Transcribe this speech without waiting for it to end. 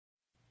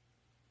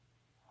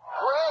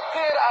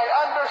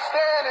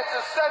it's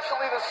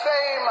essentially the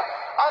same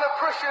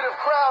unappreciative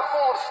crowd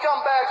full of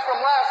scumbags from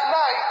last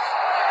night.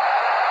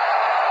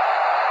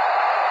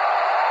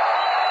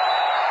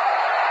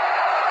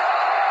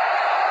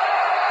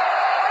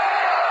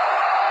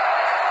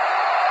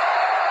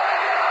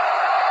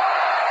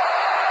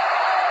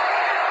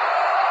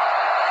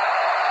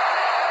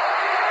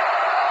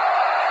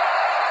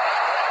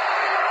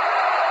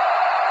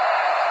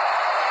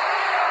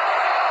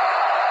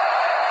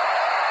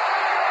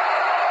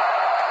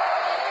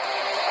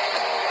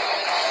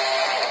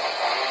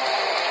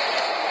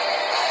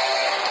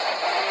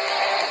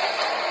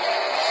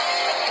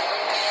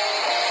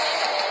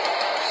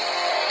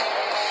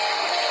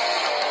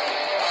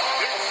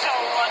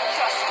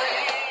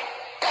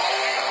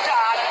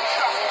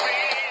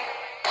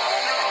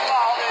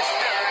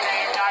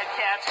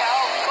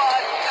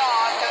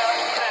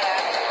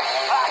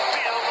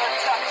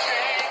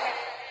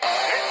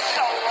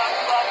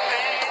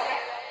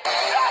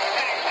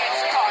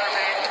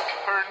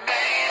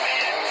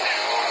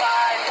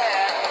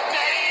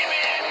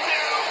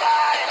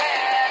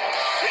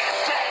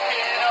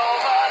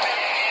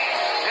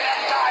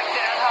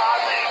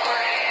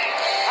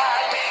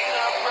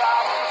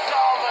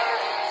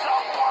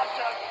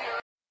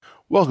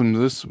 Welcome to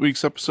this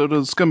week's episode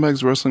of the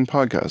Scumbags Wrestling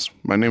Podcast.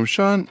 My name is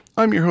Sean.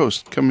 I'm your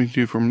host, coming to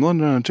you from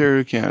London,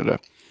 Ontario, Canada.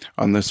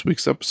 On this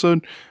week's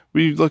episode,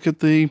 we look at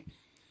the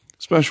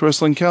Smash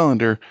Wrestling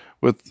calendar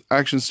with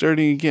action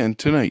starting again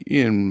tonight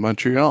in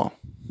Montreal.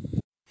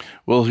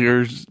 We'll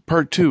hear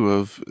part 2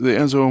 of the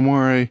Enzo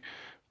Amore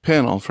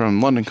panel from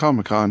London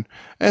Comic Con,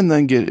 and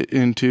then get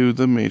into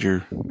the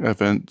major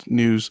event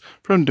news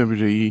from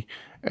WWE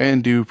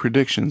and do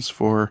predictions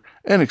for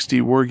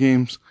NXT War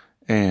Games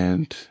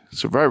and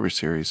Survivor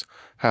Series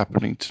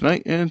happening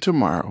tonight and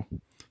tomorrow.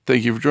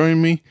 Thank you for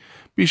joining me.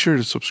 Be sure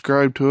to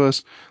subscribe to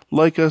us,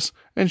 like us,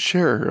 and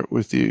share it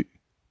with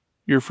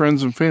your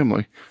friends and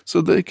family so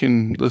they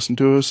can listen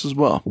to us as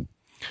well.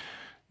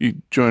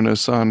 You join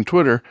us on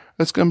Twitter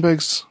at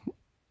Scumbags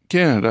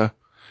Canada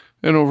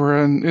and over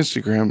on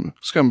Instagram,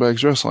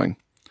 Scumbags Wrestling.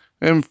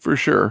 And for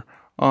sure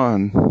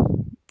on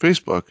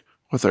Facebook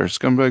with our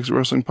Scumbags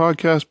Wrestling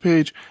podcast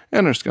page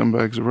and our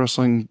Scumbags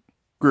Wrestling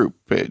group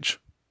page.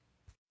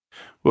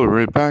 We'll be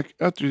right back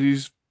after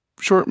these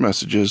short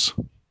messages.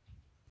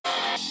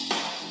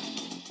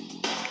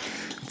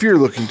 If you're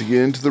looking to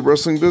get into the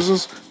wrestling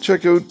business,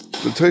 check out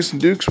the Tyson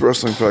Dukes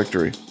Wrestling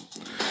Factory.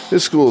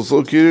 This school is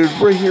located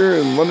right here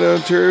in London,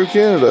 Ontario,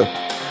 Canada.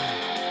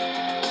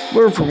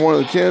 Learn from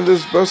one of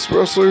Canada's best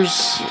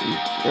wrestlers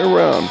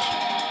around.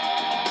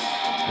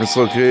 It's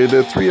located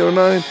at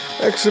 309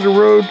 Exeter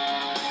Road,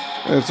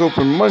 and it's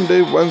open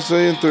Monday,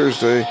 Wednesday, and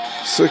Thursday,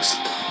 6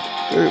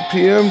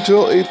 p.m.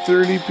 till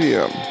 8:30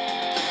 p.m.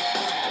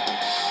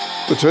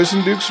 The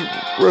Tyson Dukes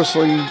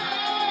Wrestling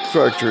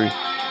Factory,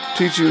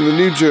 teaching the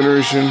new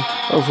generation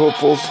of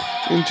hopefuls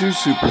into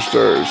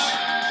superstars.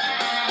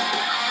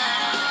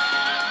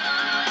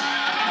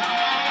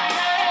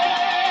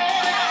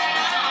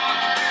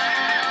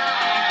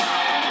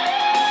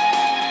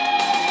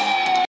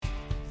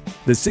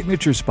 The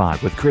Signature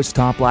Spot with Chris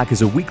Toplack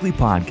is a weekly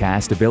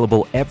podcast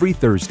available every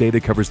Thursday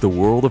that covers the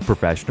world of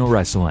professional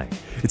wrestling.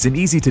 It's an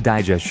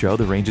easy-to-digest show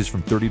that ranges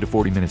from 30 to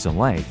 40 minutes in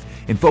length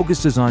and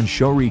focuses on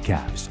show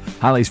recaps,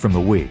 highlights from the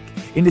week,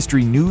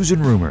 industry news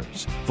and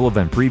rumors, full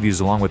event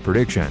previews along with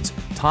predictions,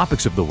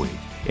 topics of the week,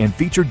 and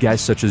featured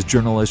guests such as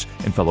journalists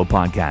and fellow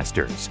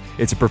podcasters.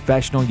 It's a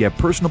professional yet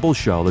personable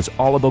show that's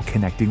all about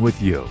connecting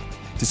with you.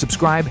 To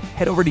subscribe,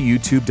 head over to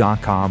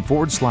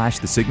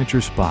youtube.com/The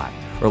Signature Spot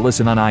or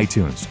listen on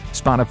iTunes,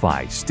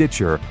 Spotify,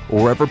 Stitcher,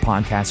 or wherever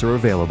podcasts are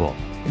available.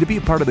 And to be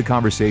a part of the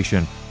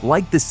conversation,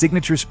 like The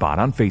Signature Spot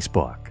on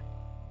Facebook.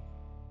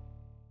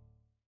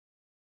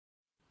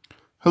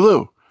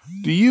 Hello.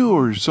 Do you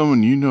or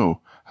someone you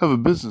know have a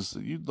business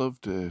that you'd love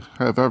to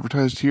have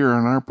advertised here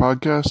on our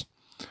podcast?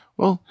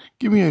 Well,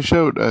 give me a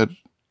shout at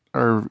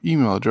our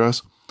email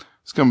address,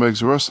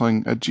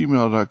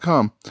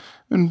 scumbagswrestling@gmail.com,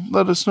 and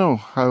let us know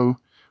how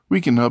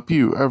we can help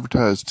you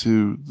advertise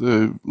to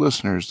the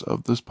listeners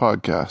of this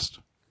podcast.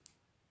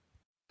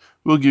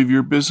 We'll give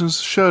your business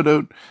a shout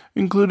out,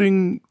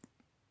 including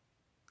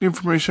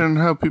information on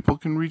how people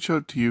can reach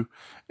out to you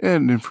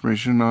and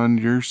information on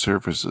your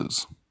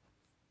services.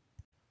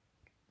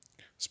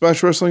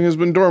 Smash Wrestling has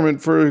been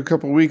dormant for a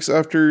couple weeks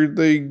after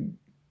they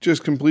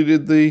just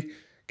completed the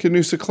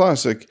Canusa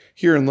Classic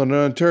here in London,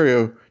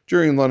 Ontario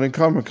during London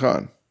Comic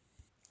Con.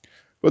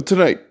 But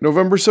tonight,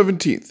 November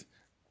 17th,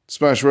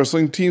 Smash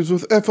Wrestling teams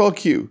with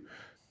FLQ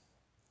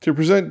to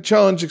present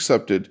Challenge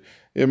Accepted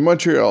in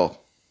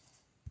Montreal.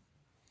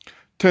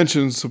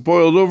 Tensions have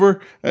boiled over,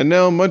 and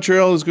now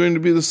Montreal is going to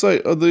be the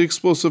site of the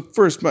explosive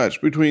first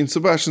match between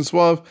Sebastian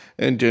Suave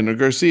and Daniel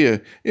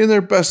Garcia in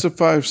their Best of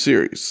 5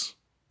 series.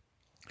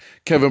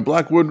 Kevin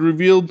Blackwood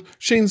revealed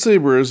Shane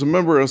Saber is a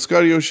member of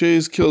Scotty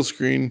O'Shea's Kill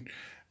Screen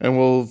and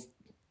will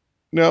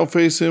now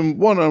face him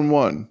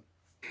one-on-one.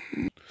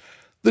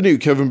 The new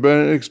Kevin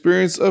Bennett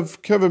experience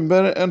of Kevin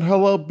Bennett and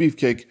Halal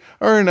Beefcake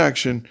are in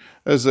action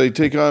as they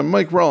take on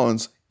Mike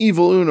Rollins,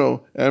 Evil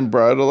Uno, and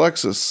Brad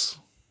Alexis.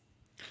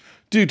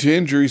 Due to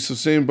injuries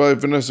sustained by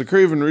Vanessa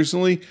Craven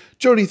recently,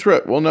 Jody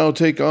Threat will now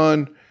take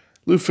on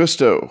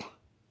Lufisto.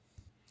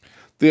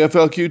 The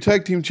FLQ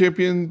Tag Team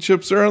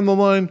Championships are on the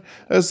line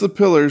as the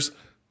Pillars,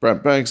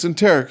 Brent Banks and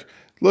Tarek,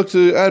 look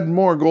to add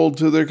more gold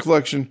to their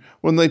collection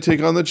when they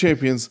take on the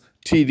champions,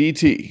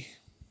 TDT.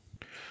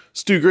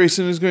 Stu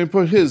Grayson is going to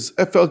put his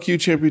FLQ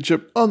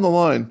Championship on the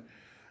line.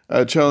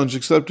 A challenge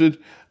accepted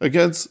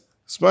against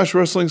Smash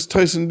Wrestling's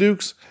Tyson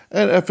Dukes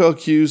and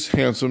FLQ's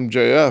Handsome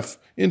JF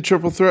in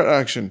triple threat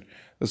action.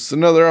 It's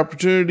another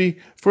opportunity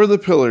for the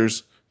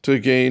Pillars to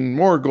gain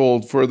more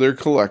gold for their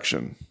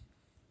collection.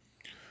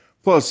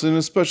 Plus, in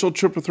a special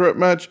triple threat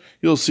match,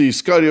 you'll see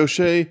Scotty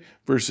O'Shea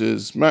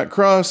versus Matt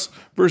Cross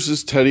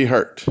versus Teddy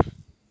Hart.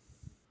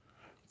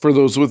 For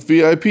those with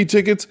VIP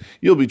tickets,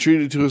 you'll be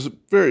treated to a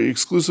very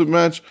exclusive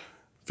match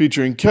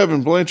featuring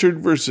Kevin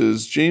Blanchard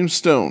versus James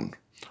Stone.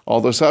 All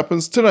this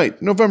happens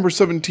tonight, November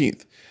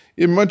 17th,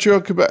 in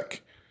Montreal,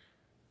 Quebec.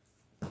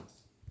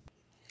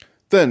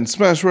 Then,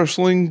 Smash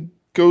Wrestling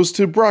goes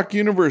to Brock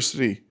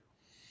University,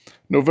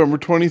 November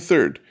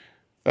 23rd,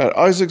 at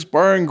Isaac's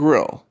Bar and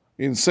Grill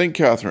in St.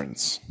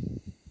 Catharines.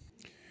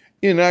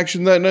 In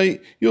action that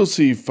night, you'll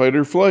see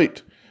Fighter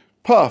Flight,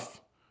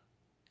 Puff,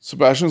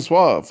 Sebastian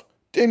Suave,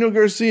 Daniel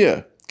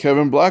Garcia,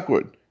 Kevin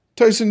Blackwood,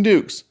 Tyson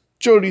Dukes,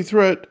 Jody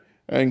Threat,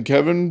 and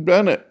Kevin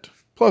Bennett,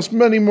 plus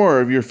many more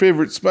of your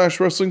favorite Smash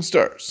Wrestling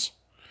stars.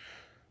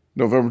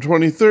 November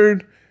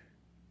 23rd,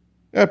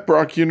 at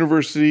Brock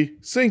University,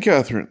 St.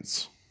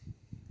 Catharines.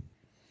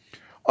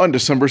 On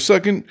December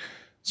 2nd,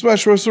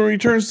 Smash Wrestling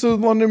returns to the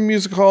London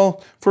Music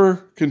Hall for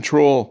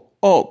Control,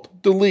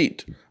 Alt,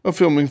 Delete, a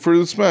filming for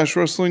the Smash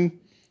Wrestling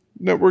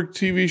Network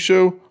TV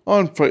show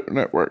on Fight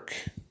Network.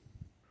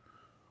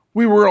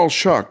 We were all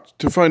shocked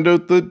to find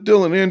out that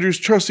Dylan Andrews'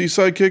 trusty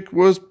sidekick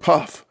was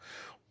Puff.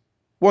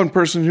 One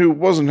person who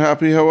wasn't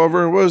happy,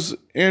 however, was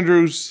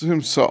Andrews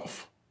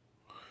himself,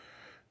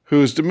 who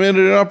has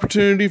demanded an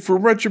opportunity for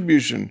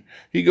retribution.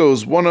 He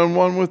goes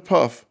one-on-one with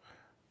Puff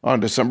on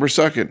December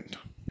 2nd.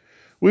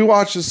 We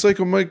watched as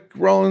Psycho Mike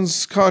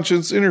Rollins'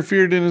 conscience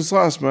interfered in his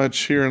last match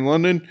here in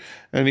London,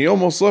 and he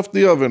almost left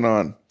the oven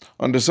on.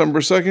 On December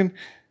 2nd,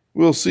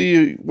 we'll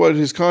see what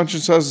his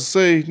conscience has to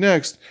say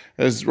next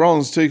as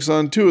Rollins takes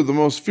on two of the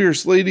most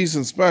fierce ladies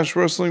in Smash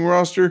Wrestling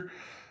roster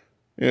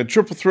in a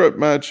triple threat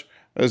match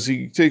as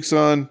he takes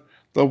on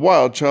the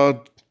Wild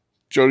Child,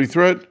 Jody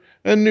Threat,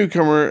 and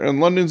newcomer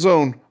and London's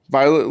own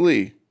Violet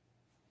Lee.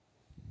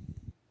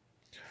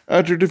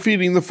 After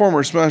defeating the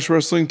former Smash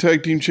Wrestling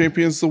Tag Team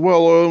Champions, the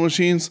Well-Oiled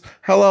Machines,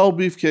 Halal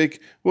Beefcake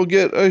will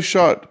get a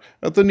shot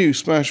at the new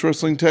Smash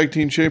Wrestling Tag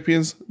Team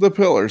Champions, the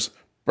Pillars,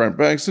 Brent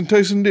Banks and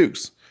Tyson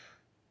Dukes.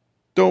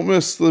 Don't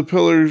miss the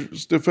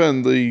Pillars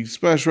defend the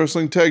Smash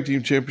Wrestling Tag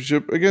Team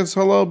Championship against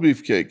Halal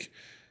Beefcake.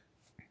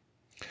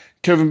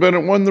 Kevin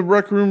Bennett won the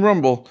Rec Room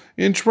Rumble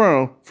in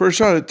Toronto for a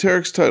shot at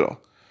Tarek's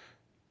title.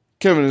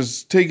 Kevin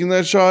is taking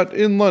that shot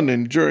in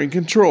London during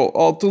Control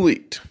Alt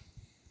Delete.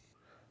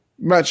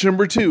 Match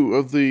number 2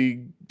 of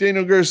the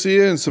Daniel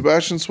Garcia and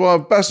Sebastian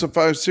Suave Best of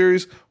 5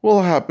 series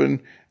will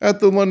happen at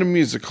the London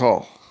Music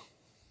Hall.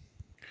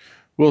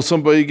 Will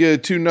somebody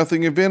get a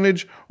 2-0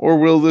 advantage, or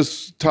will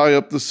this tie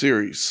up the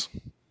series?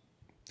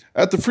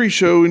 At the free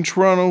show in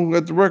Toronto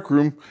at the Rec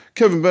Room,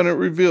 Kevin Bennett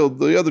revealed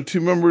the other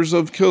two members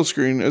of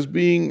Killscreen as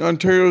being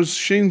Ontario's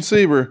Shane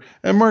Saber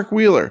and Mark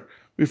Wheeler,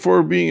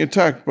 before being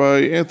attacked by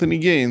Anthony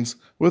Gaines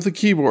with a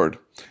keyboard.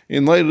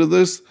 In light of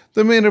this,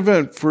 the main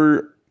event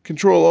for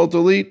Control Alt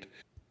Delete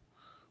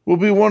will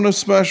be one of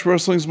Smash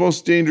Wrestling's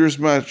most dangerous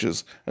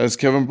matches, as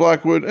Kevin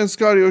Blackwood and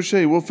Scotty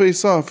O'Shea will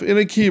face off in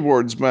a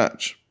keyboards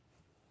match.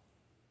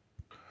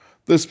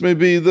 This may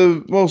be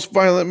the most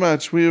violent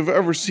match we have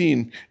ever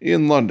seen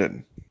in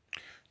London.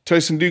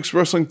 Tyson Dukes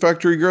Wrestling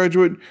Factory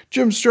graduate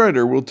Jim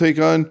Strider will take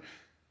on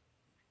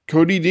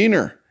Cody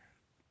Deaner.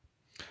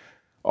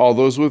 All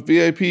those with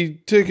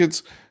VIP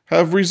tickets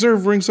have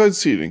reserved ringside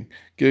seating.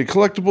 Get a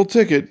collectible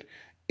ticket,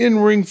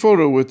 in-ring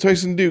photo with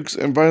Tyson Dukes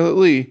and Violet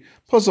Lee,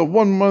 plus a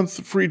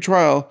 1-month free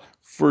trial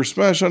for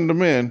Smash On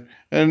Demand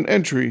and an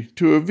entry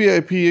to a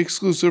VIP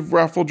exclusive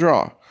raffle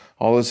draw.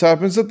 All this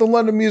happens at the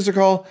London Music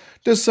Hall,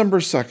 December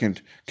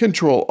 2nd.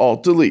 Control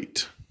Alt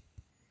Delete.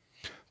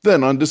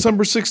 Then on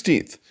December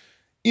 16th,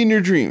 In Your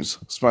Dreams,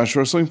 Smash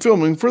Wrestling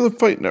filming for the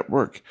Fight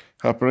Network,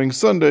 happening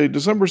Sunday,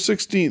 December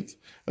 16th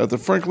at the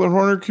Franklin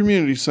Horner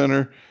Community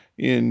Center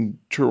in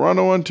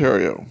Toronto,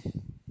 Ontario.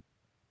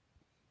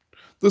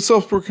 The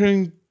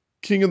self-proclaimed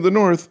King of the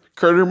North,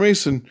 Carter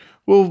Mason,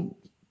 will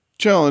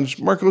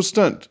challenge Marco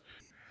Stunt.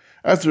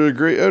 After a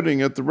great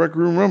outing at the Rec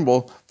Room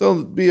Rumble,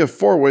 there'll be a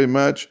 4-way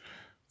match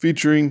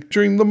featuring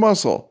The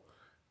Muscle,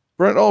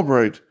 Brent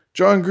Albright,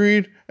 John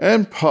Greed,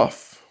 and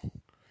Puff.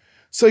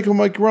 Psycho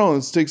Mike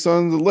Rollins takes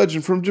on the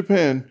legend from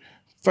Japan,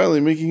 finally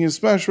making his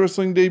Smash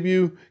Wrestling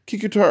debut,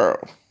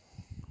 Kikutaro.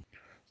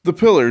 The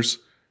Pillars,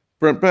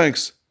 Brent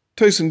Banks,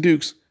 Tyson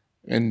Dukes,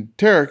 and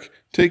Tarek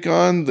take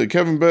on the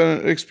Kevin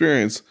Bennett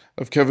experience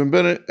of Kevin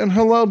Bennett and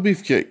Halal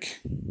Beefcake.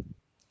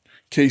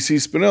 Casey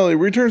Spinelli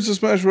returns to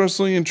Smash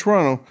Wrestling in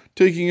Toronto,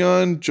 taking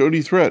on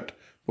Jody Threat.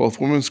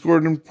 Both women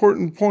scored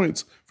important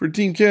points for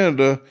Team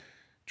Canada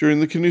during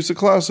the Canusa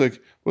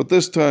Classic, but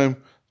this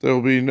time there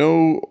will be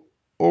no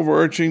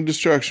overarching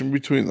distraction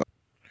between them.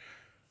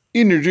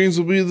 In Your Dreams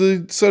will be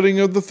the setting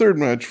of the third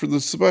match for the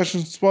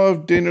Sebastian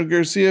Suave Daniel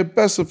Garcia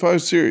Best of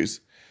 5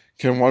 series.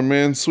 Can one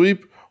man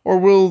sweep, or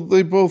will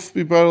they both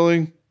be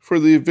battling for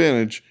the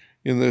advantage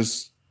in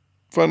this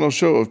final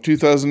show of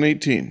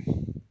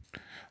 2018?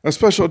 A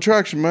special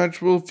attraction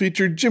match will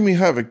feature Jimmy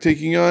Havoc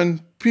taking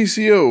on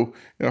PCO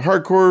in a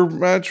hardcore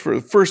match for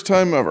the first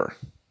time ever.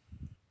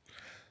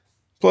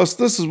 Plus,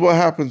 this is what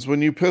happens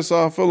when you piss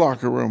off a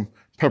locker room.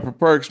 Pepper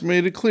Parks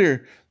made it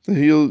clear that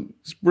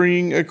he's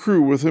bringing a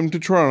crew with him to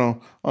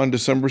Toronto on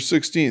December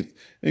 16th,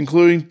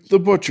 including The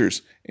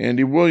Butchers,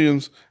 Andy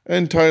Williams,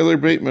 and Tyler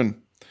Bateman.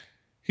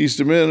 He's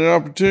demanded an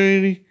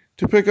opportunity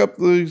to pick up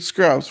the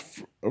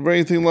scraps of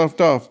anything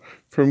left off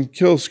from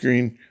Kill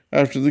Screen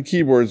after the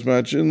Keyboards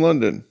match in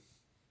London.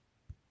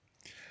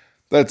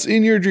 That's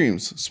In Your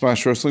Dreams,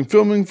 Smash Wrestling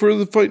filming for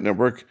the Fight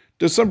Network,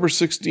 December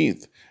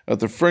 16th at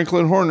the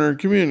Franklin Horner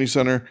Community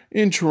Center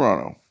in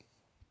Toronto.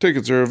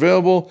 Tickets are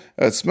available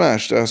at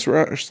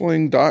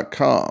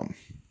smash-wrestling.com.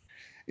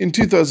 In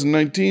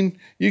 2019,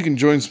 you can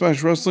join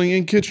Smash Wrestling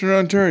in Kitchener,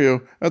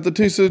 Ontario at the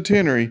Taste of the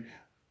Tannery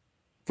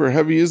for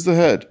Heavy is the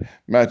Head.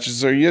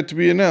 Matches are yet to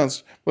be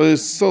announced, but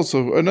it's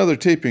also another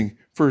taping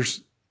for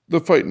the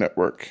Fight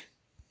Network.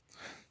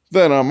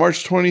 Then on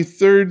March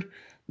 23rd,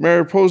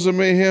 Mariposa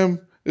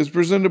Mayhem is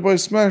presented by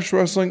Smash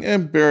Wrestling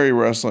and Barrie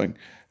Wrestling.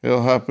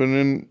 It'll happen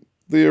in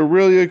the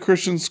Aurelia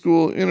Christian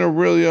School in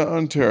Aurelia,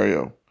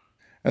 Ontario.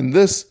 And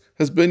this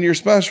has been your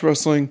Smash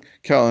Wrestling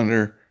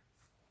calendar.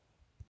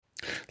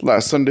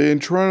 Last Sunday in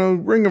Toronto,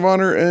 Ring of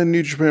Honor and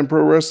New Japan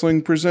Pro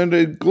Wrestling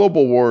presented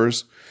Global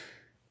Wars.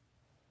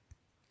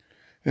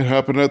 It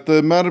happened at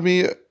the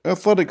Mattamy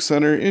Athletic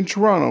Center in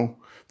Toronto,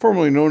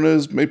 formerly known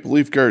as Maple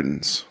Leaf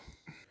Gardens.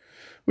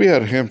 We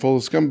had a handful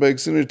of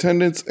scumbags in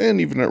attendance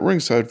and even at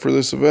ringside for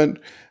this event,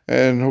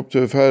 and hope to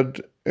have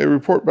had a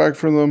report back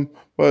from them,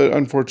 but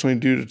unfortunately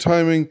due to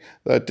timing,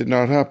 that did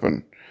not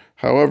happen.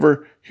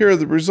 However, here are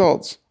the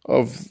results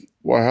of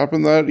what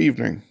happened that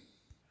evening.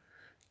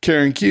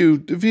 Karen Q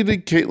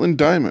defeated Caitlin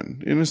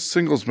Diamond in a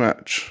singles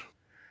match.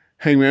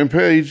 Hangman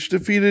Page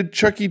defeated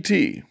Chucky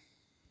T.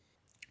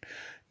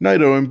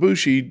 Naito and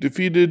Bushi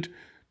defeated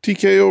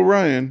TK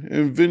O'Ryan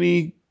and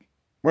Vinny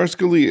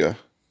Marscalia.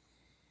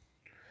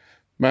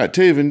 Matt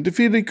Taven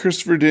defeated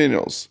Christopher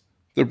Daniels.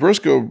 The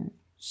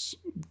Briscoes,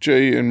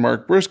 Jay and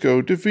Mark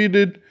Briscoe,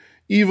 defeated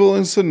Evil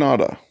and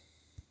Sonata.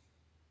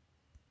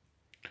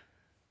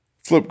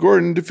 Flip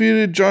Gordon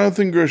defeated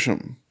Jonathan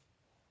Grisham.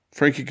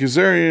 Frankie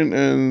Kazarian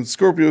and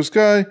Scorpio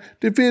Sky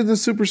defeated the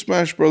Super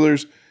Smash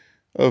Brothers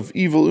of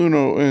Evil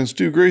Uno and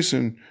Stu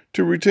Grayson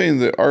to retain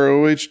the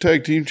ROH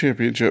Tag Team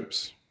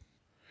Championships.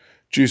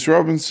 Juice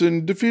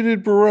Robinson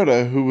defeated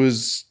Beretta, who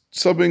was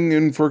subbing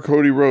in for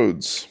Cody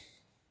Rhodes.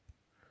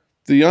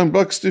 The Young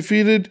Bucks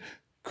defeated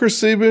Chris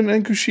Sabin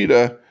and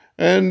Kushida,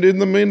 and in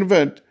the main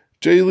event,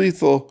 Jay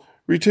Lethal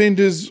retained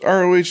his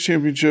ROH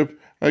Championship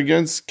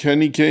against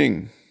Kenny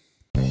King.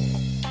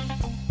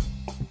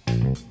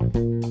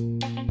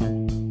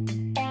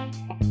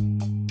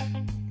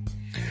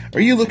 Are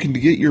you looking to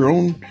get your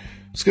own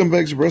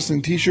Scumbags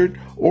Wrestling t-shirt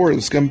or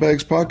the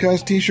Scumbags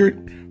Podcast t-shirt?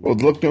 Well,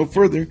 look no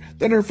further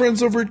than our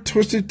friends over at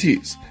Twisted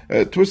Tees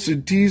at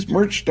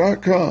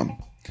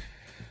twistedteesmerch.com.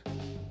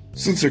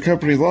 Since their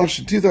company launched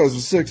in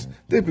 2006,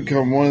 they've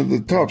become one of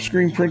the top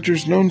screen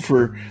printers known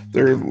for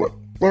their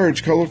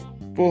large,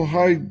 colorful,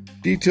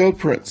 high-detailed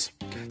prints.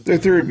 Their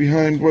theory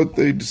behind what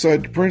they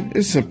decide to print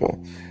is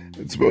simple.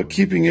 It's about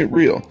keeping it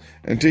real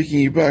and taking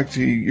you back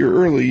to your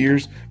early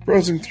years,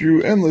 browsing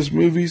through endless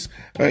movies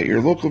at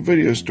your local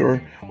video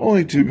store,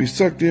 only to be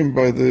sucked in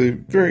by the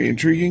very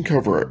intriguing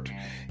cover art.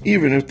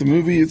 Even if the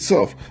movie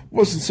itself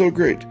wasn't so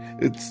great,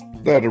 it's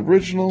that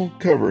original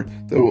cover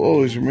that will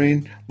always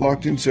remain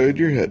locked inside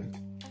your head.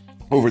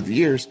 Over the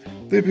years,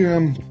 they've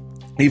become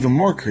even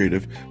more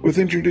creative with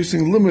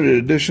introducing limited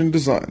edition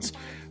designs.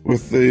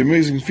 With the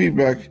amazing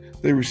feedback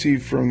they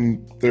receive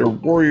from their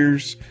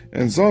Warriors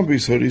and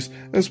Zombies hoodies,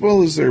 as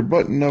well as their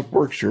button-up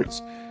work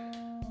shirts,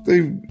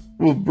 they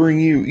will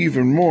bring you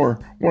even more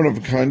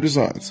one-of-a-kind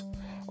designs.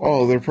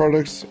 All of their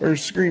products are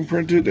screen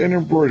printed and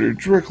embroidered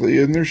directly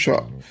in their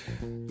shop.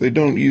 They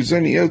don't use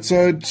any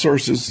outside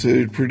sources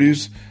to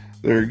produce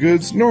their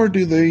goods, nor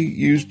do they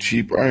use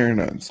cheap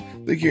iron-ons.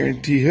 They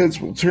guarantee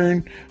heads will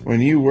turn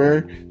when you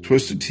wear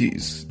Twisted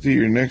Tees to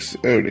your next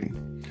outing.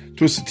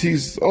 Twisted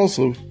Tees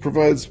also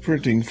provides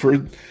printing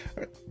for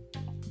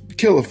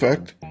Kill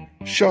Effect,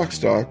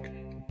 Shockstock,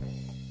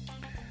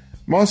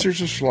 Monsters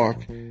of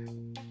Schlock,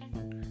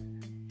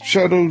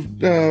 Shadow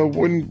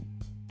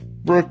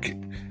Windbrook,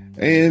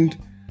 and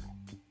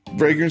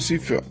Vagrancy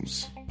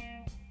Films.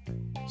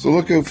 So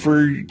look out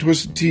for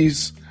Twisted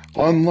Tees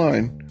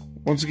online,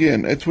 once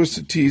again, at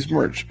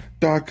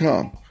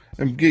twistedteesmerch.com,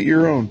 and get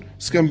your own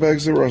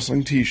Scumbags of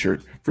Wrestling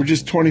t-shirt for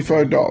just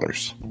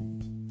 $25.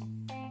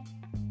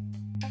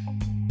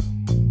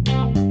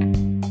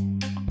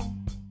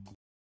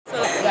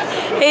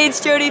 Hey,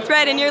 it's Jody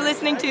Thread, and you're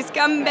listening to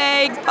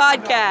Scumbags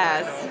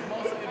Podcast.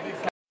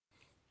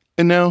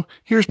 And now,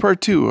 here's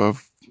part 2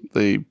 of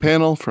the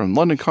panel from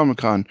London Comic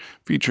Con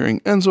featuring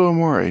Enzo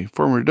Amore,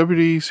 former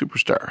WWE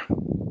superstar.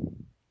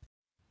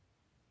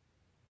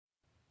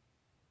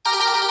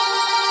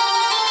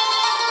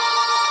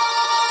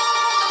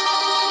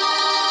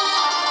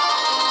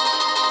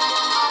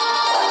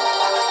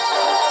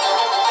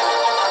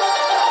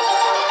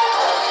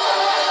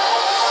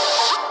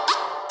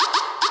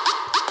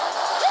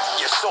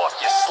 You're soft,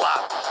 you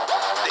slop.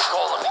 They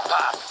calling me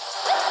Pop.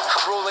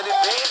 I'm rolling in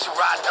bands, you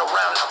riding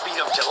around, and I'll beat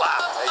up your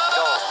lot. Hey,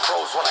 dog,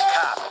 pros wanna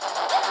cop,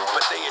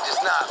 but they are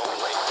just not on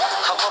me.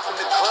 I'm up in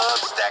the club,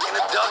 stacking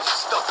the ducks,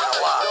 and stuff in the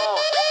lot.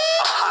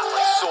 I'm hot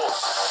like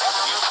sauce.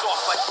 You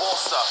soft like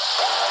balsa.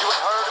 You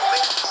ain't heard of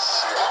me?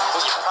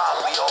 Well, you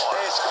probably are.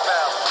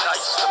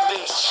 Nice to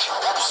meet you.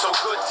 So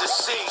good to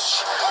see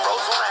you.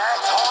 Bros wanna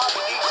act hard,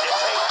 you need to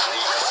take it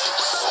easy.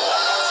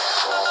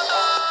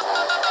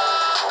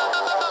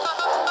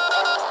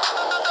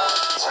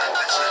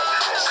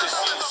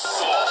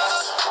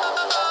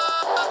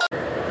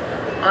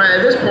 All right,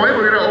 at this point,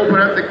 we're going to open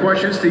up the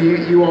questions to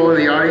you all in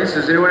the audience.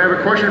 Does anyone have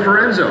a question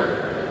for Enzo?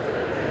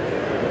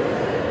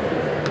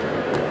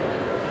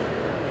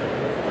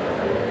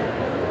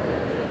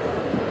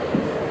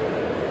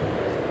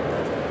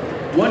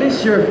 What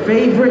is your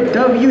favorite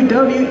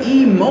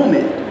WWE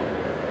moment?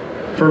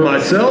 For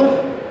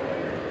myself?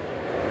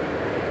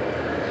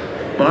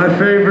 My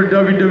favorite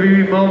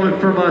WWE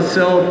moment for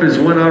myself is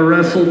when I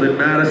wrestled in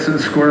Madison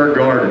Square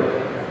Garden.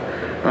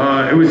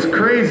 It was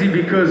crazy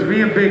because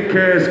me and Big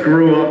Cass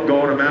grew up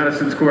going to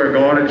Madison Square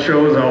Garden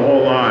shows our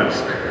whole lives.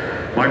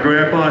 My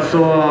grandpa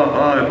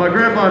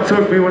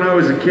took me when I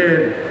was a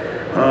kid.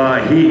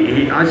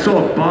 I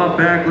saw Bob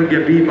Backlund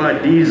get beat by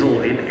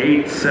Diesel in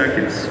 8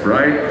 seconds,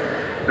 right?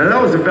 Now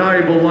that was a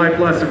valuable life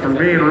lesson for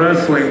me in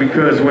wrestling,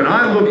 because when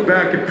I look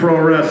back at pro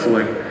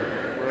wrestling,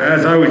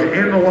 as I was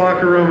in the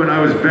locker room and I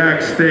was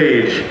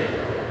backstage,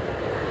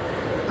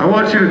 I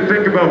want you to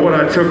think about what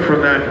I took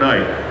from that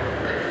night.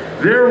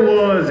 There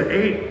was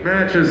 8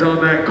 matches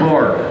on that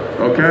card,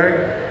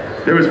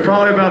 okay? There was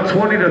probably about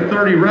 20 to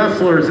 30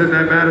 wrestlers in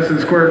that Madison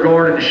Square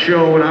Garden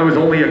show when I was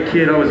only a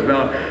kid. I was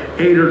about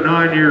 8 or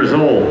 9 years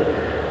old.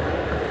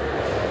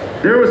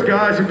 There was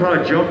guys who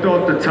probably jumped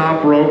off the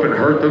top rope and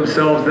hurt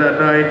themselves that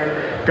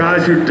night,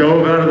 guys who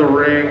dove out of the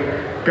ring,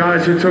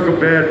 guys who took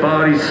a bad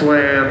body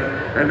slam,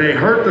 and they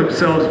hurt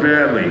themselves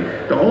badly.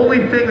 The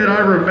only thing that I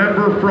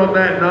remember from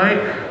that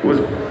night was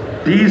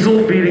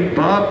Diesel beating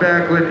Bob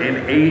Backlund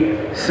in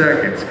 8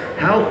 seconds.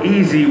 How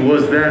easy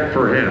was that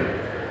for him?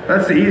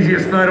 That's the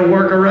easiest night of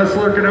work a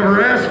wrestler could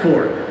ever ask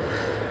for.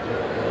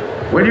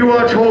 When you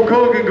watch Hulk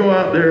Hogan go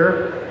out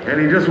there, and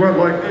he just went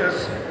like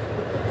this,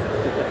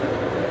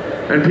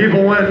 and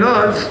people went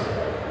nuts,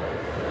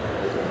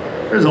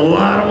 there's a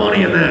lot of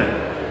money in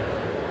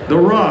that. The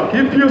Rock,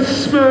 if you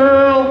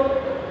smell,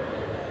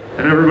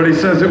 and everybody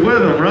says it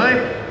with him,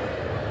 right?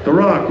 The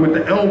Rock with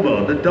the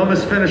elbow, the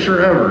dumbest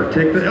finisher ever.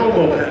 Take the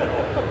elbow pad.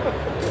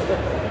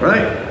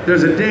 Right?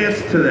 There's a dance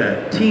to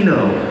that.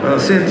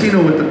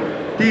 Santino with the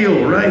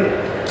deal, right?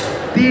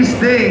 These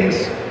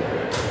things,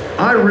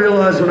 I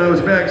realized when I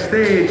was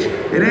backstage,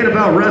 it ain't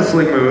about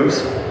wrestling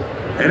moves.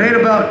 It ain't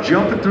about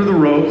jumping through the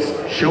ropes,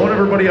 showing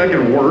everybody I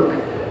can work.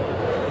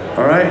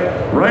 All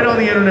right? Write on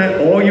the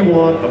internet all you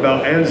want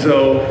about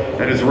Enzo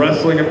and his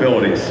wrestling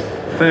abilities.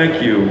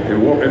 Thank you.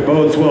 It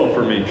bodes well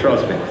for me,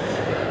 trust me.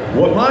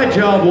 What my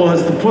job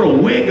was to put a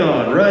wig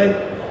on, right?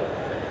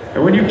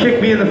 And when you kick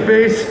me in the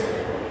face,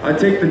 I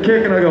take the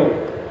kick and I go,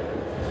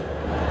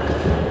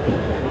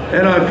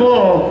 and I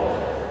fall.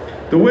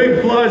 The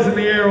wig flies in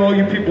the air, all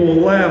you people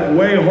will laugh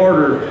way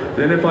harder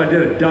than if I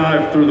did a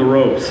dive through the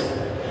ropes,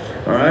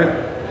 all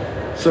right?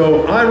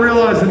 So I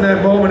realized in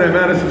that moment at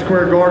Madison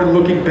Square Garden,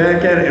 looking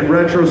back at it in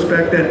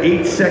retrospect, that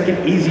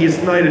 8-second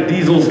easiest night of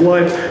Diesel's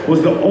life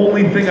was the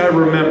only thing I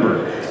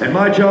remembered. And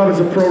my job as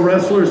a pro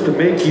wrestler is to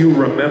make you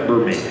remember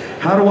me.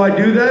 How do I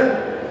do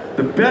that?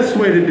 The best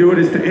way to do it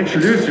is to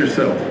introduce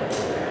yourself.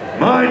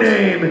 My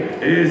name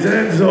is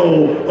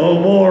Enzo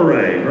Amore,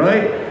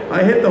 right?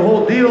 I hit the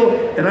whole deal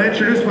and I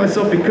introduced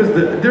myself because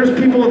there's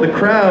people in the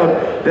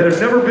crowd that have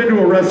never been to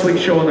a wrestling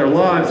show in their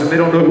lives and they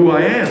don't know who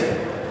I am.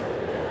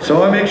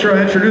 So I make sure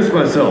I introduce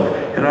myself,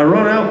 and I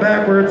run out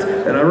backwards,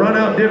 and I run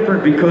out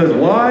different, because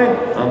why?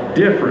 I'm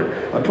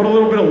different. I put a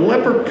little bit of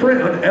leopard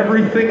print on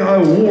everything I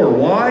wore.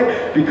 Why?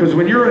 Because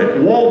when you're at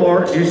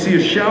Walmart, you see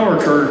a shower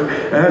curtain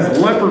that has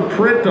leopard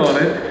print on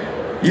it,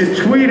 you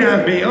tweet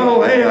at me,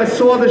 oh, hey, I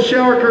saw the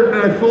shower curtain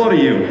and I thought of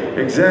you.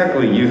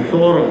 Exactly, you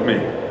thought of me.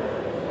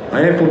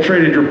 I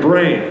infiltrated your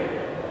brain.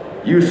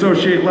 You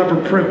associate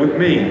leopard print with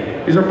me.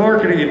 These are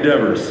marketing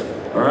endeavors,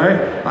 all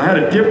right? I had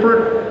a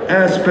different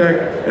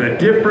aspect and a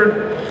different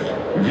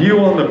view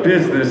on the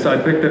business,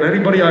 I think, than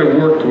anybody I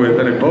worked with,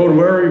 and it boded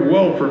very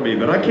well for me.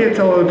 But I can't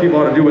tell other people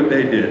how to do what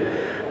they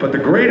did. But the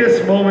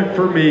greatest moment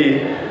for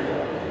me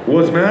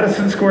was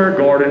Madison Square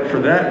Garden for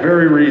that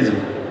very reason.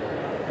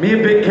 Me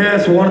and Big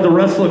Cass wanted to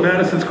wrestle at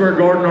Madison Square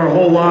Garden our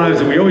whole lives,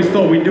 and we always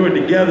thought we'd do it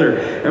together.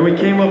 And we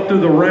came up through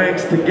the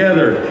ranks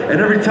together.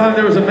 And every time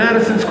there was a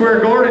Madison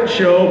Square Garden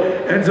show,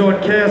 Enzo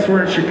and Cass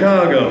were in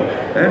Chicago.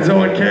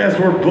 Enzo and Cass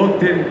were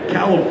booked in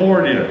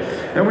California.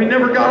 And we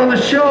never got on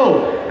the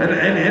show. And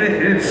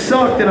it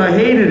sucked, and I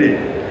hated it.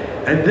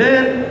 And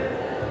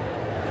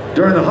then,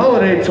 during the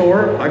holiday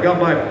tour, I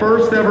got my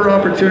first ever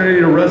opportunity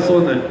to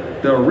wrestle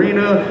in the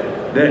arena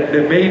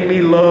that made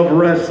me love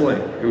wrestling.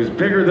 It was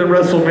bigger than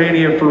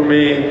WrestleMania for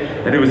me,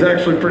 and it was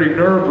actually pretty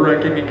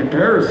nerve-wracking in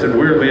comparison,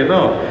 weirdly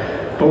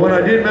enough. But when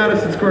I did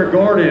Madison Square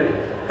Garden,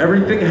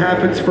 everything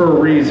happens for a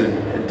reason,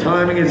 and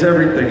timing is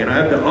everything, and I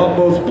have the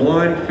utmost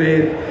blind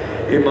faith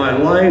in my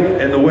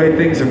life and the way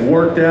things have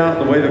worked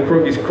out, the way the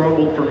cookies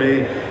crumbled for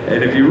me.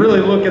 And if you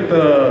really look at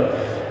the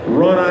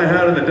run I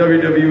had in the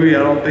WWE, I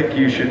don't think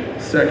you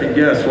should second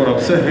guess what I'm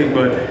saying,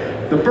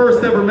 but the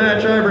first ever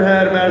match I ever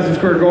had at Madison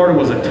Square Garden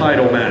was a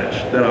title match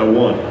that I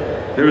won.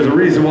 There was a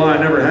reason why I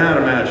never had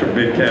a match with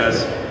Big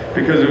Cass,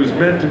 because it was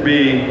meant to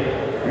be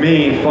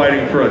me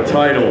fighting for a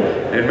title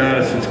in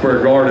Madison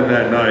Square Garden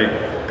that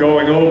night,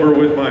 going over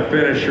with my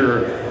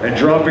finisher and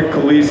dropping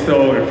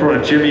Kalisto in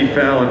front of Jimmy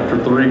Fallon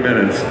for 3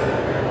 minutes.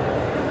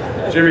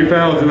 Jimmy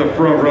Fallon's in the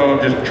front row,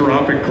 I'm just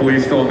dropping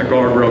Kalisto on the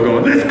guardrail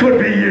going, "This could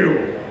be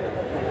you!"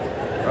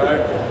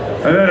 Right?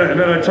 And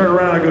then I turn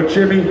around and I go,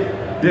 "Jimmy,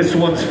 this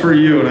one's for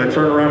you." And I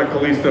turn around and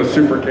Kalisto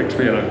super kicks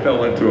me and I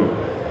fell into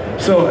him.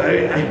 So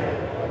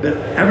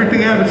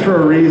everything happens for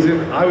a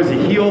reason. I was a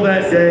heel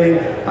that day.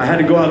 I had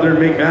to go out there and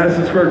make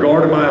Madison Square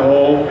Garden my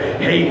home,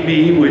 hate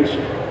me, which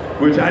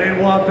I didn't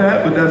want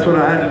that, but that's what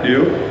I had to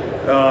do.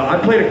 I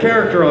played a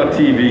character on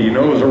TV, you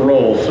know, it was a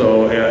role.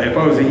 So if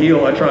I was a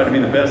heel, I tried to be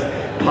the best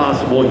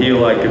possible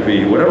heel I could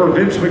be. Whatever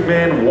Vince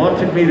McMahon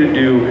wanted me to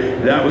do,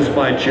 that was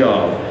my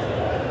job.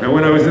 And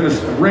when I was in the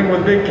ring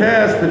with Big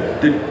Cass,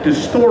 the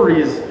story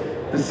is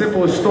the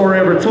simplest story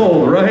ever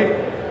told, right?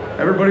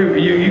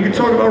 Everybody, you can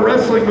talk about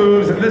wrestling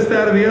moves and this,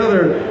 that, or the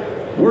other.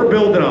 We're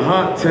building a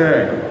hot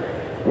tag.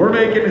 We're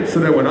making it so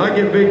that when I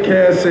get Big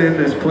Cass in,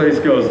 this place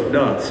goes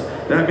nuts.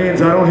 That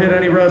means I don't hit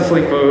any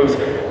wrestling moves.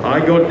 I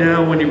go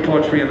down when you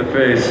punch me in the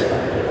face.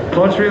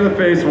 Punch me in the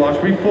face,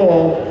 watch me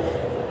fall.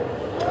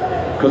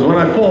 Because when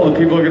I fall, the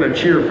people are going to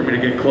cheer for me to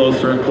get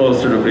closer and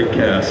closer to Big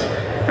Cass.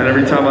 And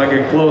every time I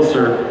get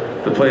closer,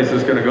 the place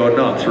is going to go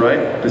nuts,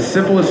 right? The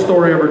simplest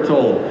story ever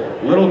told.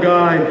 Little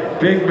guy,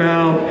 big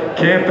mouth,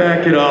 can't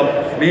back it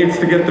up, needs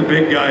to get the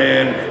big guy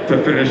in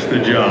to finish the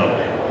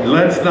job.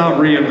 Let's not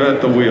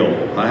reinvent the wheel.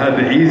 I had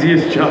the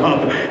easiest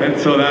job, and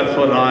so that's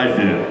what I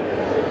did.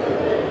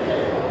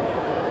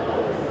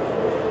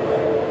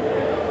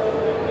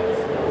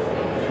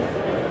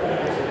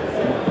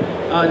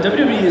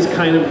 WWE is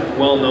kind of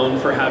well known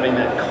for having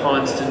that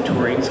constant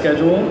touring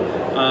schedule.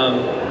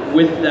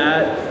 With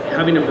that,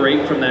 having a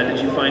break from that,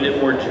 did you find it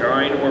more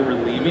jarring or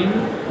relieving?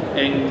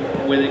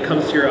 And when it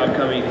comes to your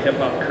upcoming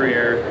hip-hop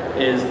career,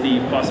 is the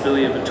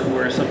possibility of a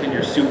tour something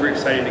you're super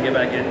excited to get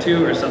back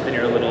into, or something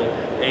you're a little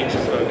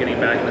anxious about getting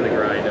back into the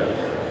grind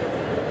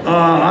of?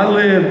 I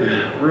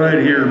live right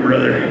here,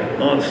 brother,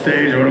 on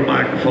stage with a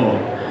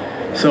microphone.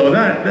 So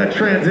that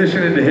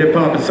transition into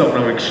hip-hop is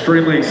something I'm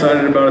extremely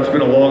excited about. It's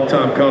been a long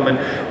time coming.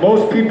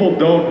 Most people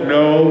don't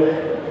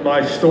know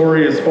my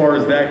story as far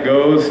as that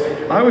goes.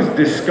 I was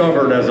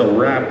discovered as a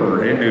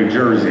rapper in New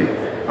Jersey.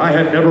 I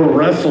had never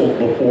wrestled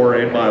before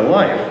in my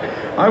life.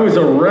 I was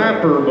a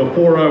rapper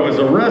before I was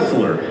a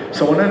wrestler.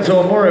 So when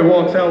Enzo Amore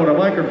walks out with a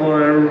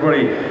microphone and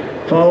everybody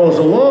follows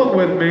along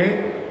with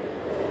me,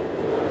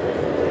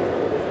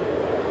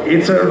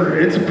 it's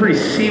a pretty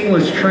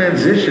seamless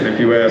transition, if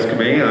you ask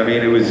me. I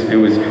mean, it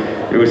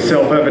was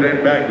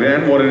self-evident back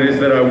then what it is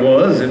that I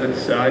was, and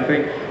it's, I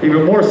think,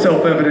 even more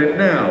self-evident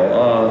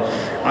now.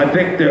 I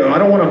think that I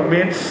don't want to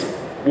mince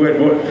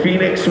what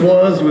Phoenix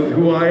was with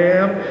who I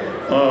am.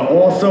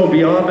 Also,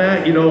 beyond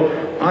that, you know,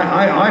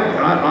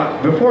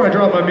 I before I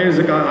drop my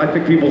music, I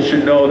think people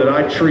should know that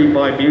I treat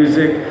my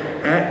music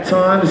at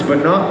times,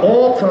 but not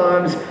all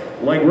times,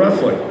 like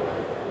wrestling.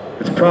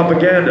 It's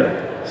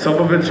propaganda. Some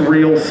of it's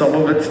real, some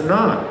of it's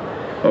not.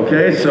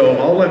 Okay, so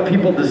I'll let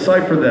people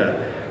decipher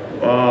that.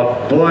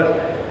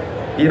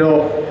 But, you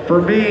know,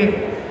 for me,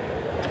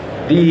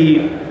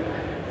 the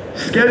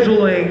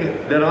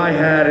scheduling that I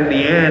had in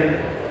the end,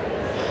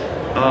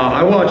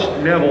 I watched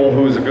Neville,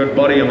 who's a good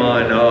buddy of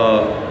mine.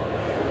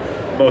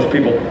 Most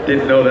people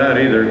didn't know that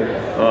either,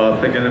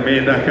 thinking that me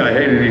and that guy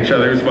hated each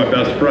other. He was my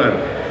best friend.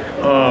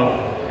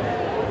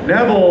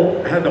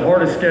 Neville had the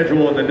hardest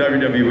schedule in the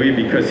WWE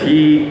because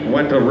he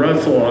went to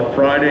wrestle on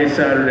Friday,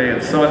 Saturday,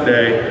 and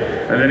Sunday,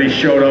 and then he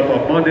showed up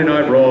on Monday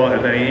Night Raw,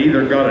 and then he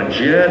either got a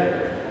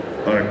jet,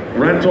 a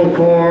rental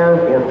car,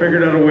 or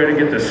figured out a way to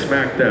get to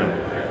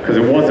SmackDown, because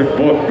it wasn't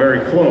booked very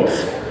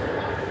close.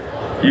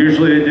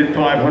 Usually they did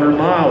 500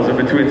 miles in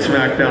between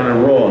SmackDown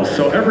and Raw.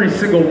 So every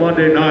single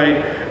Monday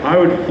night, I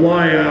would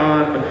fly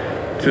on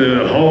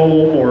to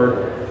home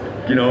or,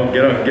 you know,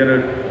 get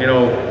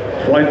a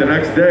flight the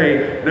next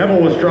day.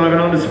 Neville was driving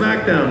on to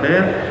SmackDown,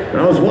 man.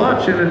 And I was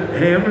watching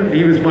him, and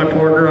he was my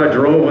partner. I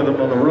drove with him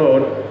on the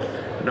road.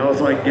 And I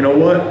was like, you know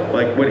what?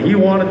 Like when he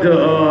wanted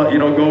to, you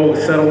know, go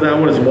settle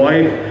down with his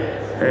wife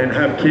and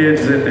have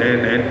kids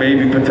and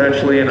maybe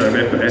potentially and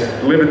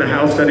live in the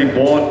house that he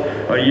bought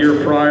a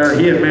year prior,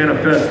 he had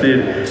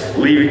manifested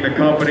leaving the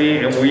company,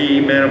 and we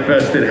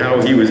manifested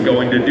how he was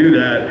going to do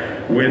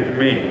that with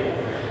me.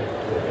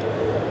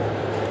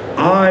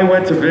 I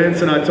went to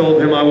Vince and I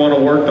told him I want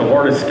to work the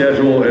hardest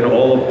schedule in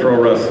all of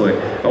pro wrestling.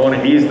 I want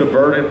to ease the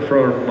burden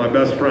for my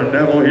best friend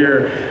Neville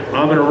here.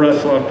 I'm going to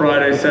wrestle on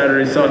Friday,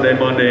 Saturday, Sunday,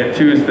 Monday, and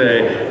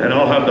Tuesday, and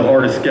I'll have the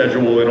hardest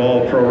schedule in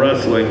all of pro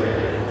wrestling.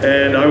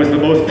 And I was the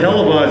most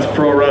televised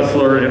pro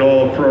wrestler in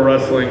all of pro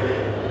wrestling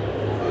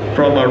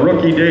from my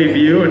rookie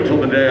debut until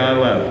the day I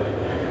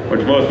left,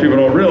 which most people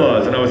don't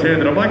realize. And I was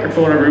handed a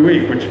microphone every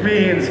week, which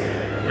means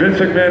Vince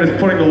McMahon is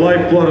putting the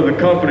lifeblood of the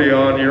company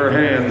on your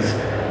hands.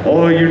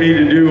 All you need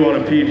to do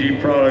on a PG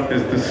product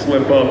is to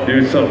slip up,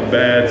 do something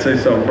bad, say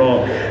something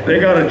wrong. They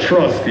gotta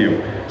trust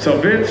you. So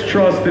Vince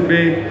trusted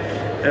me,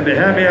 and they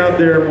had me out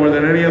there more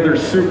than any other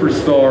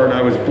superstar, and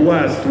I was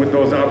blessed with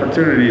those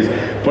opportunities,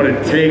 but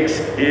it takes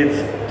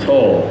its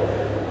toll.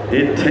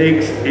 It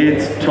takes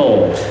its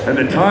toll. And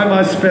the time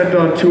I spent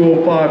on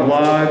 205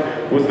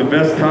 Live was the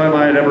best time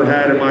I had ever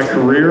had in my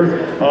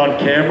career on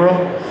camera,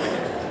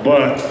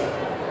 but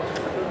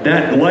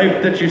that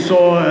life that you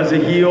saw as a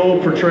heel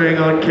portraying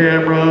on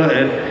camera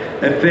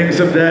and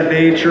things of that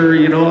nature,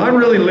 you know, I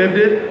really lived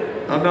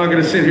it. I'm not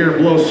gonna sit here and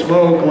blow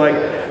smoke like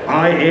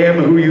I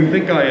am who you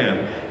think I am.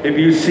 If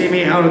you see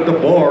me out at the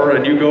bar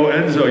and you go,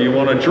 Enzo, you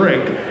want a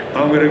drink?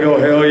 I'm gonna go,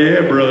 hell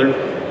yeah,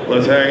 brother.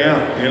 Let's hang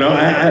out. You know,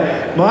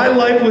 my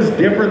life was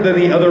different than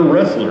the other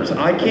wrestlers.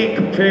 I can't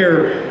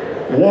compare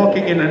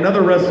walking in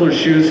another wrestler's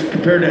shoes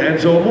compared to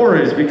Enzo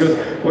Amore's, because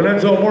when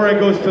Enzo Amore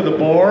goes to the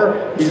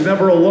bar, he's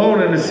never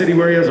alone in a city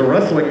where he has a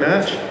wrestling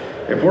match.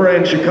 If we're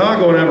in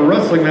Chicago and have a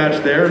wrestling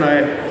match there, and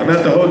I'm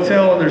at the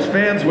hotel and there's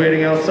fans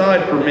waiting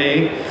outside for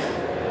me,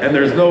 and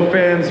there's no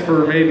fans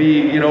for maybe,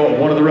 you know,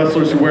 one of the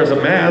wrestlers who wears a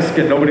mask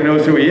and nobody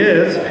knows who he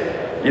is,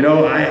 you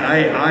know,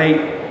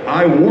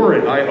 I wore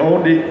it. I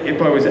owned it if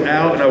I was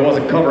out and I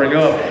wasn't covering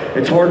up.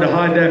 It's hard to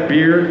hide that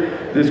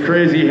beard, this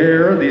crazy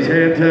hair, these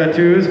hand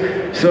tattoos.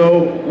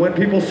 So when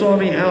people saw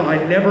me out,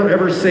 I never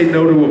ever say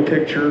no to a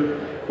picture,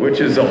 which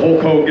is a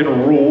Hulk Hogan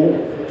rule,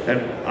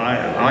 and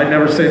I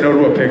never say no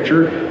to a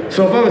picture.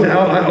 So if I was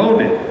out, I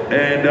owned it.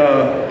 And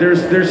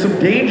there's some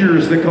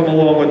dangers that come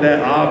along with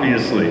that,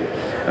 obviously,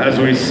 as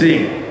we see.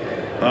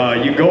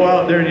 You go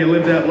out there and you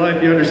live that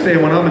life, you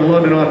understand, when I'm in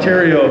London,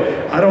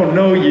 Ontario, I don't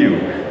know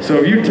you. So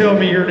if you tell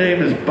me your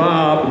name is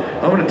Bob,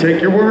 I'm gonna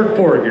take your word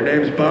for it. Your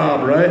name's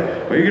Bob, right?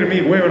 Well, you're gonna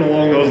meet women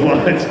along those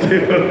lines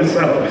too.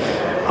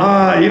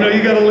 So, you know,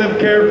 you gotta live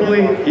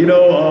carefully. You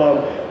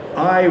know,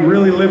 I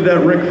really lived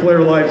that Ric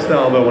Flair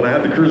lifestyle though. When I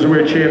had the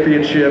Cruiserweight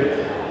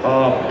Championship,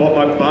 but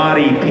my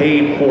body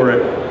paid for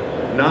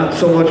it. Not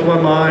so much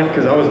my mind,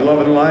 because I was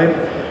loving life,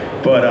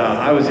 but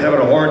I was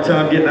having a hard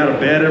time getting out of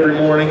bed every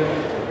morning.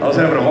 I was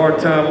having a hard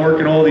time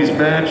working all these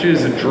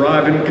matches and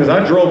driving, because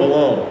I drove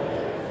alone.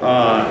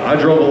 I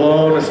drove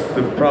alone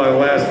probably the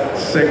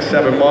last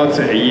 6-7 months,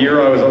 a year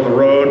I was on the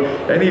road,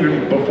 and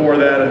even before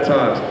that at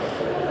times.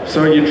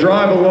 So you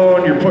drive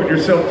alone, you're putting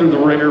yourself through the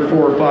ringer,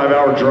 4 or 5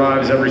 hour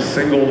drives every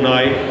single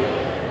night.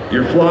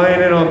 You're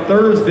flying in on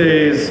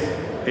Thursdays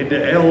into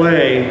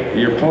LA,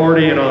 you're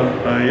partying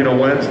on you know,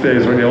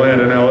 Wednesdays when you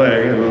land in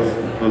LA.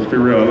 Let's be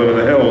real, I live in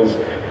the hills.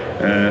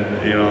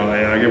 And you know,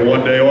 I get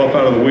 1 day off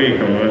out of the week.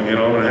 I'm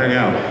gonna hang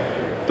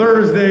out.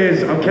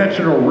 Thursdays, I'm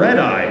catching a red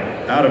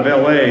eye out of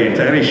LA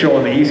to any show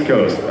on the East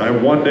Coast. I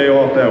have 1 day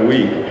off that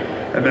week,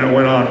 and that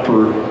went on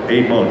for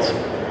 8 months.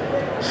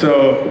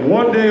 So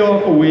 1 day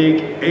off a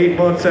week, 8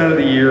 months out of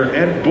the year,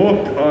 and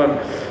booked on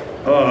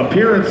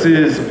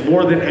appearances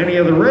more than any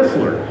other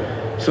wrestler.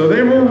 So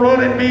they were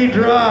running me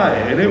dry,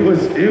 and it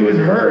was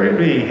hurting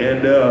me.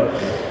 And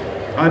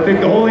I think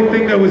the only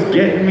thing that was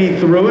getting me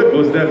through it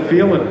was that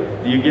feeling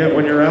you get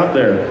when you're out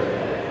there.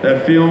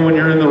 That feeling when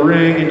you're in the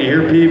ring and you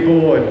hear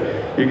people and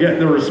you're getting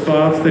the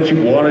response that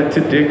you wanted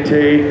to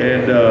dictate.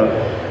 And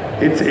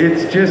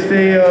it's just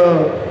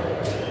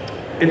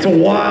it's a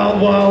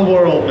wild, wild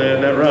world,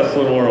 man, that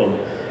wrestling world.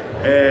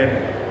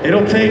 And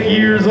it'll take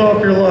years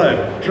off your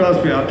life.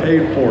 Trust me, I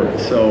paid for it.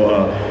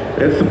 So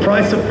it's the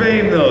price of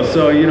fame though.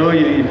 So, you know,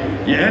 you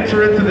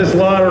enter into this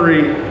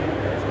lottery.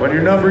 When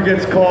your number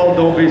gets called,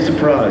 don't be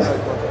surprised.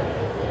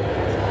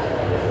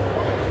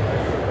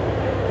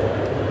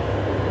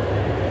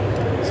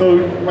 So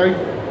my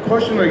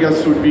question, I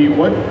guess, would be,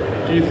 what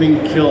do you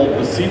think killed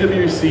the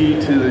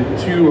CWC to the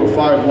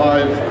 205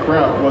 Live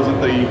crowd? Was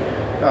it the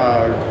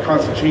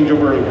constant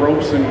changeover of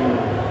ropes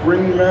and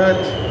ring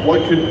mat?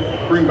 What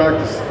could bring back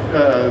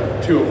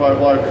the 205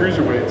 Live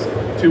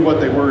cruiserweights to what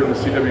they were in the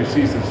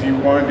CWC, since you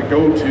wanted to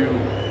go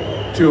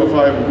to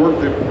 205 and work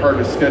the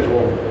hardest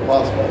schedule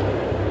possible?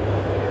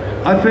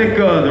 I think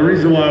the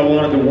reason why I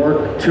wanted to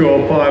work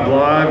 205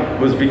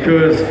 Live was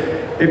because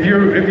if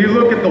you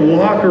look at the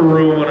locker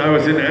room when I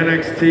was in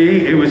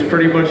NXT, it was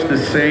pretty much the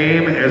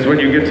same as when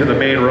you get to the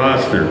main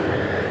roster.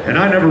 And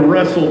I never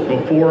wrestled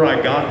before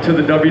I got to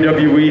the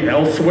WWE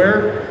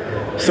elsewhere.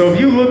 So if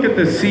you look at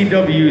the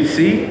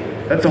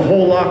CWC, that's a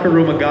whole locker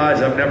room of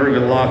guys I've never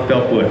even locked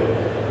up with,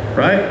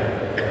 right?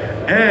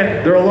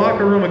 And they're a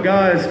locker room of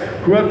guys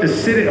who have to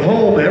sit at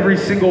home every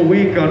single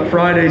week on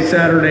Friday,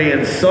 Saturday,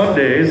 and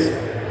Sundays,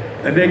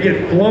 and they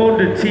get flown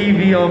to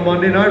TV on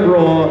Monday Night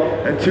Raw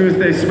and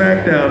Tuesday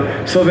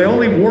SmackDown, so they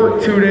only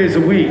work 2 days a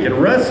week.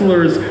 And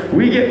wrestlers,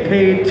 we get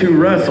paid to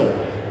wrestle.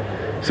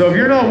 So if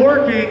you're not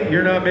working,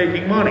 you're not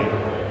making money,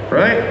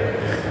 right?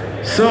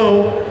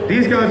 So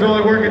these guys are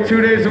only working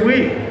 2 days a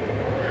week.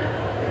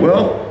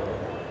 Well,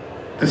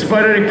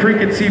 despite any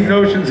preconceived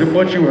notions of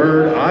what you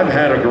heard, I've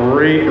had a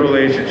great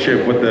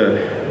relationship with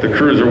the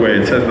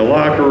cruiserweights in the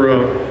locker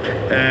room,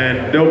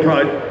 and they'll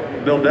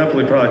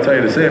definitely probably tell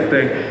you the same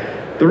thing.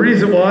 The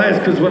reason why is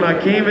because when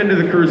I came into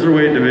the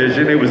cruiserweight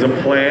division, it was a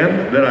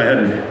plan that I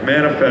had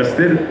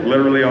manifested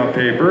literally on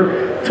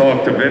paper,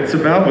 talked to Vince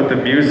about with the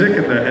music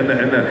and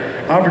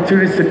the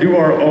opportunities to do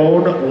our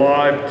own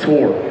live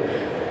tour.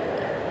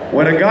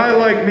 When a guy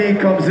like me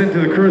comes into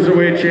the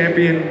cruiserweight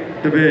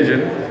champion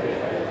division,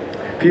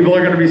 people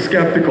are going to be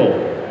skeptical.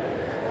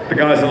 The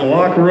guys in the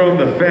locker room,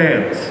 the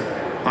fans.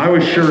 I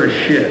was sure as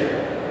shit.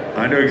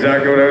 I knew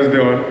exactly what I was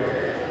doing.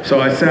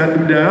 So I sat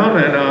them down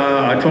and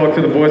I talked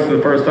to the boys for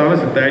the first time. I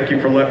said, thank you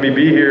for letting me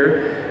be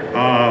here.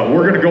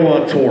 We're going to go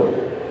on tour.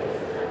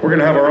 We're going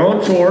to have our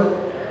own tour,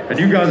 and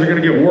you guys are going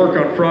to get work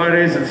on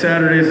Fridays and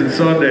Saturdays and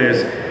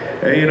Sundays.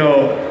 And you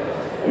know,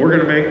 we're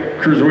going to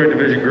make Cruiserweight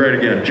Division great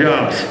again.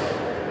 Jobs.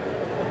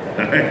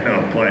 No,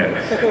 I'm playing.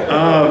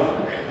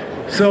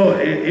 So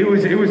it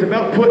was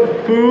about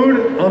putting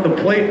food on the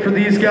plate for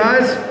these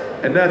guys,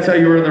 and that's how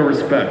you earn their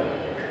respect.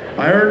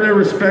 I earned their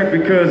respect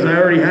because I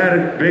already had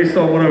it based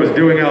on what I was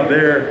doing out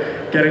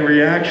there, getting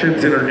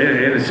reactions in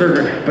a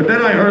certain. But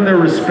then I earned their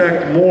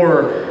respect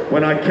more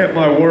when I kept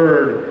my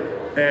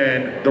word,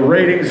 and the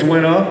ratings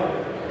went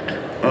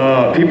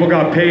up. People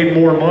got paid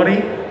more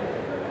money,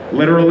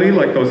 literally,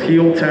 like those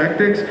heel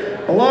tactics.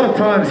 A lot of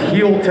times,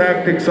 heel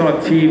tactics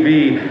on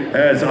TV,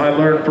 as I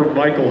learned from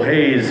Michael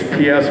Hayes,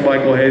 P.S.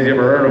 Michael Hayes, you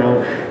ever heard of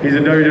him? He's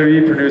a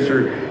WWE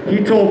producer. He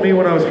told me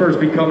when I was first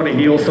becoming a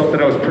heel, something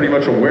I was pretty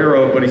much aware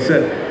of, but he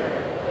said,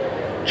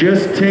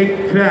 just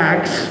take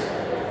facts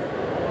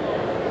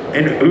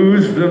and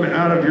ooze them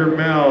out of your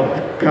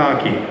mouth,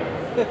 cocky.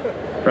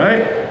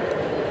 Right?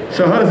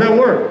 So how does that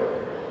work?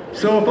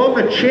 So if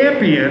I'm the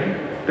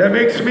champion, that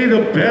makes me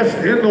the best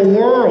in the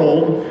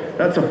world.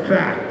 That's a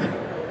fact.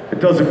 It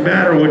doesn't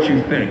matter what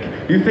you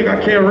think. You think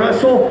I can't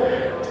wrestle?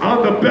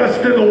 I'm the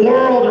best in the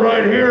world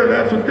right here.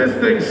 That's what this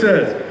thing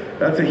says.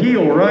 That's a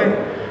heel,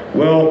 right?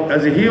 Well,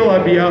 as a heel,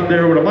 I'd be out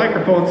there with a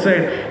microphone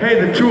saying,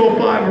 hey, the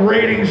 205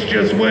 ratings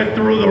just went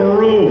through the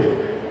roof.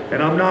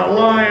 And I'm not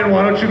lying.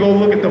 Why don't you go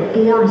look at the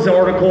Forbes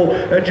article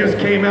that just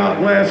came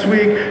out last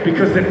week,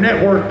 because the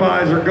network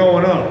buys are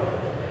going up.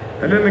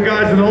 And then the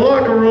guys in the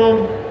locker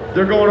room,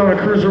 they're going on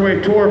a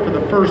cruiserweight tour for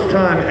the first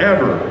time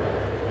ever.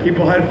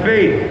 People had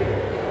faith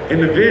in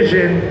the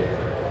vision,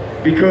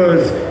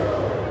 because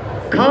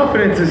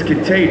confidence is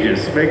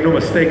contagious, make no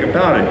mistake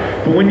about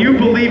it. But when you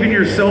believe in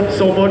yourself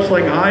so much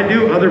like I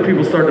do, other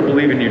people start to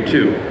believe in you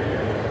too.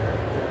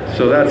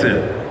 So that's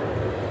it.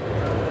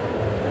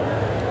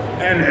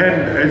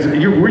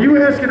 And were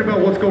you asking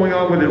about what's going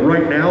on with it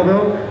right now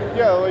though?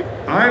 Yeah, like...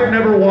 I've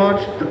never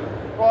watched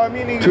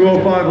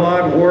 205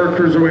 Live or a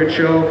Cruiserweight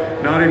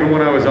show, not even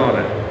when I was on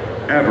it,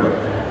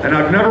 ever. And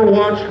I've never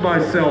watched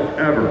myself,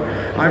 ever.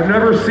 I've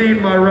never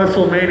seen my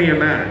WrestleMania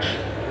match,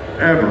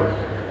 ever.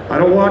 I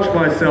don't watch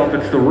myself.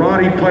 It's the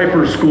Roddy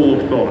Piper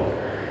school of thought.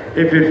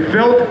 If it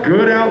felt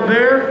good out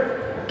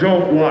there,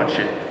 don't watch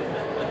it.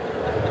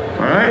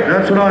 All right?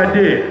 That's what I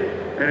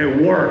did, and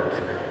it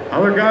worked.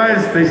 Other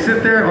guys, they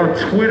sit there on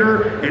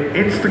Twitter and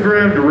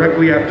Instagram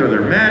directly after their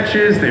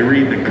matches. They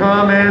read the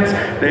comments.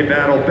 They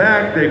battle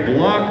back. They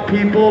block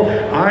people.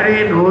 I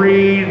didn't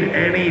read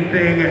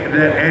anything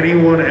that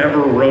anyone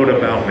ever wrote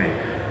about me.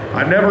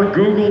 I never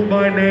Googled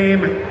my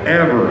name,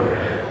 ever.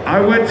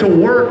 I went to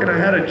work and I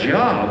had a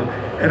job,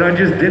 and I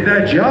just did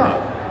that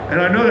job. And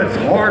I know that's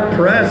hard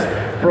pressed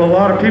for a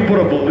lot of people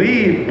to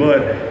believe,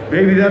 but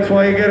maybe that's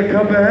why you get a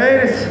cup of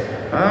haze.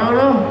 I don't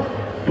know.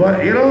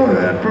 But you know,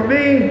 for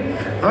me,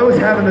 I was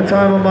having the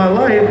time of my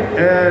life,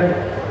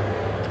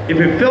 and if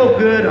it felt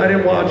good, I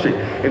didn't watch it.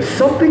 If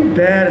something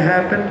bad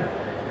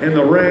happened in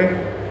the ring,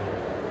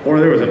 or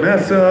there was a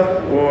mess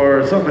up,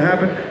 or something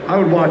happened, I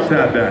would watch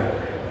that back.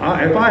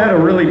 If I had a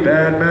really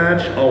bad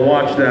match, I'll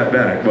watch that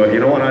back. But you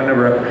know what? I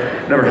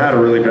never had a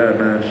really bad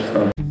match.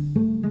 So.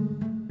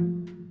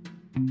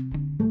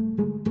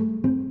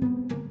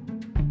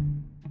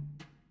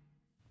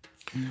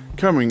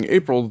 Coming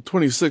April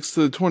 26th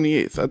to the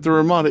 28th at the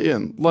Ramada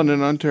Inn,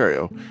 London,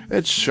 Ontario,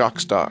 it's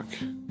Shockstock.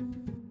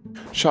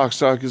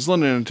 Shockstock is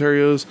London,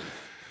 Ontario's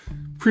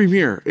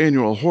premier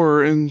annual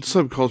horror and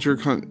subculture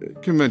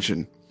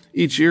convention.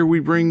 Each year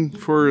we bring,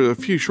 for a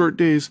few short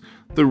days,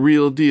 the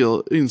real deal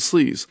in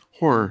sleaze,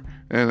 horror,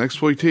 and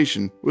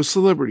exploitation with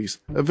celebrities,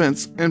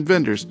 events, and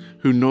vendors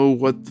who know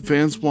what the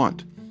fans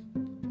want.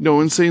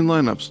 No insane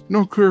lineups,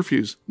 no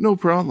curfews, no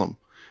problem.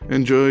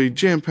 Enjoy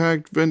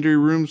jam-packed vendor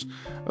rooms,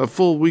 a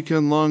full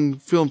weekend-long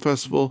film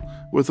festival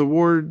with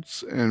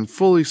awards, and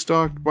fully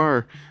stocked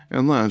bar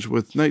and lounge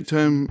with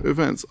nighttime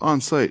events on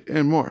site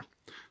and more.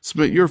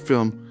 Submit your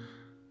film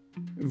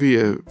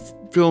via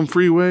Film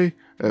Freeway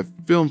at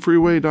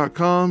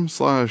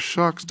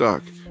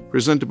filmfreeway.com/shockstock.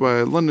 Presented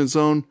by London's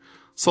own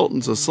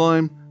Sultans of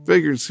Slime,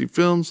 Vagrancy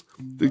Films,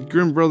 the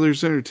Grimm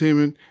Brothers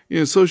Entertainment,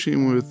 in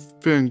association with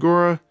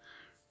Fangora,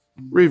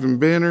 Raven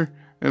Banner,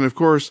 and of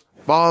course,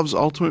 Bob's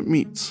Ultimate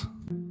Meats.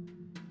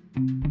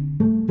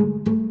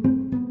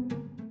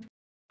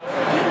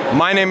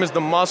 My name is The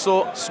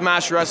Muscle,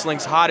 Smash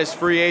Wrestling's hottest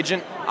free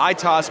agent. I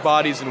toss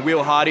bodies and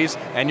wheel hotties,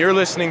 and you're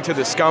listening to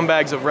the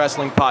Scumbags of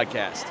Wrestling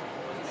podcast.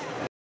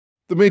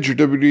 The major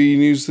WWE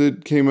news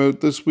that came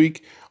out this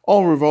week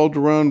all revolved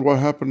around what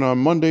happened on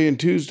Monday and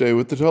Tuesday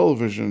with the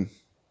television.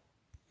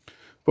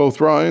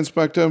 Both Raw and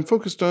SmackDown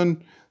focused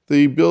on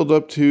the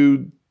build-up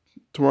to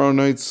tomorrow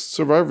night's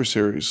Survivor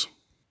Series.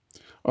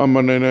 On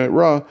Monday Night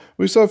Raw,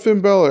 we saw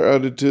Finn Balor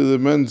added to the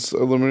men's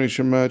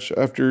elimination match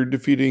after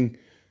defeating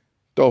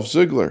Dolph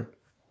Ziggler.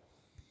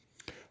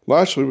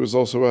 Lashley was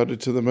also added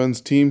to the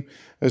men's team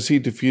as he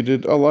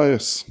defeated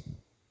Elias.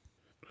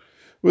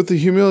 With the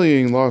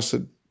humiliating loss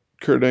that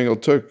Kurt Angle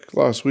took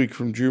last week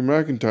from Drew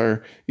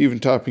McIntyre, even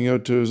tapping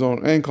out to his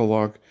own ankle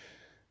lock,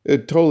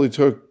 it totally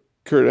took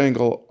Kurt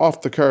Angle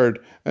off the card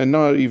and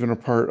not even a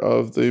part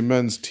of the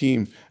men's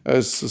team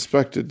as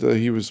suspected that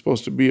he was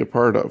supposed to be a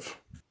part of.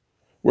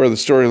 Where the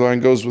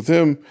storyline goes with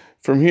him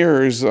from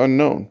here is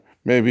unknown.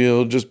 Maybe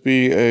it'll just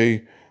be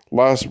a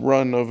last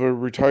run of a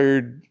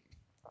retired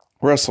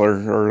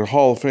wrestler or a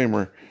Hall of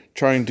Famer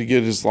trying to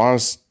get his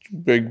last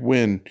big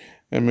win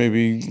and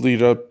maybe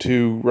lead up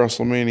to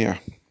WrestleMania.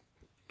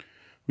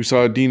 We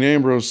saw Dean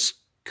Ambrose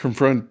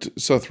confront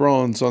Seth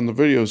Rollins on the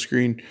video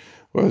screen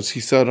as he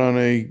sat on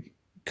a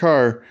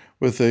car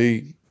with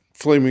a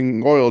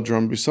flaming oil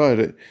drum beside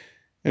it,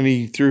 and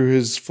he threw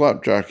his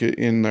flap jacket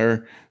in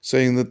there,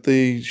 saying that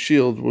the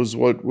Shield was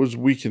what was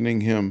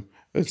weakening him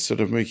instead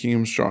of making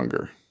him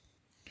stronger.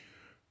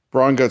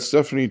 Braun got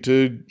Stephanie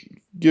to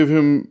give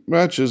him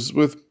matches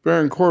with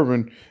Baron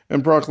Corbin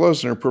and Brock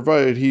Lesnar,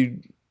 provided he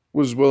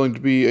was willing to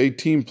be a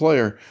team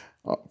player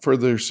for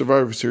their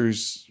Survivor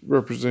Series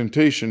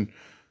representation.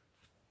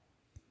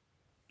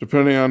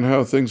 Depending on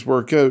how things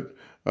work out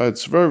at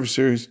Survivor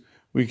Series,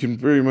 we can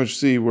very much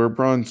see where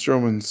Braun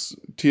Strowman's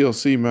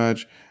TLC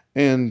match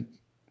and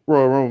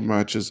Royal Rumble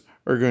matches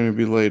are going to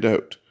be laid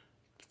out,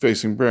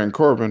 facing Baron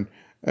Corbin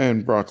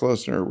and Brock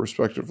Lesnar,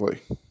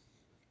 respectively.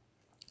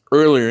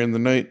 Earlier in the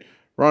night,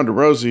 Ronda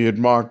Rousey had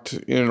mocked,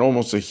 in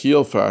almost a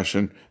heel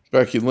fashion,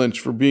 Becky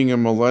Lynch for being a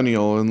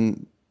millennial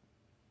and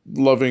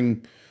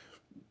loving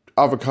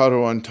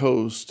avocado on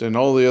toast and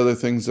all the other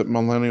things that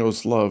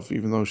millennials love,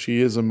 even though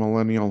she is a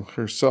millennial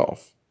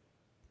herself.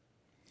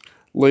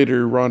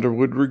 Later, Ronda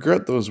would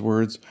regret those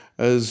words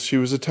as she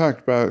was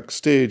attacked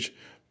backstage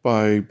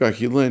by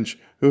Becky Lynch,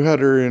 who had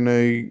her in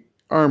a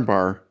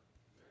armbar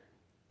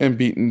and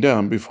beaten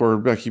down before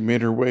Becky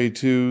made her way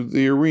to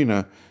the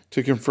arena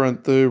to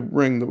confront the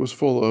ring that was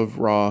full of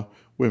Raw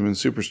women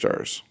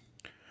superstars.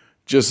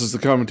 Just as the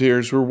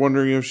commentators were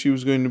wondering if she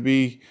was going to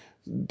be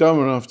dumb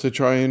enough to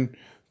try and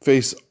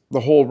face the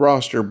whole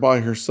roster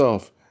by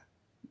herself,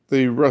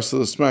 the rest of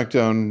the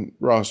SmackDown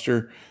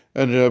roster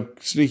ended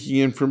up sneaking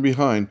in from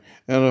behind,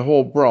 and a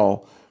whole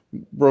brawl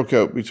broke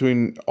out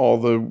between all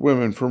the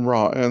women from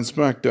Raw and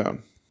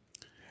SmackDown.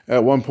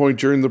 At one point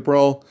during the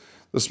brawl,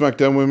 the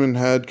SmackDown women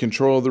had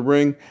control of the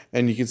ring,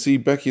 and you can see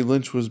Becky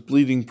Lynch was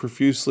bleeding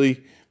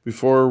profusely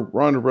before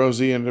Ronda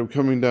Rousey ended up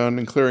coming down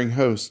and clearing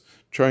house,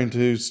 trying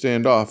to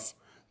stand off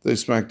the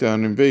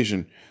SmackDown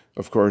invasion.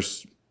 Of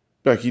course,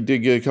 Becky did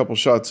get a couple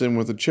shots in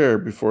with a chair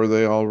before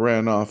they all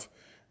ran off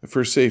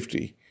for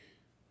safety.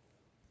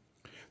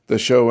 The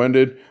show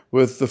ended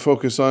with the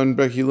focus on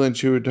Becky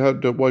Lynch, who had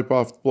had to wipe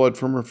off blood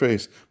from her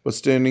face, but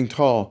standing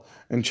tall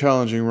and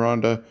challenging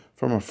Ronda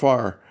from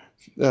afar,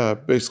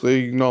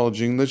 basically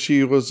acknowledging that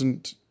she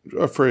wasn't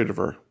afraid of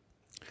her.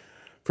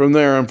 From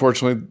there,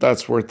 unfortunately,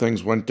 that's where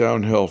things went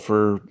downhill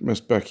for Miss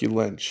Becky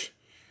Lynch.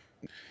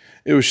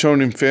 It was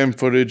shown in fan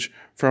footage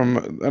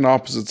from an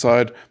opposite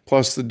side,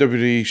 plus the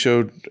WWE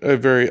showed a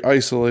very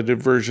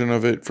isolated version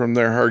of it from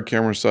their hard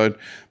camera side,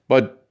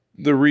 but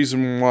the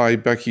reason why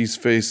Becky's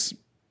face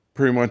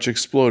pretty much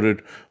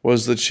exploded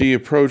was that she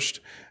approached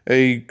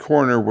a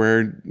corner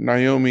where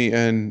Naomi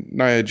and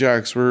Nia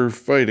Jax were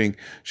fighting.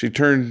 She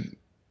turned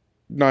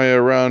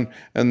Nia around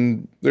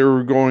and they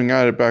were going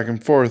at it back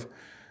and forth.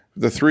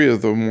 The three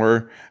of them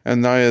were,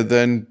 and Nia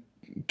then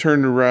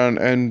turned around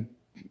and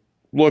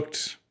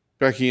looked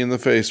Becky in the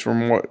face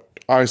from what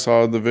I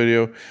saw in the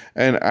video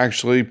and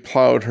actually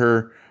plowed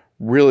her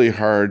really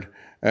hard,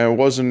 and it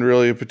wasn't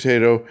really a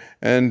potato.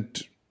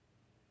 And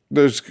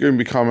there's going to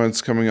be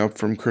comments coming up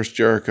from Chris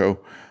Jericho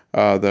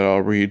that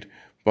I'll read,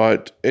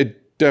 but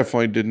it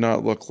definitely did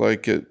not look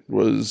like it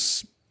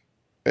was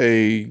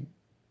a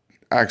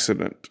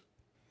accident.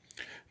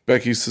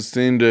 Becky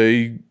sustained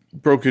a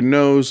broken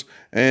nose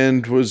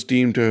and was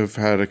deemed to have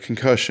had a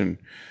concussion.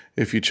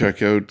 If you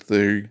check out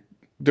the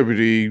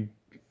WWE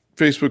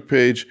Facebook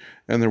page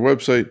and their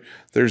website,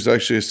 there's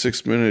actually a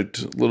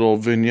 6-minute little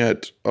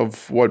vignette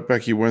of what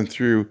Becky went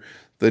through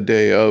the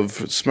day of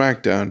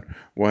SmackDown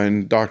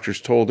when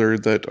doctors told her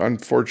that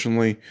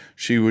unfortunately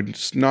she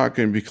was not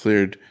going to be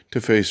cleared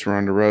to face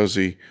Ronda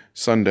Rousey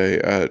Sunday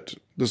at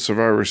the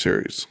Survivor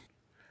Series.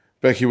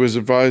 Becky was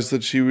advised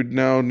that she would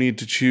now need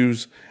to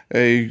choose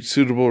a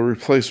suitable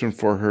replacement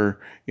for her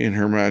in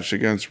her match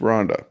against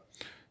Ronda.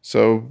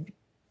 So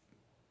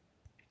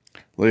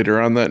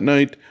later on that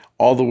night,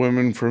 all the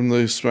women from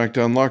the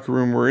SmackDown locker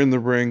room were in the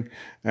ring,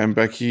 and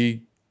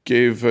Becky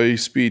gave a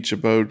speech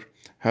about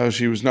how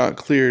she was not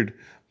cleared,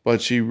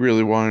 but she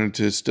really wanted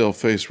to still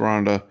face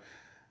Ronda,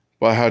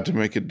 but had to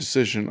make a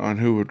decision on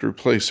who would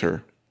replace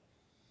her.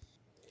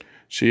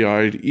 She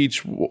eyed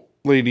each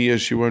lady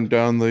as she went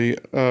down the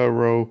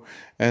row,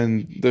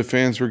 and the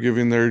fans were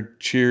giving their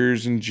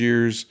cheers and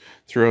jeers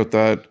throughout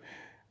that,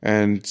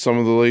 and some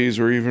of the ladies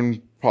were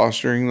even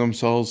posturing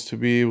themselves to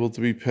be able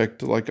to be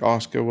picked like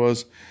Asuka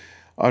was.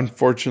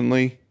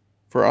 Unfortunately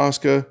for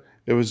Asuka,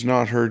 it was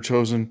not her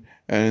chosen,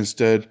 and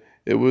instead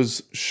it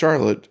was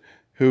Charlotte,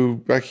 who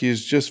Becky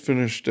has just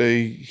finished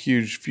a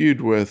huge feud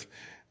with,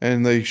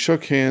 and they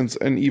shook hands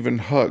and even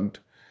hugged,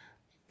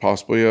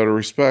 possibly out of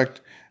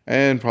respect,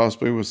 and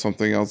possibly with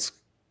something else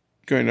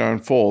going to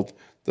unfold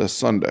this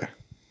Sunday.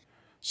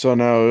 So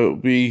now it'll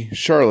be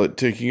Charlotte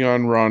taking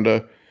on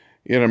Ronda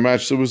in a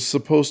match that was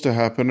supposed to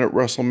happen at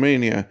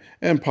WrestleMania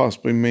and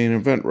possibly main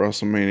event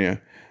WrestleMania.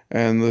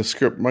 And the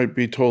script might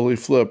be totally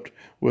flipped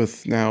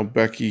with now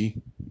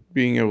Becky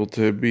being able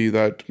to be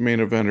that main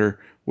eventer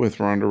with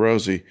Ronda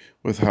Rousey,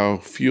 with how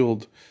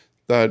fueled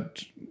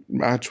that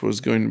match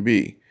was going to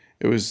be.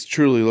 It was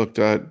truly looked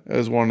at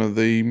as one of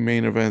the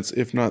main events,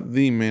 if not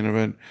the main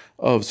event,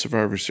 of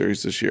Survivor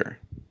Series this year.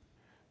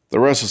 The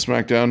rest of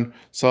SmackDown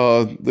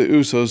saw the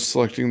Usos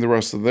selecting the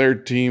rest of their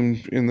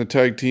team in the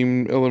tag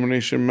team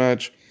elimination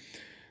match.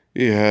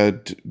 You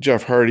had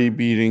Jeff Hardy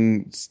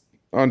beating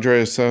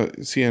Andreas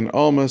Cien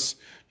Almas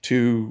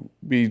to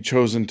be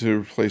chosen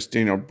to replace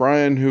Daniel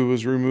Bryan, who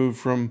was removed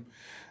from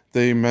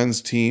the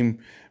men's team.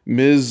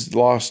 Miz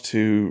lost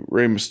to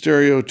Rey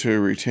Mysterio to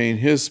retain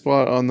his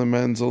spot on the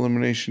men's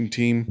elimination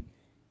team.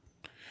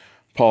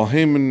 Paul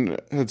Heyman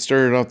had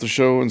started off the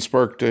show and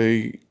sparked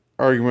a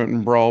argument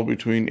and brawl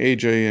between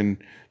AJ and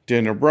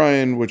Daniel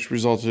Bryan, which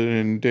resulted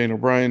in Daniel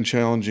Bryan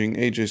challenging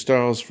AJ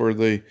Styles for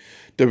the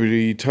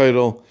WWE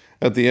title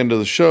at the end of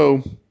the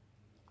show.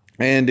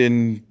 And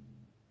in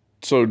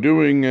so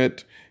doing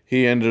it,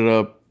 he ended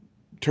up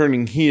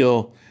turning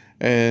heel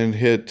and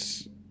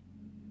hit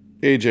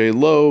AJ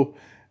low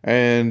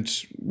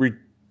and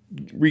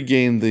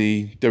regained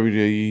the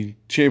WWE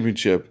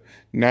Championship.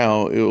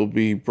 Now it will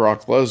be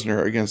Brock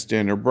Lesnar against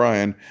Daniel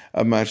Bryan,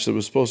 a match that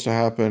was supposed to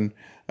happen,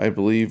 I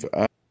believe,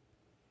 at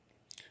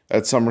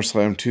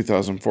SummerSlam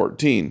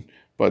 2014,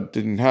 but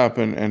didn't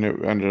happen, and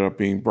it ended up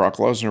being Brock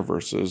Lesnar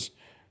versus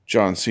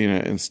John Cena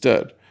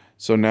instead.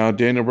 So now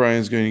Daniel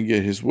Bryan is going to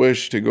get his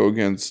wish to go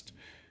against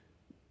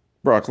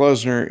Brock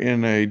Lesnar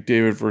in a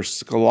David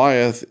versus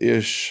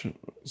Goliath-ish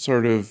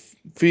sort of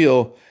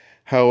feel.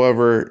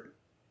 However,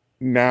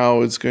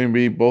 now it's going to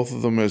be both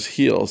of them as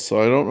heels,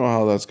 so I don't know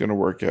how that's going to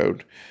work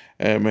out.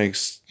 And it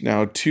makes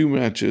now 2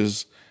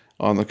 matches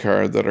on the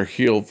card that are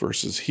heel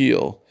versus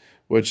heel,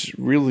 which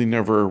really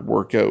never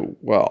work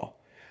out well.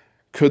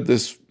 Could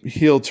this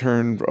heel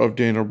turn of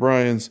Daniel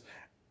Bryan's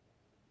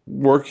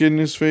work in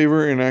his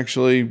favor and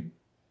actually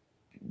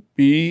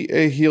be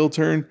a heel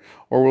turn,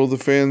 or will the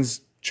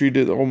fans treat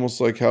it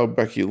almost like how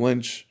Becky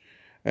Lynch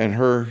and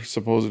her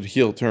supposed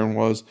heel turn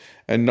was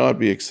and not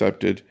be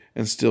accepted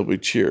and still be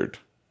cheered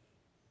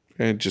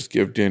and just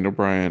give Daniel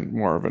Bryan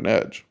more of an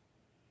edge?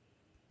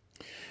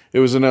 It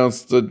was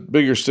announced that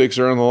bigger stakes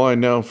are on the line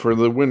now for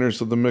the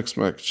winners of the Mixed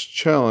Match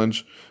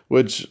Challenge,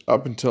 which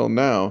up until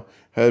now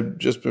had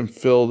just been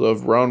filled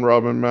of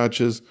round-robin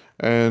matches,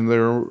 and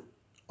they're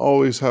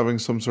always having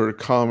some sort of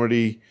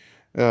comedy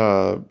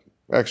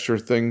extra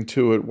thing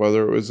to it,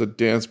 whether it was a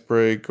dance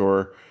break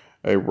or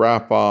a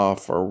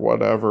wrap-off or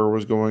whatever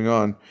was going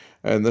on.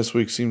 And this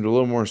week seemed a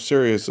little more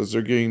serious as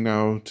they're getting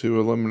now to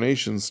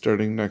eliminations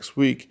starting next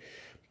week.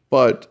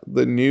 But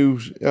the new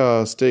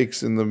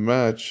stakes in the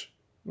match,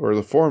 or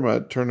the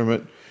format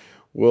tournament,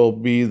 will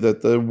be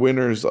that the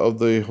winners of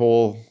the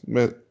whole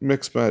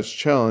Mixed Match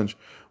Challenge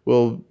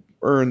will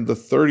earn the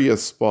 30th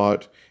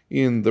spot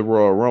in the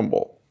Royal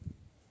Rumble.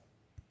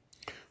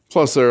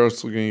 Plus, they're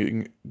also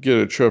going to get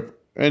a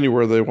trip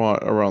anywhere they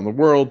want around the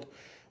world,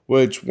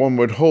 which one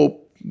would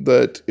hope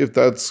that if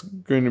that's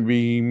going to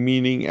be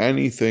meaning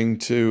anything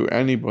to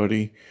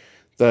anybody,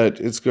 that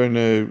it's going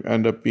to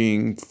end up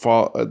being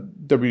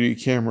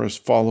WWE cameras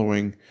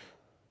following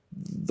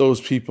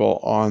those people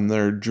on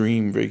their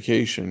dream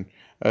vacation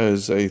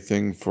as a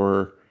thing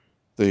for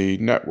the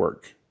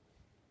network.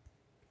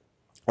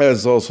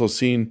 As also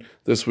seen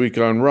this week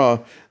on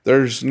Raw,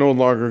 there's no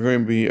longer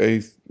going to be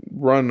a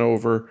run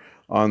over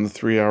on the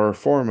 3-hour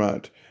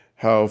format.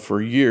 how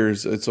for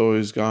years it's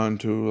always gone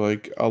to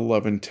like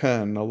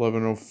 11:10,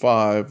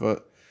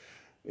 11:05,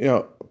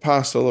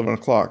 past 11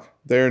 o'clock.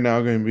 They're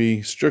now going to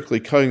be strictly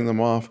cutting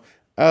them off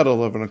at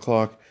 11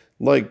 o'clock,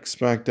 like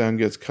SmackDown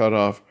gets cut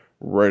off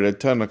right at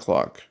 10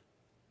 o'clock.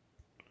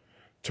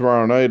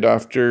 Tomorrow night,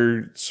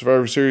 after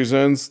Survivor Series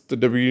ends, the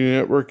WWE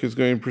Network is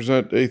going to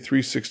present a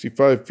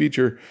 365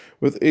 feature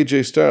with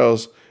AJ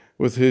Styles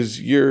with his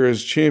year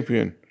as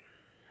champion.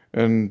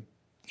 And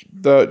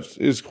that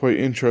is quite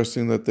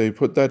interesting that they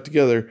put that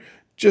together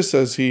just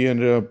as he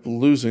ended up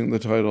losing the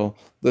title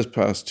this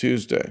past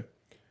Tuesday.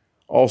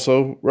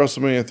 Also,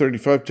 WrestleMania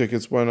 35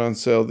 tickets went on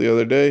sale the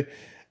other day,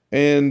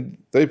 and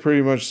they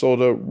pretty much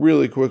sold out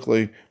really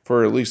quickly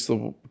for at least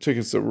the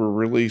tickets that were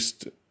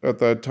released at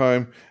that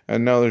time,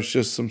 and now there's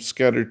just some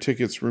scattered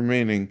tickets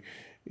remaining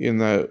in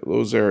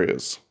those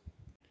areas.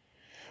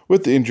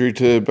 With the injury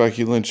to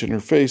Becky Lynch in her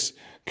face,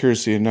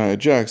 courtesy of Nia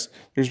Jax,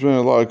 there's been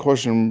a lot of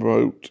question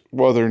about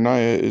whether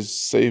Nia is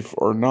safe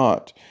or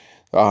not.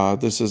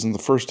 This isn't the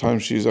first time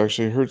she's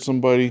actually hurt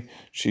somebody.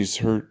 She's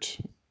hurt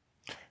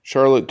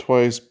Charlotte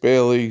twice,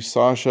 Bayley,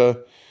 Sasha.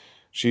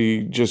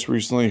 She just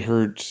recently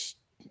hurt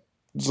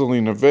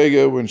Zelina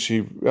Vega when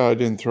she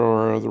didn't throw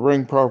her out of the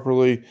ring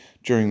properly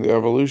during the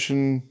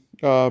Evolution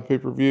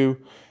pay-per-view.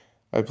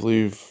 I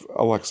believe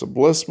Alexa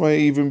Bliss might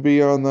even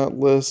be on that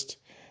list.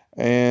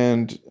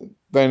 And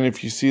then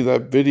if you see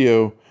that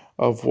video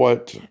of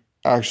what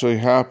actually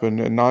happened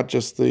and not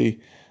just the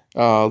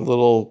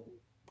little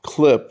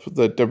clip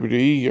that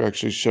WWE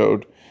actually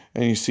showed,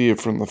 and you see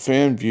it from the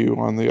fan view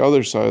on the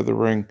other side of the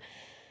ring,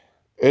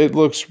 it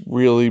looks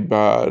really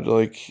bad.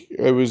 Like,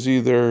 it was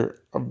either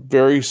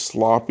very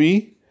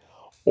sloppy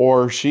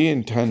or she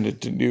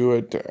intended to do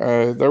it.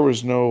 There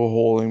was no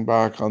holding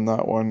back on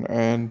that one,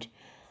 and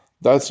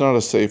that's not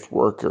a safe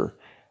worker.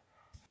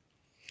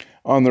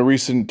 On the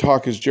recent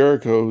Talk is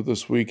Jericho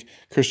this week,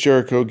 Chris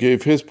Jericho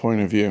gave his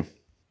point of view.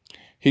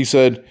 He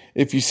said,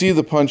 "If you see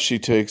the punch she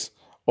takes,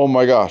 oh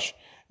my gosh,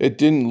 it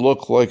didn't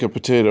look like a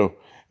potato.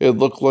 It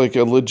looked like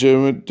a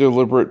legitimate,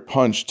 deliberate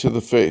punch to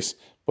the face.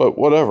 But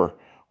whatever,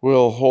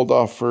 we'll hold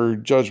off for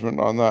judgment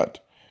on that."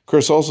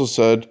 Chris also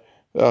said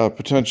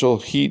potential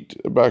heat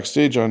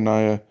backstage on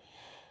Nia.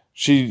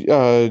 She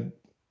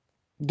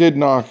did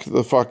knock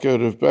the fuck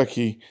out of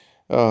Becky,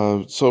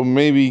 so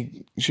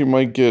maybe she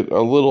might get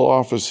a little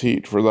office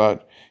heat for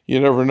that. You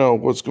never know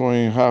what's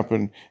going to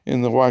happen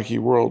in the wacky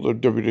world of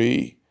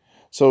WWE.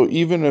 So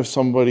even if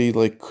somebody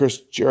like Chris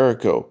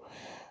Jericho,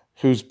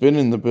 who's been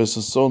in the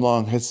business so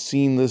long, has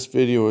seen this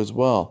video as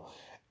well,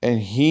 and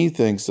he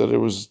thinks that it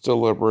was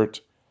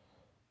deliberate,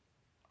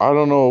 I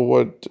don't know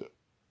what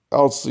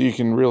else you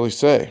can really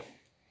say.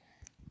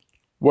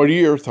 What are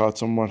your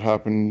thoughts on what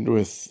happened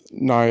with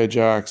Nia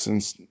Jax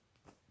and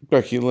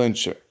Becky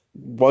Lynch?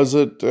 Was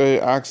it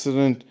an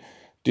accident?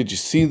 Did you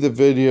see the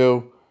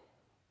video?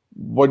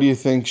 What do you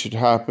think should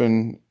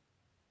happen?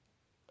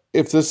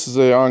 If this is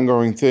an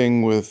ongoing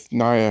thing with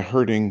Nia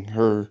hurting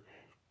her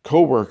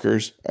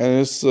co-workers,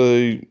 and it's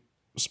a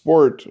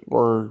sport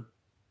or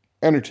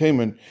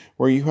entertainment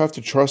where you have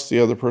to trust the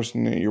other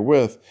person that you're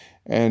with,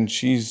 and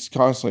she's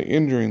constantly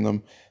injuring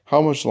them,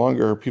 how much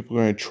longer are people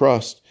going to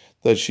trust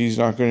that she's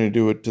not going to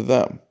do it to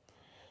them?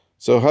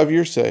 So have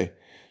your say.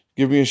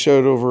 Give me a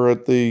shout over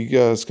at the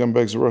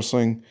Scumbags of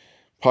Wrestling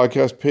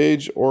podcast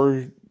page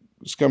or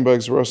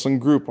Scumbags of Wrestling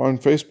group on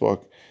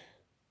Facebook.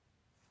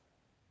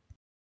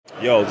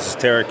 Yo, this is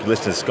Tarek. You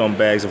listen to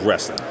Scumbags of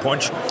Wrestling.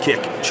 Punch,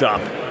 kick,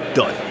 chop,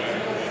 done.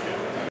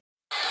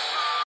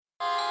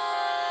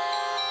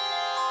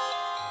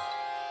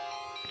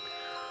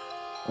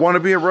 Want to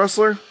be a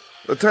wrestler?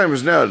 The time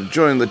is now to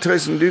join the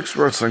Tyson Dukes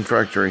Wrestling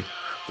Factory.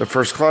 The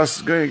first class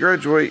is going to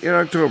graduate in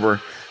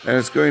October, and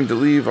it's going to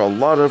leave a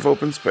lot of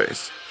open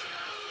space.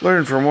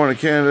 Learn from one of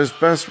Canada's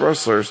best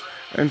wrestlers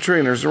and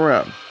trainers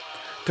around.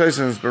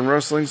 Tyson has been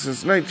wrestling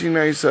since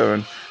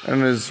 1997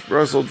 and has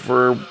wrestled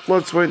for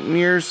Blood, Sweat, and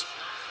Years,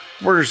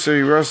 Border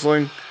City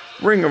Wrestling,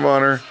 Ring of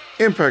Honor,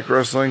 Impact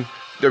Wrestling,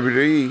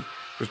 WWE,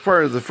 was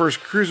part of the first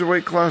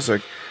Cruiserweight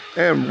Classic,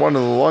 and one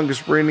of the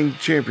longest reigning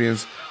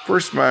champions for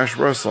Smash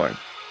Wrestling.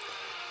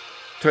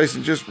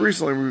 Tyson just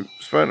recently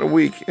spent a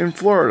week in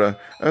Florida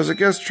as a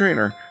guest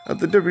trainer at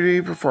the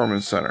WWE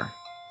Performance Center.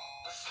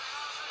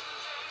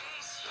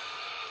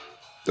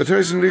 The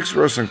Tyson Dukes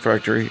Wrestling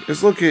Factory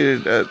is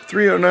located at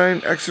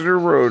 309 Exeter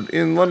Road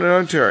in London,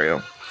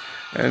 Ontario,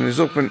 and is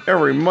open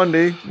every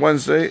Monday,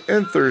 Wednesday,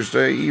 and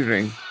Thursday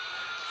evening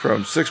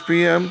from 6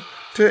 p.m.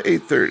 to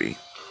 8:30.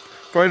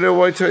 Find out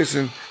why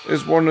Tyson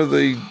is one of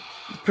the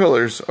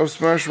pillars of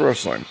Smash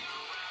Wrestling.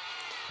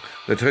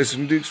 The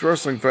Tyson Dukes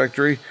Wrestling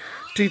Factory,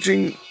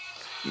 teaching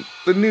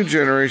the new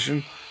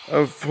generation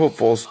of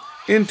hopefuls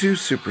into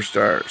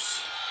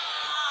superstars.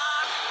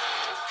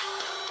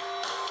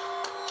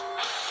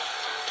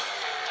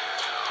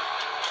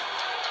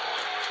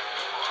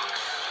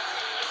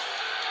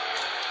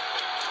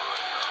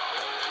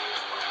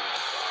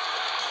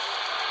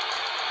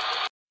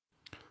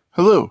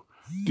 Hello,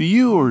 do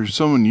you or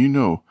someone you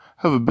know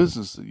have a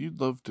business that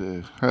you'd love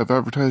to have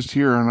advertised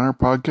here on our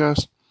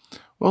podcast?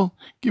 Well,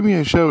 give me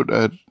a shout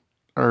at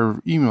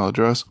our email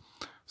address,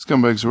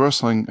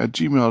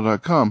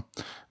 scumbagswrestling@gmail.com,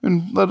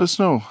 and let us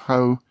know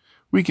how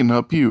we can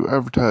help you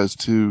advertise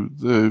to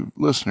the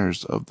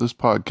listeners of this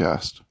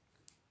podcast.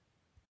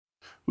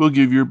 We'll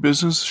give your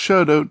business a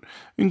shout out,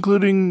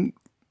 including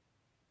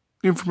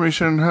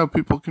information on how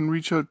people can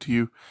reach out to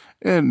you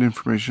and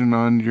information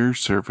on your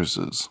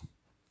services.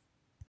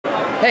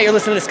 Hey, you're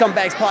listening to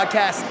Scumbags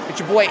Podcast. It's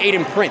your boy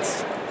Aiden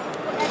Prince.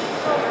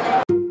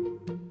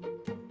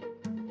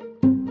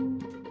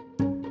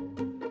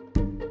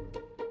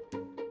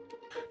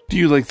 Do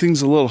you like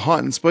things a little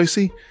hot and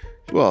spicy?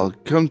 Well,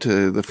 come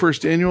to the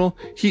first annual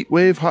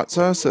Heatwave Hot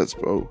Sauce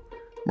Expo,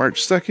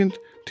 March 2nd,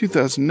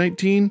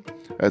 2019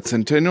 at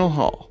Centennial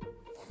Hall.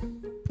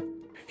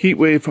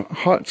 Heatwave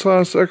Hot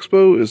Sauce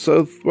Expo is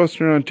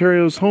Southwestern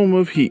Ontario's home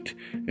of heat.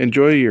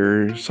 Enjoy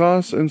your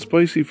sauce and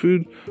spicy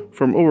food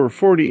from over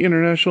 40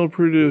 international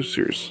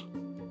producers.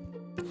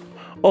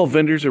 All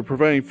vendors are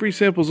providing free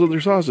samples of their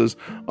sauces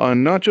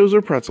on nachos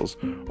or pretzels,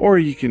 or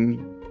you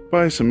can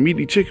buy some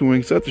meaty chicken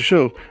wings at the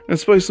show and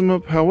spice them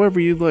up however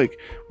you'd like,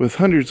 with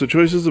hundreds of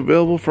choices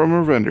available from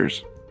our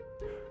vendors.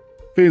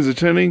 Fans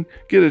attending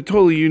get a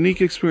totally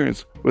unique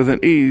experience with an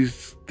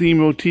 80s theme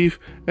motif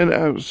and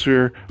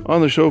atmosphere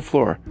on the show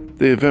floor.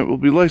 The event will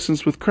be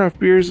licensed with craft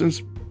beers and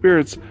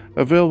spirits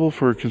available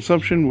for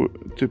consumption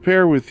to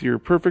pair with your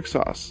perfect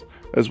sauce.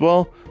 As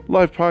well,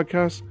 live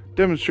podcasts,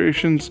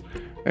 demonstrations,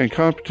 and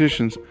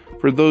competitions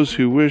for those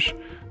who wish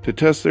to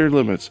test their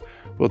limits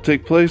will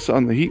take place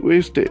on the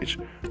Heatwave stage.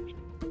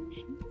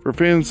 For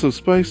fans of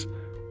spice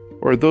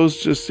or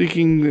those just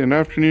seeking an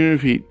afternoon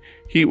of heat,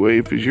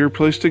 Heatwave is your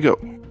place to go.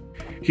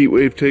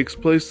 Heatwave takes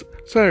place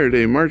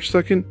Saturday, March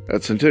 2nd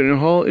at Centennial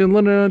Hall in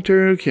London,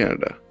 Ontario,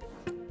 Canada.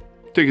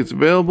 Tickets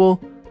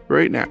available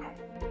right now.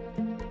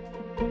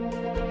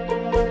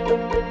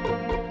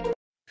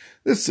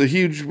 This is a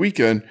huge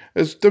weekend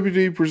as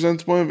WWE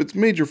presents one of its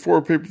major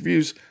 4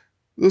 pay-per-views,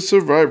 the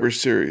Survivor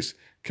Series,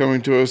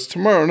 coming to us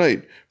tomorrow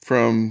night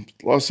from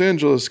Los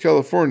Angeles,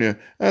 California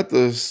at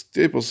the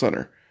Staples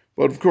Center.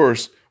 But of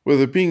course,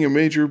 with it being a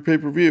major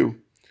pay-per-view,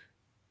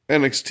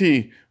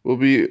 NXT will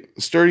be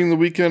starting the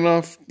weekend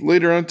off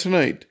later on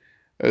tonight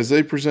as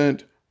they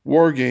present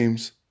War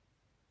Games,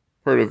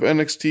 part of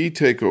NXT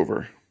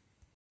TakeOver.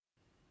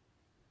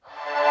 The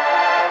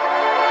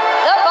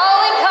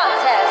following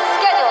contest,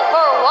 scheduled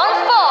for one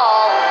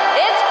fall,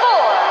 is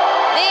for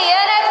the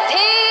NXT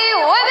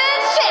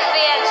Women's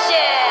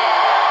Championship.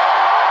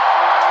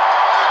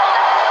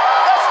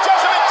 That's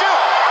Jessamine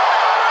Duke.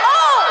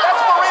 Oh! That's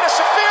Marina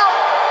Shafir.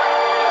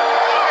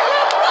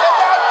 And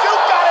now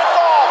Duke got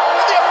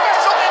involved. The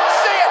official didn't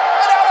see it.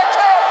 And now the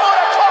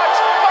Karafuda clutch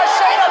by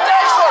Shayna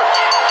Baszler.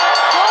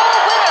 Your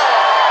winner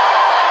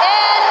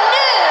and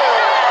new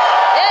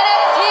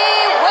NXT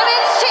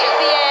Women's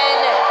Champion,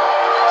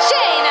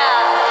 Shayna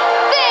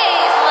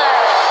Baszler.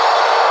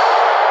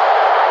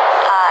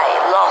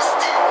 I lost.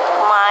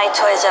 My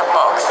treasure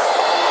box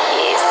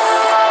is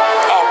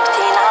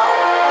empty now.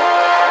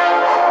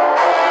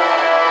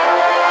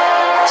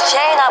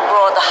 Shayna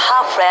brought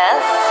her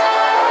friends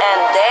and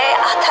they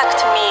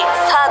attacked me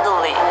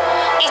suddenly.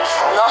 It's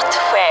not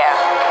fair.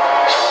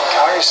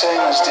 Kairi Sane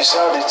has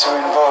decided to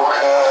invoke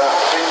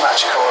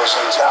rematch clause,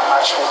 and that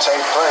match will take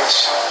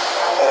place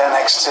at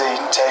NXT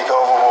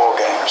TakeOver War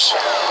Games.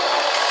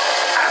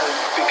 And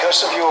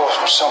because of your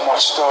somewhat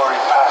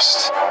storied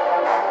past,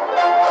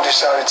 I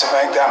decided to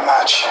make that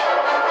match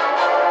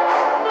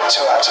a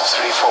 2 out of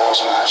 3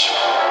 falls match.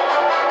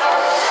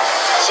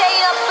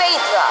 Shayna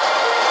Baszler,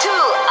 2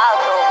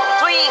 out of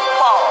 3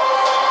 falls.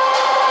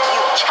 You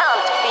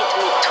can't beat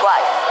me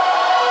twice.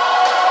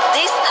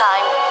 This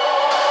time,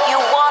 you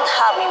won't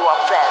have your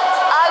friends.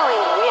 I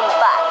will win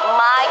back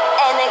my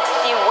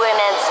NXT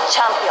Women's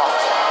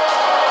Championship.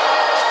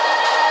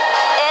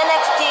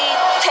 NXT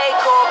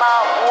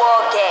TakeOver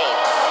War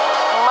Games.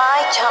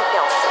 My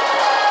championship.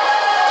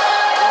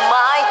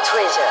 My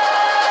treasure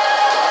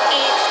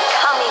is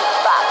coming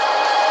back.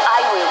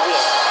 I will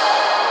win.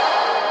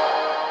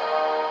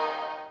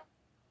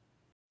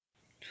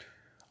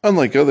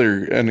 Unlike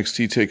other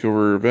NXT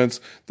TakeOver events,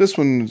 this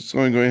one is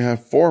only going to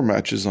have 4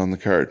 matches on the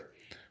card.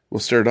 We'll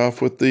start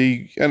off with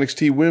the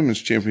NXT Women's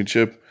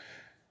Championship.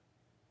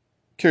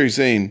 Kairi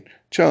Sane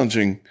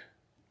challenging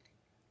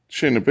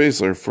Shayna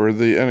Baszler for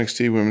the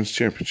NXT Women's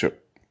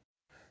Championship.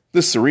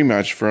 This is a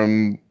rematch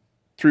from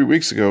 3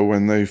 weeks ago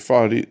when they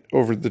fought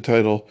over the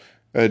title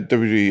at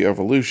WWE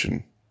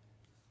Evolution.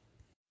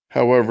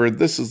 However,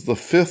 this is the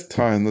 5th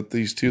time that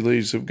these two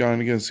ladies have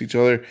gone against each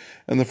other,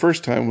 and the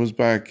first time was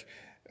back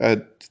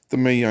at the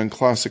Mae Young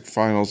Classic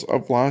finals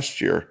of last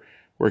year,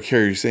 where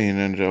Kairi Sane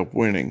ended up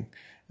winning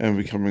and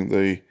becoming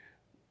the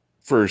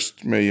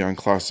first Mae Young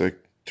Classic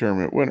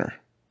tournament winner.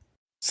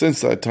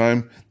 Since that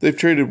time, they've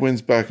traded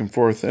wins back and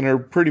forth and are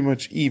pretty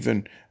much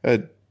even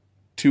at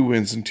 2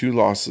 wins and 2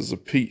 losses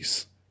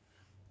apiece.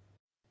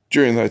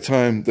 During that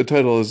time, the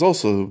title has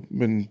also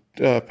been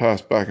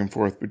passed back and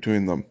forth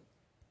between them.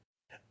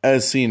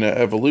 As seen at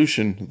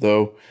Evolution,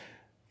 though,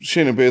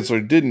 Shayna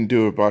Baszler didn't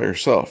do it by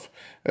herself.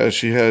 as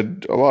she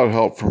had a lot of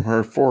help from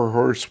her 4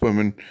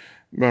 Horsewomen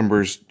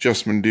members,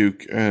 Jessamine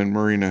Duke and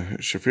Marina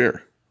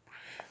Shafir.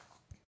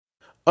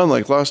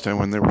 Unlike last time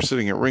when they were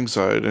sitting at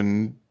ringside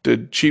and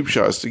did cheap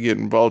shots to get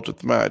involved with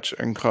the match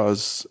and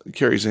cause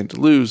Kairi Sane to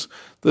lose,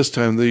 this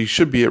time they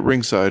should be at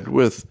ringside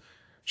with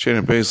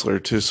Shayna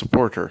Baszler to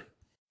support her.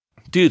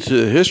 Due to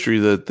the history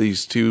that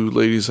these two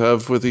ladies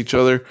have with each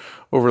other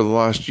over the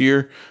last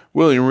year,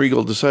 William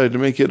Regal decided to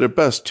make it a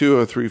best 2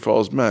 out of 3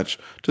 falls match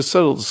to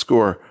settle the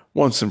score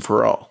once and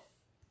for all.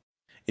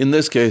 In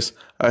this case,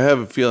 I have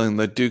a feeling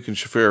that Duke and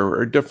Shafir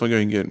are definitely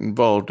going to get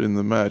involved in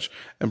the match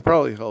and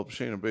probably help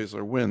Shayna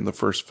Baszler win the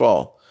first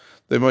fall.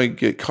 They might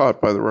get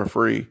caught by the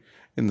referee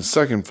in the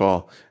second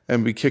fall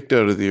and be kicked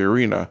out of the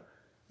arena,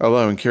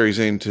 allowing Kairi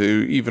Sane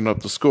to even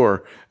up the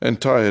score and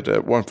tie it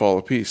at 1 fall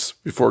apiece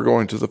before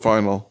going to the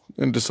final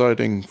and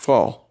deciding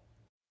fall.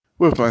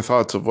 With my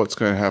thoughts of what's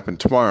going to happen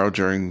tomorrow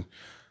during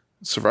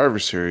Survivor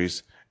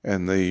Series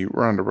and the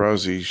Ronda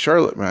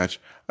Rousey-Charlotte match,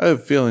 I have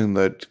a feeling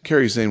that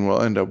Kairi Sane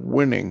will end up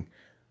winning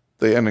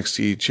the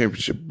NXT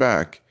Championship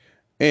back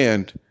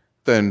and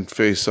then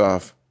face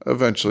off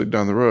eventually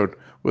down the road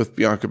with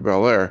Bianca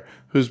Belair,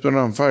 who's been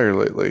on fire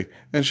lately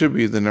and should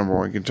be the number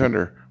 1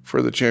 contender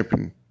for the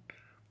champion.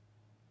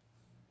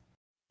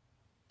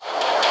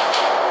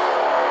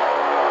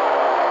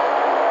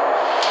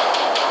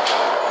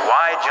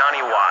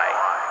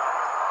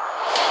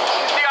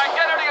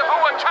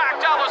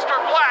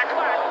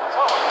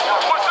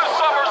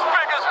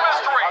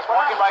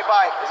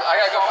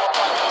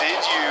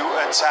 Did you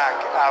attack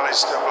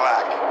Aleister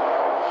Black?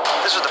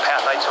 This was the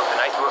path I took the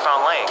night you were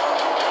found laying.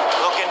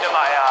 Look into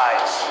my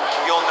eyes.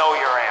 You'll know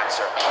your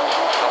answer.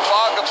 The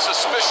fog of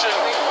suspicion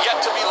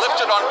yet to be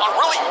lifted on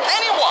really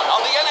anyone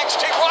on the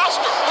NXT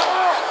roster.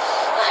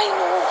 I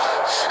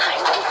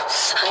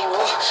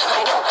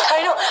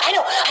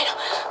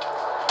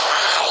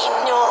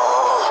know.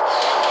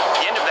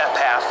 The end of that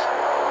path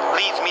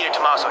leads me to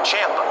Tommaso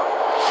Ciampa.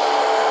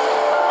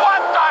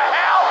 What the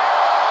hell?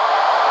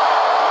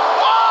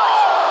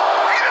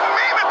 Whoa! He didn't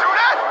mean to do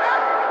that!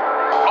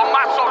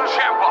 Tommaso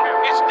Ciampa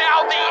is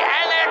now the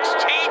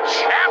NXT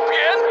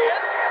champion?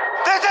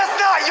 This is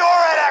not your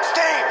NXT!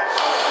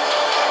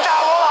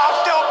 Not while I'm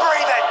still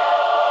breathing!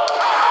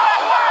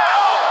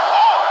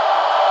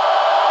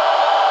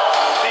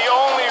 The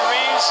only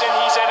reason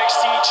he's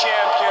NXT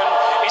champion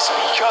is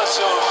because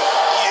of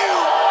you.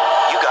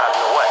 You got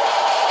in the way.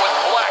 When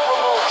Black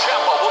removed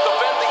Ciampa will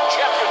defend the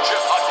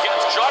championship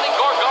against Johnny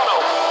Gargano.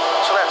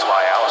 So that's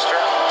why, Aleister.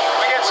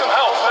 We get some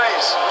help,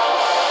 please.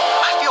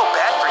 I feel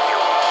bad for you.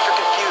 You're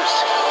confused.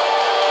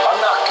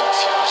 I'm not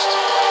confused.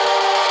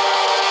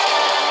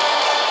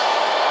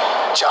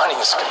 Johnny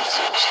is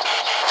confused.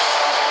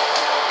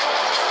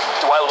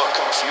 Do I look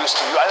confused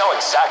to you? I know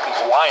exactly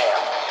who I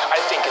am. I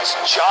think it's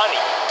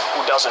Johnny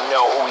who doesn't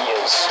know who he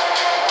is.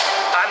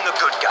 I'm the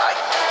good guy.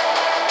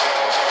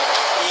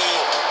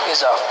 He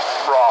is a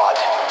fraud.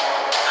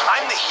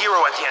 I'm the hero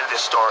at the end of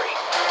this story.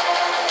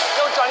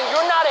 No, Johnny,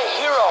 you're not a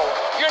hero.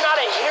 You're not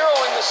a hero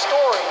in the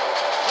story.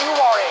 You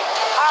are a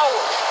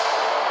coward.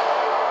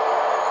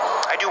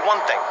 I do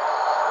one thing.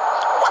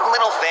 One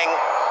little thing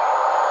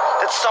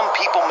that some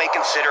people may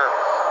consider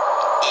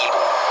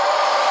evil.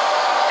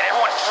 And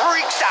everyone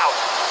freaks out.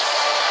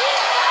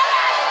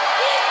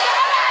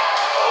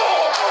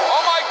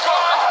 Oh my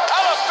God!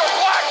 Aleister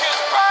Black is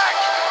back!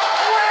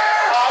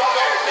 I don't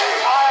think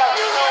I have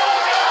no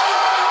idea.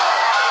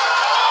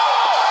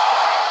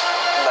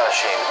 I'm not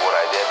ashamed of what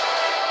I did.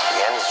 The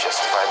ends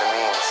justify the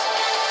means.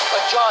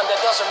 But John,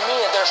 that doesn't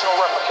mean that there's no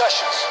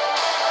repercussions.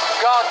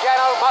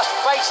 Gargano must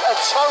face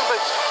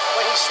atonement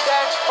when he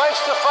stands face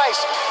to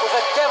face with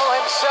the devil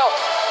himself.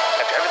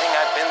 After everything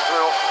I've been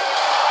through,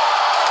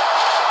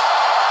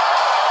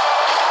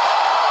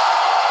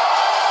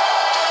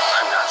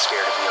 I'm not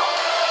scared of you.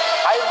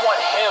 I want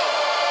him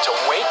to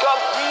wake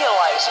up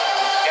realizing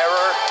the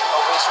error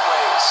of his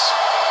ways.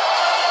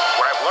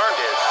 What I've learned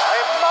is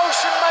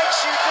Emotion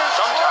makes you do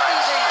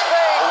sometimes crazy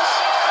things.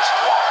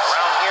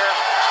 around here,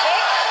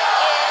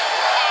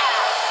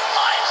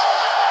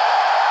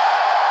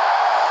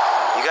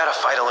 you gotta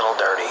fight a little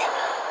dirty.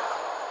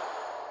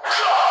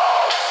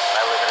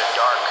 I live in a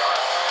dark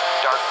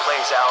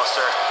place,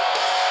 Aleister.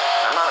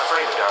 I'm not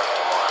afraid of dark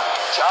anymore.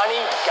 Johnny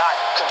got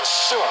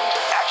consumed.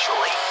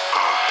 Actually,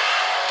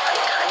 I'm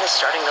kinda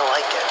starting to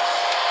like it.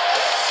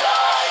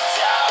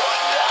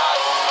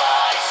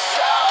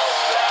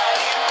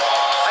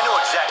 I know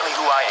exactly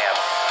who I am.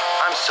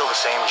 I'm still the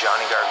same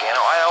Johnny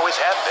Gargano I always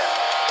have been.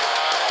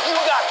 You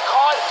got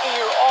caught in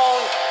your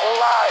own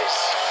lies.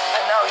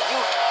 And now you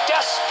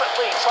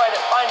desperately try to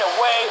find a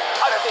way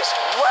out of this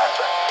web.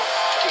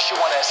 Because you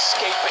want to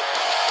escape it.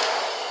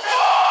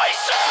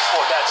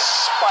 Before that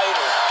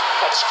spider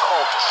that's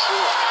called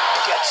truth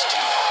gets to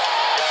you.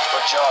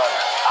 But John,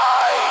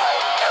 I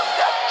am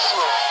that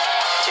truth.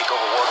 Take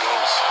over War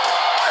Games,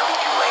 I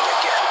leave you laying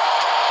again.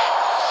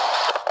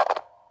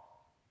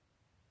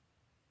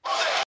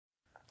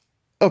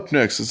 Up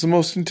next is the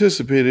most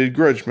anticipated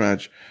grudge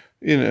match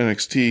in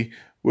NXT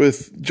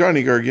with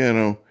Johnny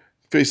Gargano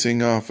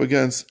facing off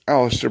against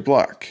Aleister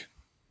Black.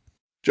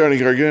 Johnny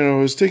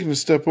Gargano has taken a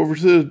step over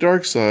to the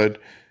dark side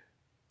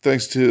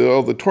thanks to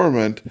all the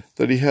torment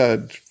that he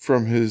had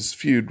from his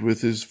feud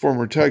with his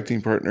former tag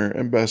team partner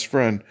and best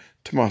friend,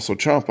 Tommaso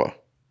Ciampa.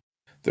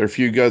 Their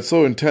feud got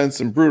so intense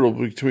and brutal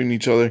between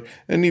each other,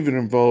 and even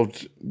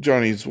involved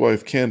Johnny's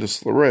wife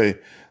Candice LeRae,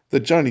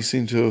 that Johnny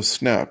seemed to have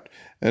snapped,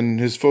 and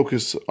his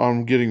focus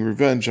on getting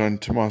revenge on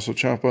Tommaso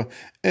Ciampa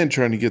and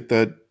trying to get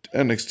that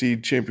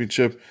NXT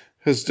championship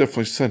has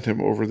definitely sent him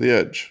over the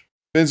edge.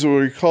 Enzo will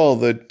recall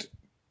that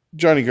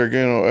Johnny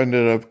Gargano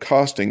ended up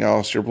costing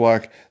Aleister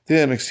Black the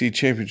NXT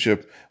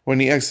championship when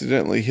he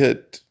accidentally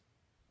hit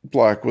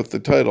Black with the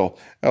title,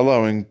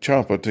 allowing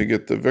Ciampa to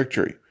get the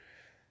victory.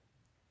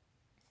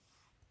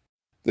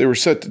 They were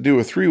set to do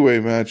a three-way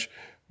match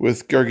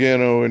with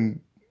Gargano and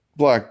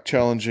Black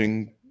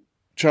challenging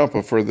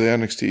Ciampa for the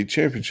NXT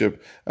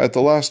championship at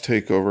the last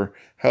takeover.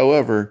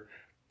 However,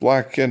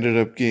 Black ended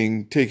up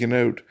getting taken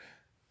out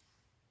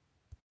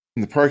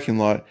in the parking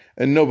lot,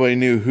 and nobody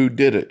knew who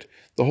did it.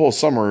 The whole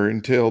summer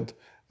entailed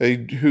a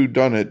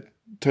whodunit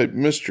type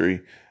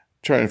mystery,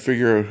 trying to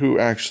figure out who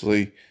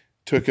actually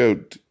took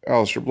out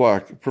Aleister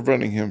Black,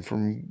 preventing him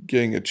from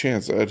getting a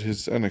chance at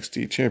his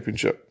NXT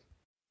championship.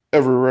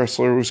 Every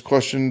wrestler was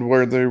questioned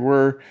where they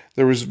were.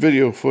 There was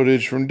video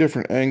footage from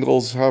different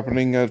angles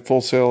happening at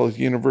Full Sail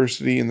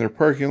University in their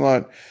parking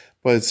lot,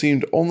 but it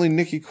seemed only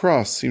Nikki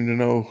Cross seemed to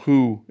know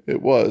who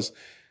it was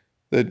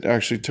that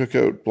actually took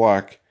out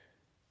Black.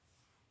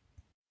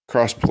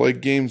 Cross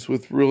played games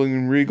with Ruling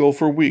and Regal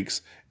for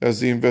weeks as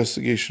the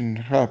investigation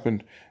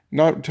happened,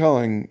 not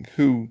telling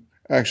who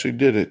actually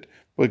did it,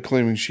 but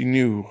claiming she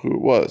knew who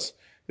it was.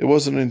 It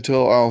wasn't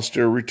until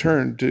Aleister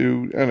returned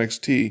to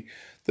NXT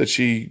that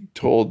she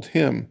told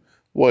him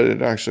what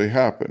had actually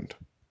happened.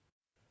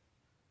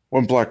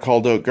 When Black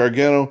called out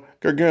Gargano,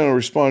 Gargano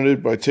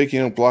responded by taking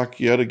out Black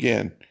yet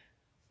again.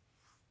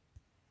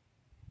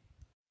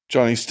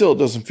 Johnny still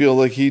doesn't feel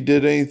like he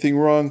did anything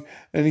wrong,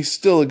 and he's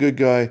still a good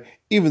guy,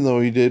 even though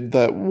he did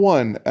that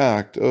one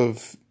act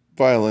of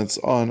violence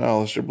on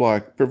Aleister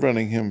Black,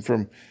 preventing him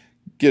from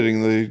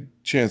getting the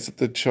chance at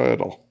the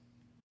title.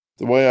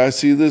 The way I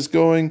see this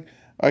going,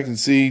 I can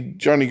see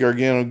Johnny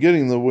Gargano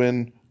getting the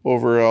win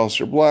over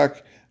Aleister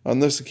Black on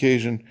this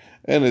occasion,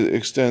 and it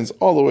extends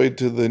all the way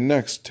to the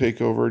next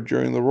takeover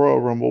during the Royal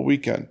Rumble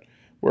weekend,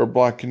 where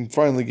Black can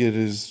finally get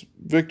his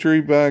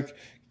victory back,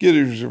 get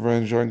his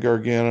revenge on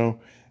Gargano,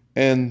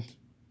 and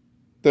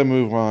then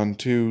move on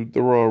to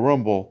the Royal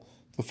Rumble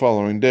the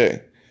following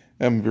day,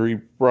 and be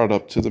brought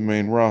up to the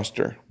main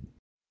roster.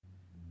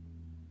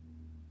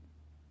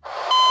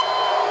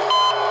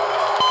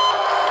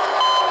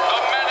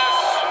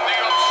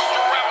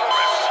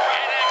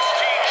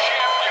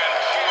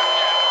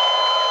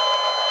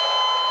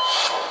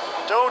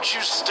 Don't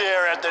you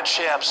stare at the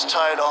champ's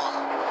title.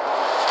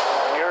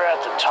 When you're at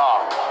the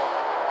top,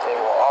 they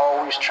will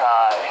always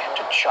try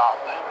to chop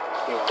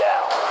you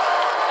down.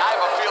 I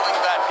have a feeling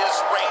that his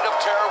reign of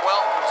terror,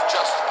 well, it's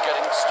just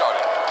getting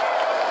started.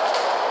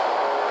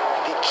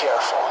 Be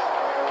careful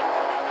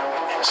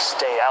and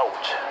stay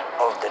out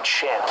of the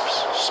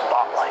champ's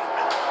spotlight.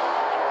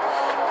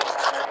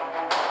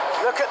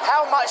 Look at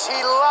how much he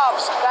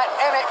loves that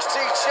NXT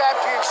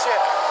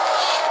championship.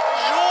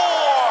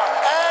 Your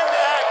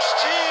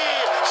NXT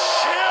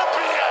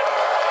champion,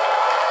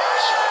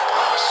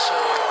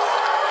 Tommaso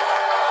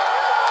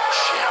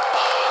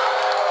Ciampa.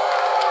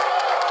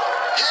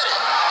 Hit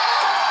it!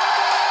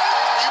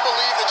 You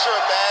believe that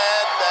you're a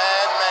bad,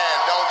 bad man,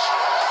 don't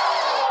you?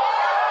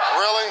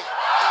 Really?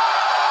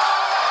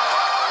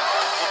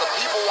 What the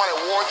people want at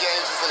War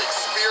Games is an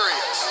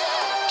experience.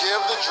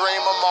 Give the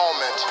dream a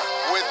moment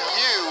with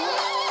you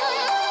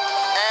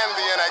and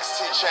the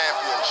NXT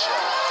championship.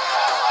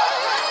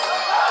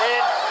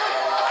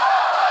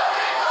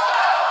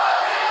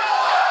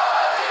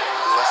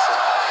 Listen,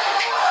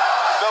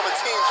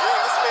 Velveteen Dream,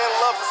 this man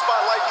loves the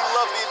spotlight, he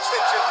loves the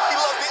attention, he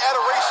loves the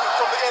adoration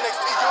from the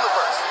NXT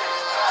universe.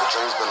 The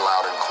dream's been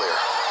loud and clear.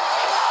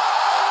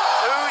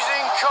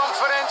 Losing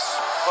confidence,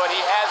 But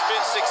he has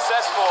been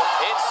successful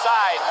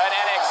inside an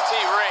NXT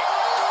ring.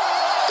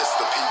 It's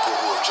the people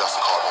who have just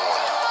caught on.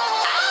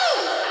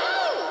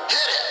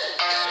 Hit it!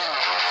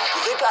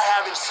 You think I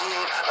haven't seen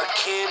a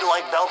kid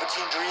like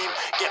Velveteen Dream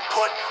get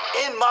put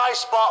in my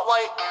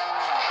spotlight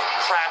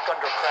and crack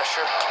under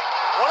pressure?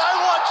 When I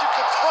want to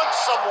confront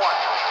someone,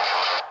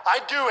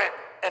 I do it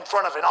in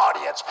front of an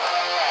audience.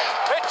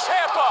 And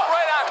Ciampa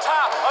right on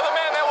top of the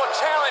man that will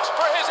challenge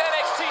for his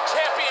NXT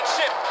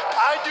championship.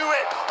 I do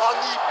it on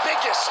the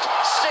biggest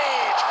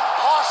stage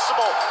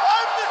possible.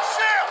 I'm the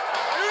champ!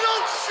 You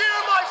don't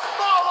share my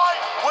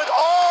spotlight with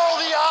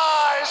all the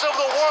eyes of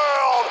the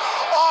world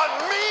on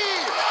me!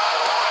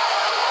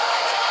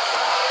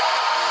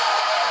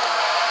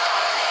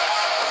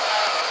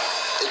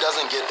 It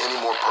doesn't get any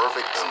more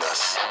perfect than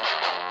this.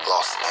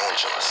 Los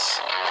Angeles.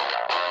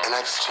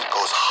 NXT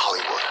goes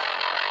Hollywood.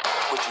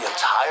 With the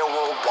entire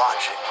world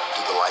watching,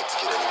 Do the lights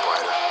get any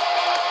brighter?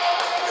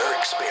 your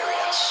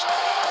experience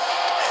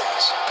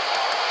ends.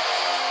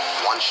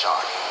 One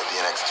shot at the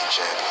NXT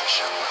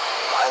Championship.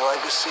 My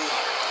legacy,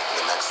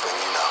 the next thing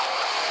you know,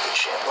 the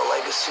Ciampa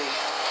legacy.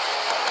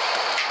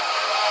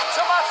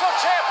 Tommaso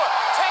Ciampa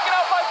taken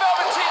out by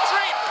Velveteen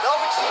Dream.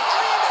 Velveteen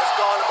Dream has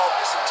gone about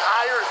this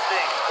entire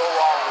thing the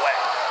wrong way.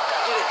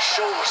 He didn't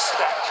show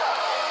respect.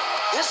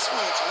 This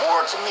means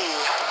more to me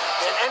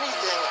than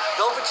anything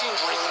Velveteen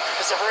Dream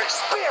has ever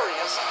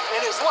experienced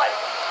in his life.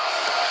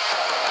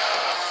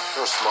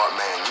 You're a smart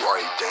man. You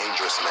are a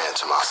dangerous man,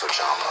 Tommaso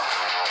Ciampa.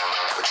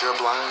 But you're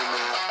blind,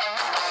 man.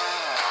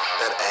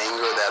 That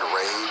anger, that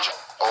rage,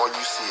 all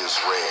you see is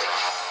red.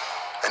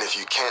 And if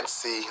you can't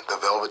see the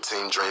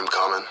Velveteen Dream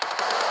coming,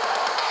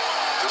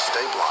 you'll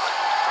stay blind.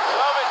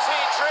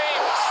 Velveteen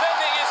Dream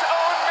sending his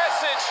own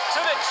message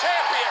to the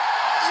champion.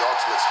 The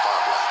ultimate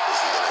spotlight is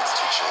the NXT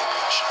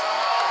Championship.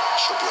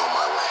 She'll be on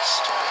my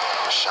waist,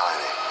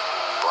 shining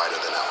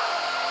brighter than ever.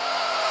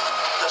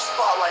 The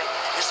spotlight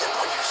isn't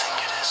what you think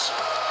it is.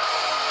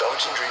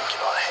 Velveteen Dream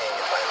cannot hang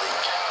in my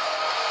league.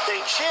 They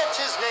chant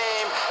his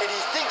name, and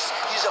he thinks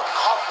he's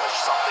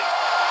accomplished something.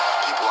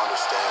 People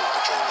understand what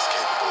the Dream is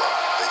capable of.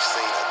 They've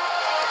seen it.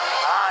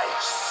 I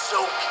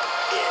soak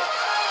in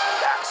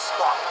that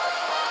spotlight.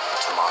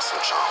 Tommaso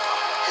Ciampa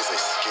is a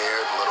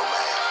scared little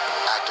man,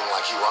 acting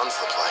like he runs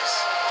the place.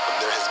 But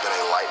there has been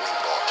a lightning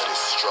bolt that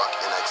has struck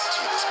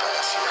NXT this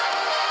past year.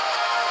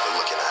 They're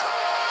looking at him.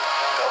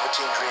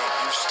 Velveteen Dream,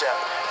 you step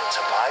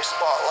into my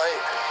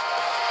spotlight,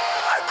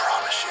 I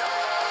promise you,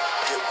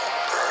 it will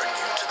burn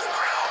you to the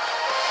ground.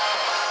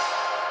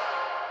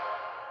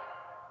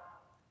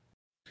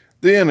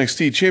 The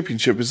NXT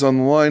Championship is on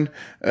the line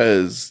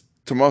as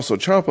Tommaso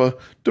Ciampa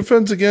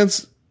defends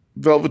against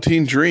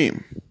Velveteen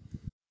Dream.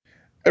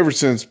 Ever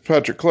since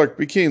Patrick Clark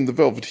became the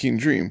Velveteen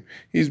Dream,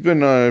 he's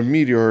been on a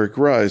meteoric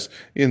rise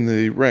in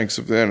the ranks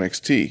of the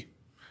NXT.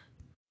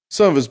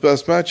 Some of his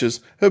best matches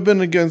have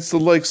been against the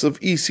likes of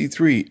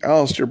EC3,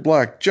 Aleister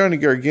Black, Johnny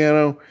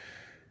Gargano,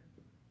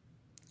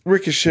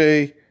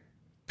 Ricochet,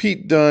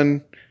 Pete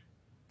Dunne,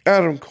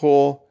 Adam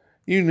Cole,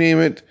 you name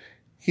it,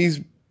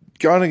 he's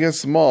gone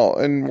against them all,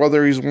 and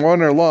whether he's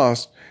won or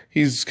lost,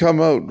 he's come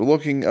out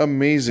looking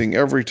amazing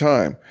every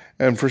time.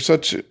 And for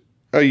such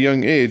a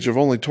young age of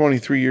only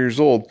 23 years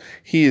old,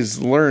 he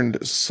has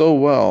learned so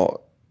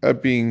well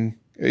at being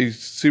a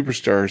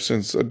superstar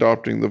since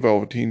adopting the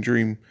Velveteen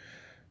Dream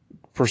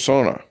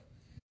persona.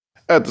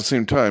 At the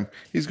same time,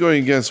 he's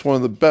going against one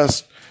of the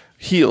best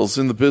heels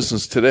in the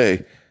business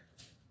today,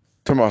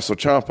 Tommaso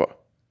Ciampa.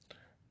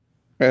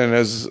 And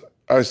as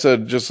I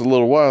said just a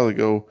little while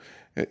ago,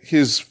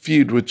 his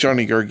feud with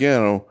Johnny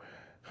Gargano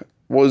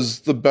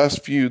was the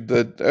best feud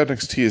that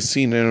NXT has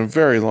seen in a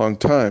very long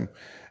time,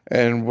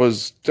 and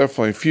was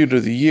definitely feud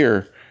of the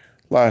year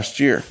last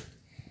year.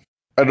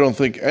 I don't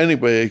think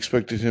anybody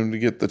expected him to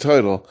get the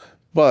title,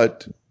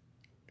 but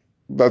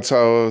that's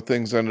how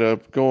things ended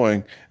up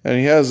going, and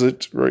he has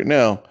it right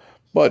now.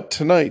 But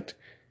tonight,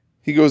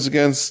 he goes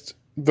against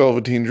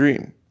Velveteen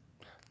Dream.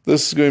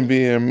 This is going to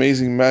be an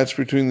amazing match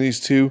between these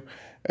two,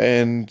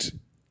 and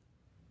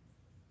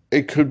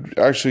it could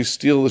actually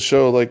steal the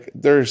show. Like,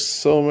 there's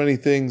so many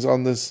things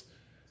on this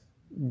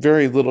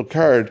very little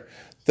card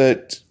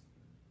that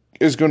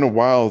is going to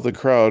wow the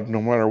crowd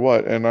no matter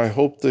what. And I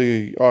hope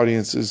the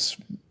audience is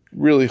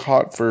really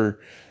hot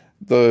for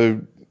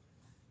the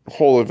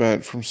whole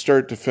event from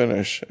start to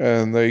finish,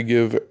 and they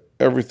give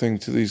everything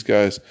to these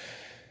guys.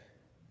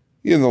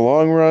 In the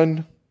long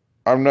run,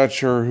 I'm not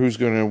sure who's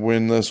going to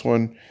win this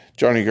one.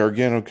 Johnny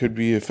Gargano could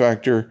be a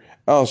factor.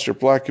 Aleister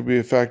Black could be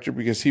a factor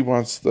because he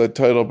wants the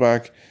title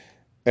back.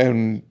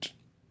 And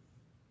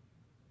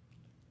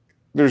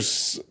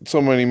there's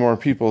so many more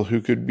people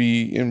who could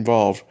be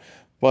involved.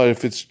 But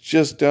if it's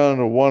just down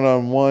to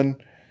one-on-one,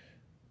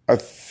 I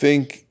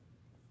think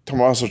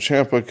Tommaso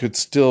Ciampa could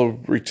still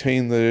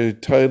retain the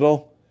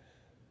title,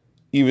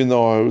 even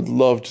though I would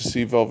love to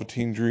see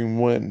Velveteen Dream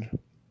win.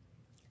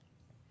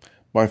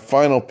 My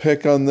final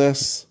pick on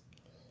this,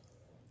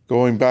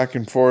 going back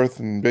and forth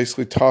and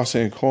basically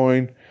tossing a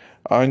coin,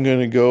 I'm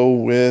going to go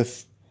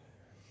with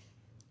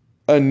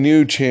a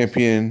new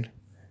champion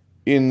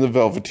in the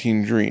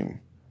Velveteen Dream,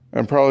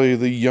 and probably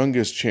the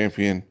youngest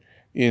champion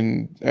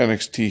in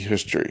NXT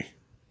history.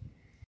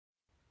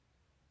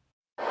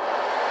 And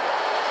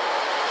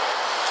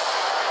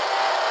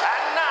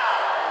now,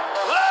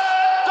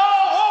 let the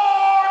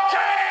War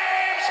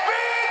Games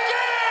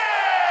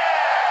begin!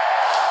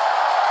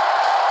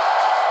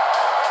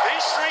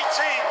 These three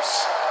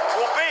teams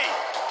will be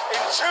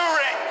in 2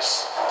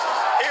 rings,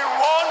 in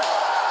 1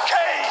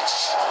 cage,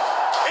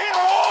 in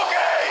War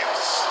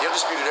Games. The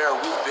Undisputed Era,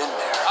 we've been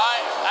there.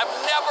 I have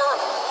never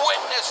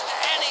witnessed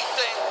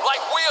anything like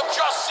we have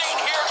just seen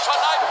here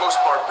tonight. The most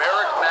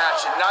barbaric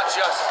match in not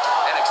just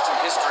NXT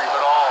history, but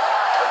all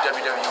of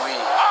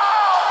WWE.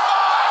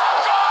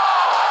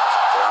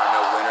 There are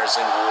no winners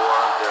in war.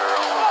 There are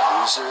only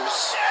losers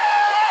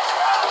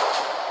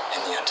in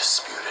the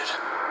Undisputed.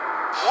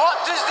 What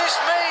does this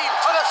mean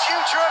for the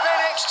future of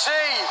NXT?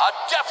 A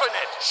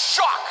definite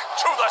shock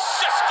to the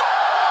system.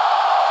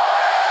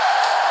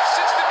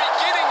 Since the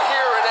beginning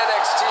here at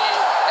NXT,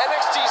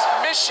 NXT's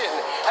competition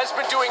has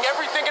been doing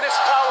everything in its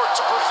power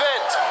to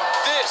prevent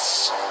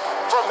this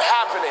from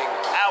happening.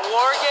 At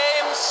War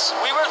Games,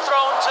 we were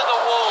thrown to the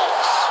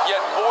wolves. Yet,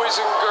 boys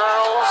and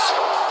girls,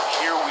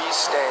 here we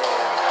stand.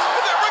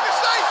 Is it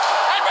Ricochet?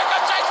 And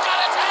Ricochet's got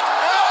his head.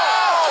 No!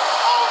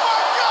 Oh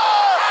my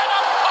God!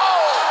 Adam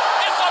Cole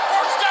is the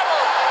first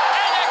ever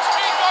NXT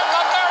North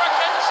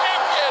American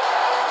champion.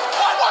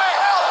 What the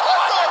hell?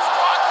 Roderick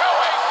Strong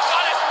doing?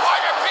 Got his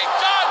partner Pete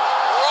Dunne.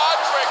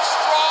 Roderick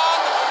Strong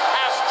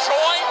has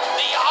joined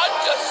the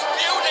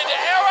Undisputed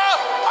Era.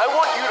 I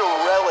want you to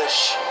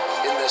relish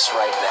in this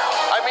right now.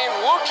 I mean,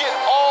 look at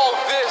all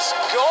this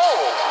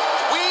gold.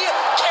 We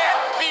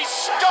can't be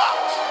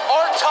stopped.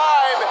 Our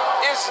time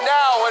is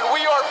now, and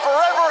we are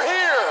forever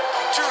here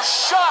to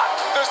shock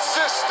the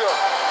system.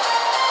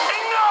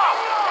 Enough!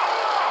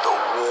 The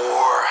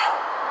war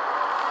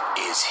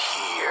is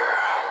here.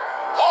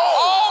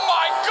 Oh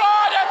my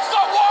God, it's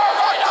the War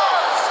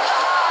Raiders!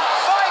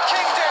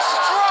 Viking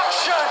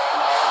destruction!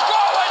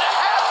 Rowan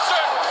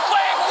Hansen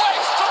laying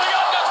waste to the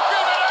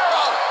Undisputed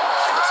Era!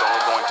 And it's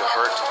only going to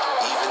hurt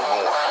even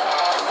more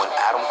when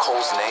Adam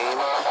Cole's name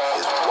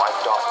is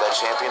wiped off that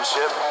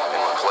championship and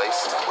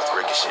replaced with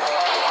Ricochet.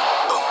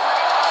 Boom.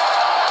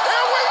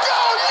 Here we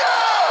go,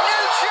 yeah!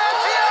 New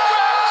champion!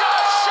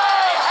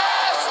 Ricochet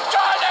has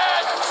done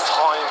it!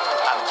 Time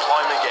and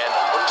time again,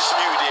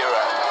 Undisputed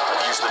Era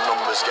have used the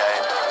numbers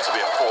game to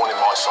be a thorn in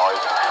my side.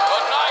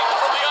 The night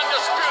for the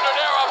Undisputed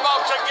Era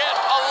about to get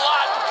a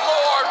lot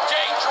more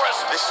dangerous.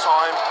 This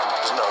time,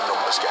 there's no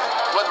numbers game.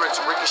 Whether it's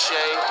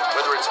Ricochet,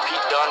 whether it's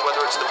Pete Dunne,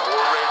 whether it's the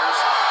War Raiders,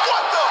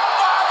 What the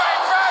Bobby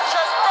Fish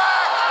is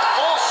back!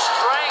 Full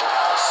strength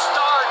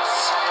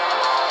starts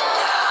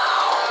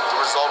now. the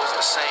result is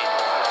the same.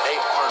 They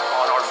aren't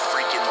on our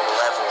freaking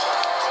level.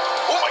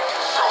 Oh my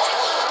God!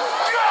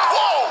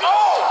 Whoa!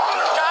 Oh!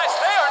 Guys,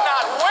 they are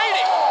not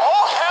waiting.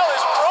 All hell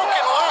is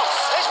broken loose.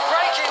 It's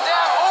breaking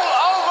down all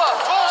over.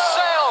 Full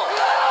sail.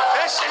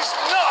 This is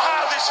not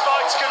how this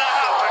fight's gonna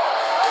happen.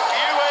 If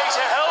you ain't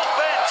a hell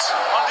bent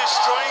on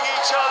destroying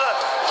each other,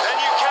 then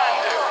you can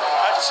do.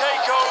 At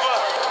TakeOver,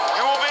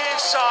 you will be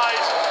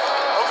inside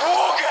of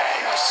War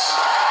Games.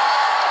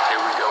 Here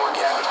we go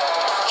again.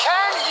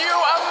 Can you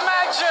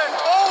imagine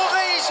all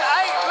these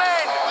 8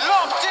 men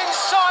locked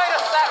inside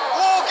of that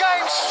War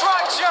Game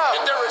structure?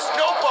 There is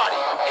nobody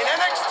in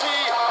NXT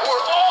or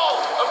all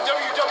of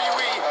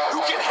WWE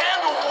who can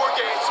handle War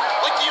Games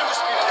like the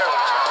Undisputed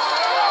Era.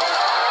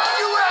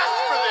 You asked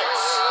for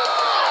this.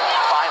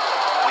 Finally,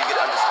 we get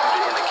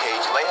Undisputed in the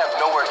cage. They have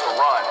nowhere to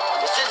run.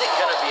 This isn't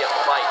gonna be a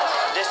fight.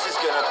 This is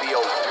gonna be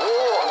a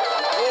war.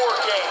 War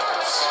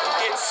Games.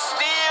 It's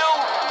steel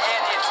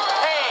and it's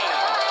pain.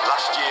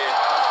 Last year,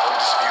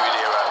 Undisputed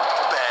Era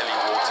barely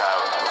walked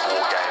out of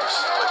War Games.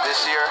 But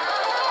this year,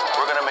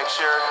 we're going to make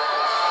sure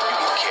you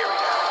get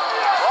carried out.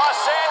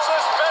 Los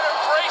Angeles better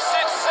brace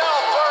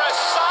itself for a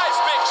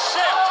seismic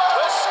shift.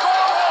 The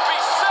score will be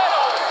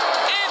settled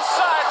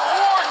inside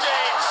War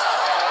Games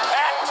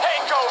at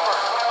TakeOver.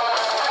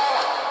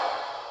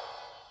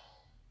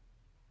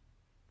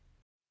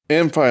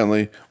 And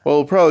finally, what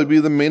will probably be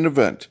the main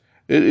event.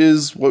 It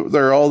is what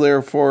they're all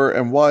there for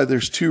and why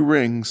there's 2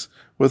 rings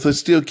with a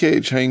steel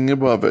cage hanging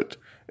above it.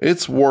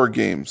 It's War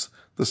Games,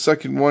 the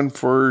second one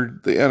for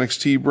the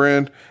NXT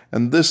brand,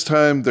 and this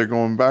time they're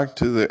going back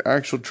to the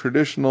actual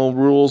traditional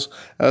rules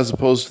as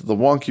opposed to the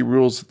wonky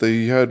rules that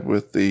they had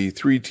with the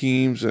 3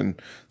 teams and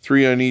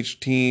 3 on each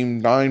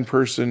team,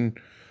 9-person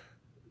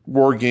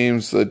War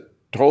Games that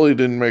totally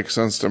didn't make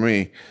sense to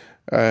me.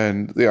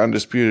 And the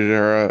Undisputed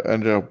Era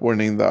ended up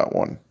winning that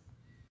one.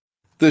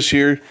 This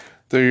year,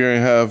 they're going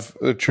to have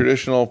a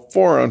traditional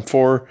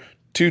 4-on-4,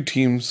 2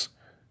 teams,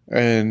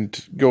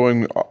 and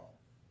going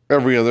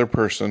every other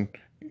person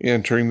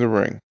entering the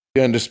ring.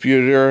 The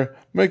Undisputed Era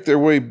make their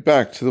way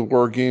back to the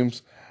War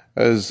Games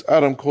as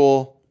Adam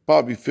Cole,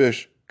 Bobby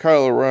Fish,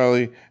 Kyle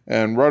O'Reilly,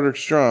 and Roderick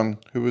Strong,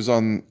 who was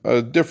on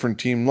a different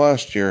team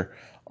last year,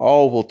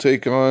 all will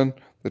take on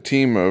the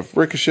team of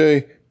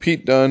Ricochet,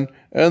 Pete Dunne,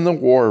 and the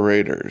War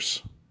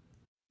Raiders.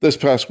 This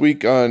past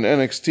week on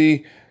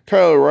NXT,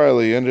 Kyle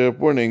O'Reilly ended up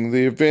winning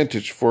the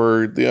advantage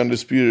for the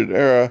Undisputed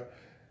Era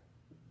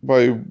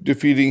by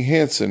defeating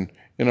Hansen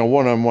in a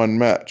 1-on-1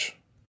 match.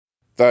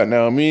 That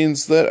now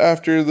means that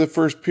after the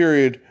first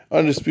period,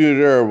 Undisputed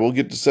Era will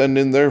get to send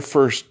in their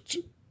first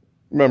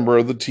member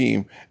of the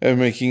team and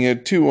making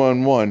it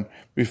 2-on-1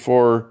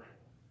 before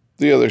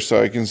the other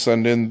side can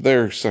send in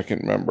their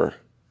second member.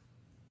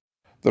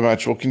 The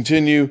match will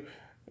continue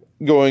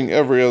going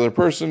every other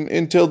person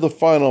until the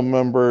final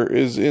member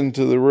is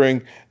into the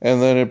ring,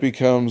 and then it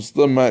becomes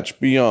the match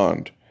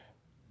beyond,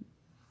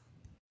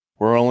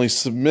 where only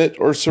submit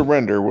or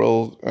surrender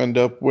will end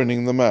up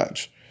winning the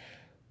match.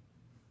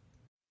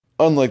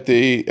 Unlike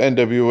the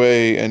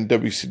NWA and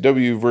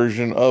WCW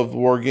version of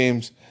War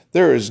Games,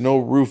 there is no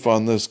roof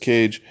on this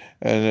cage,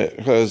 and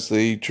it has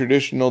the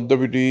traditional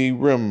WWE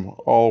rim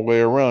all the way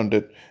around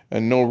it,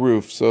 and no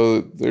roof,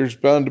 so there's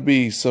bound to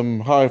be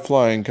some high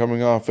flying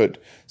coming off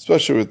it,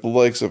 especially with the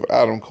likes of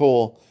Adam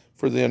Cole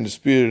for the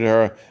Undisputed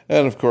Era,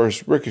 and of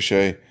course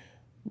Ricochet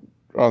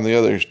on the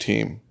other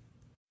team.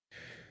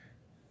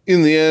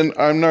 In the end,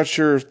 I'm not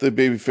sure if the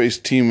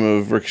babyface team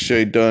of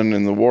Ricochet, Dunn,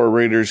 and the War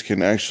Raiders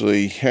can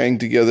actually hang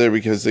together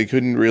because they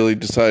couldn't really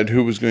decide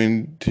who was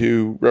going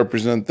to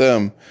represent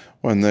them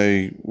when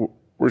they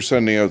were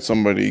sending out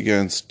somebody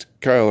against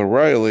Kyle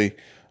O'Reilly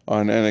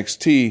on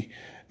NXT.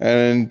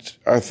 And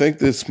I think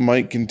this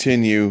might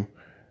continue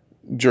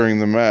during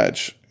the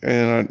match.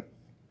 And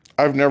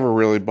I've never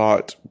really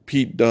bought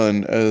Pete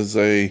Dunne as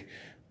a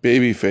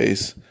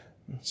babyface,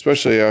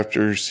 especially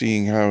after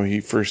seeing how he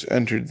first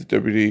entered the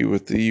WWE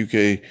with the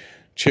UK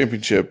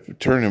Championship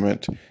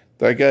tournament.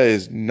 That guy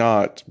is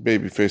not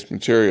babyface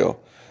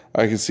material.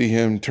 I can see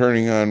him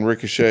turning on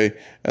Ricochet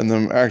and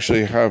them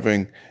actually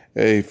having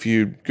a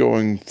feud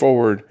going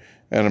forward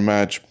and a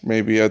match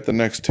maybe at the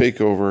next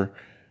takeover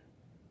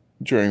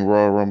during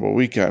Royal Rumble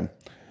weekend.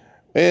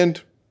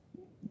 And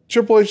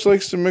Triple H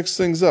likes to mix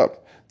things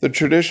up. The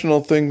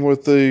traditional thing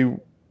with the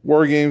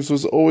War Games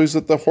was always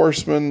that the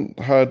Horsemen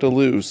had to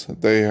lose.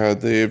 They had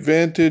the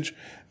advantage,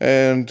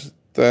 and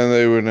then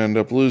they would end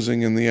up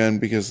losing in the end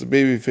because the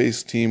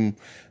babyface team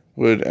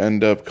would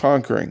end up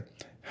conquering.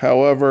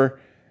 However,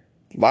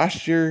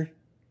 last year,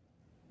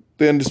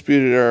 the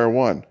Undisputed Era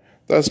won.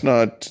 That's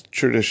not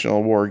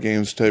traditional War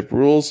Games type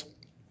rules.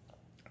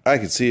 I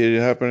could see it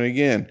happen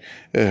again.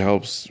 It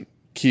helps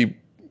keep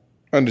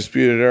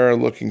Undisputed Era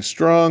looking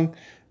strong,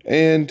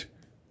 and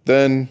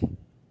then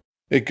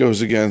it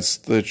goes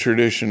against the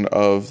tradition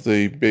of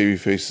the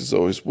babyfaces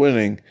always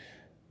winning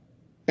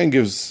and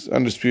gives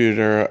Undisputed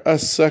Era a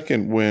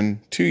second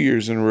win 2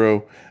 years in a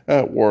row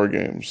at War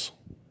Games.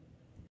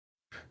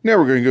 Now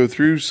we're going to go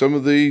through some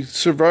of the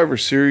Survivor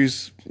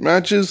Series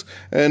matches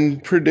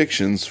and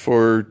predictions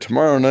for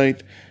tomorrow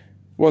night,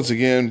 once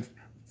again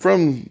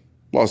from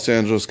Los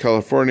Angeles,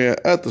 California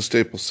at the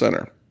Staples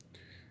Center.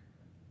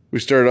 We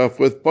start off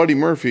with Buddy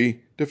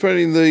Murphy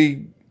defending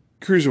the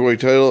Cruiserweight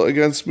title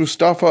against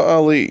Mustafa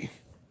Ali.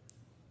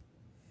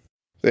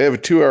 They have a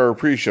 2-hour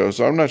pre-show,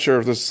 so I'm not sure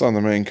if this is on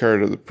the main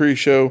card of the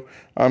pre-show.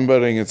 I'm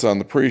betting it's on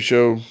the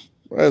pre-show,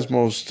 as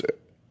most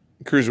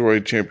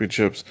Cruiserweight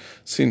championships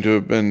seem to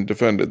have been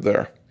defended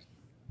there.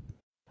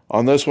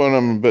 On this one,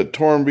 I'm a bit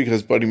torn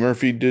because Buddy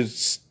Murphy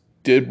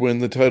did win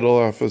the title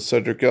off of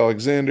Cedric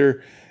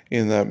Alexander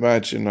in that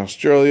match in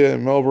Australia,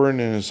 in Melbourne,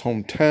 in his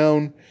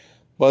hometown.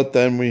 But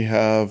then we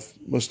have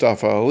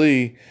Mustafa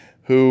Ali,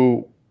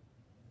 who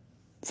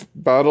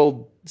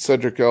battled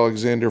Cedric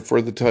Alexander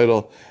for the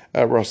title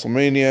at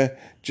WrestleMania,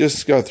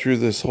 just got through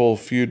this whole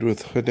feud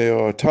with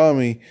Hideo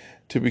Itami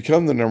to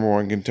become the number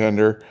one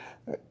contender.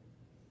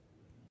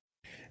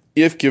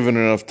 If given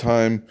enough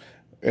time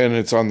and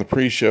it's on the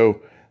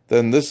pre-show,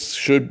 then this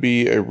should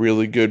be a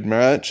really good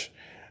match.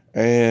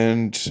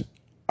 And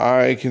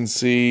I can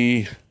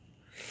see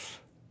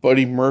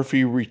Buddy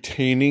Murphy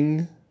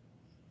retaining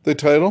the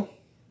title.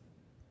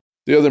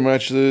 The other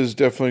match that is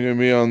definitely going to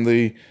be on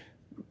the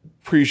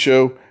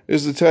pre-show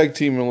is the tag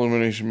team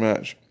elimination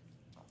match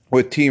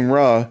with Team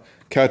Raw,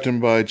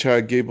 captained by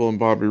Chad Gable and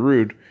Bobby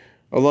Roode,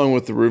 along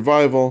with the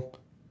Revival,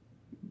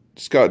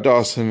 Scott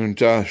Dawson and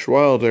Josh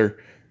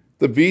Wilder,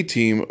 the B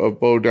team of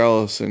Bo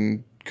Dallas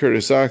and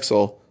Curtis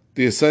Axel,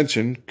 the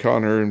Ascension,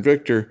 Connor and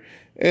Victor,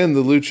 and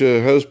the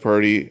Lucha House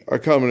Party, a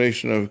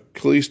combination of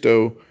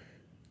Kalisto,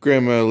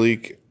 Gran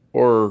Metalik,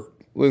 or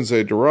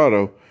Lindsay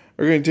Dorado,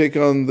 are going to take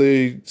on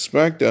the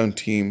SmackDown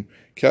team,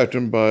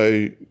 captained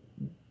by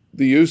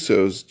the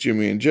Usos,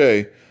 Jimmy and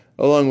Jay,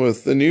 along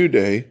with the New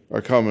Day,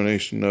 a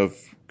combination of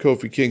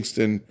Kofi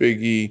Kingston,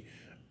 Big E,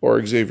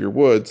 or Xavier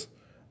Woods,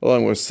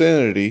 along with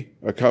Sanity,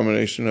 a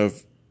combination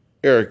of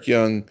Eric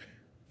Young,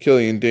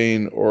 Killian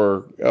Dane,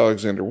 or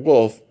Alexander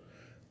Wolf,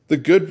 the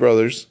Good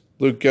Brothers,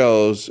 Luke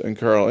Gallows and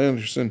Carl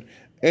Anderson,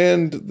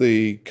 and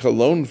the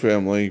Colon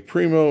family,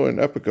 Primo and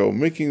Epico,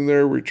 making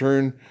their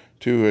return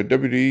to a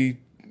WWE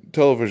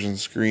television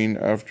screen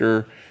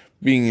after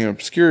being in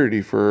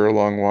obscurity for a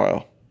long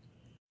while.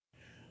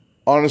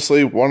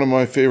 Honestly, one of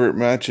my favorite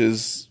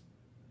matches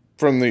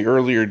from the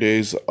earlier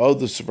days of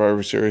the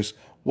Survivor Series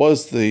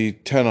was the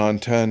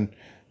 10-on-10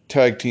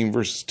 tag team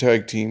versus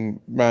tag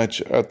team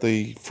match at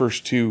the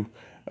first two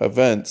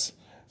events,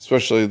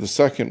 especially the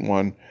second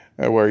one,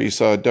 where you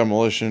saw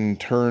Demolition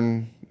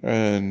turn,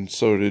 and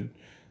so did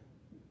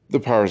the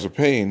Powers of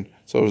Pain.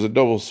 So it was a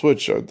double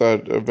switch at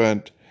that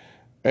event,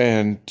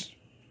 and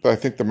I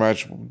think the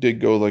match did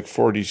go like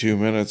 42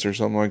 minutes or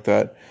something like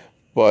that,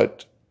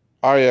 but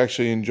I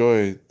actually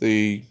enjoy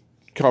the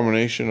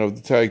combination of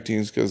the tag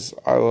teams because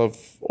I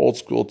love old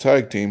school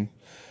tag team.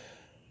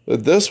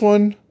 But this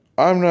one,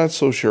 I'm not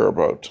so sure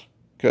about,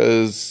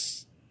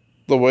 because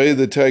the way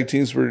the tag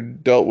teams were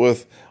dealt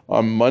with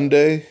on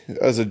Monday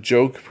as a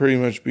joke, pretty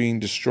much being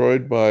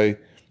destroyed by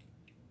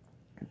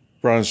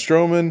Braun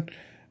Strowman,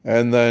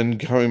 and then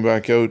coming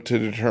back out to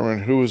determine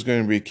who was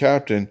going to be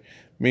captain.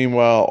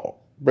 Meanwhile,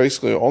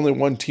 basically only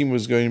one team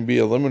was going to be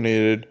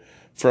eliminated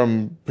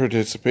from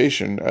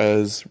participation,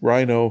 as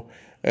Rhino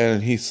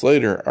and Heath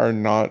Slater are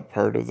not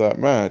part of that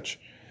match.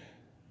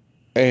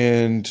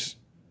 And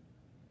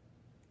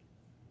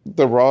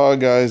the Raw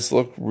guys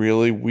look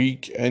really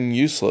weak and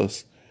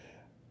useless.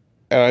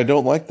 And I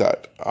don't like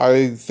that.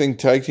 I think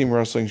tag team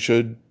wrestling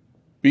should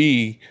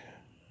be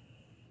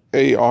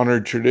a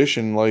honored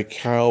tradition like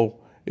how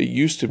it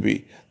used to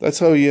be. That's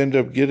how you end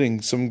up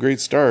getting some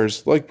great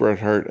stars like Bret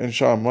Hart and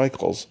Shawn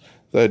Michaels,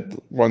 that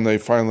when they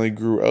finally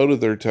grew out of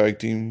their tag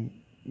team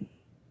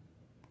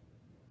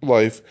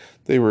life,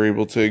 they were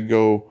able to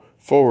go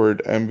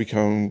forward and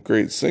become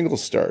great single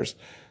stars.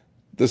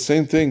 The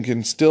same thing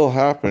can still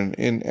happen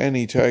in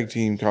any tag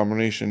team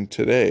combination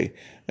today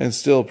and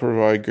still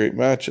provide great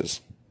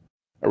matches.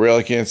 I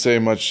really can't say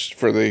much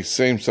for the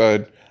same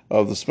side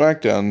of the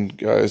SmackDown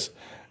guys,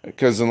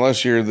 because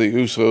unless you're the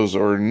Usos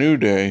or New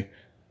Day,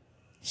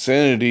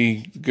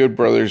 Sanity, Good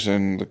Brothers,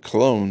 and the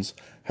Clones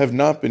have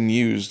not been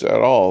used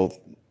at all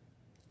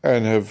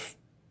and have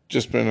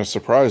just been a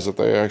surprise that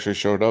they actually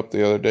showed up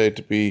the other day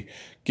to be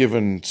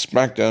given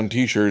SmackDown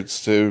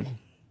t-shirts to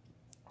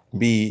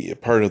be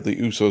part of the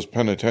Usos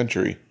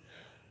penitentiary.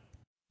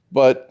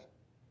 But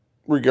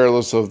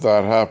regardless of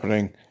that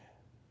happening,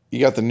 you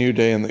got the New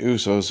Day and the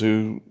Usos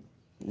who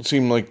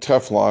seem like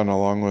Teflon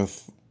along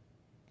with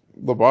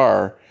the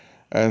Bar.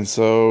 And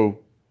so,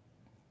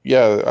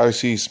 yeah, I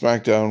see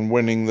SmackDown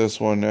winning this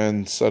one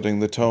and setting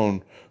the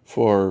tone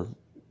for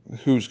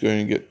who's going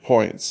to get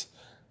points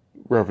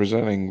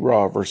representing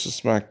Raw versus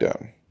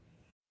SmackDown.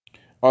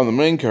 On the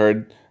main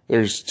card,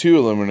 there's 2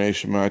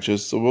 elimination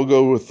matches, so we'll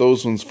go with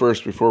those ones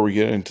first before we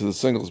get into the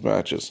singles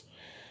matches.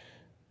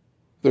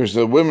 There's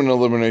a women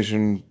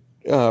elimination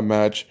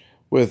match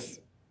with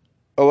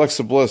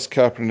Alexa Bliss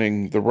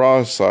captaining the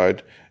Raw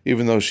side,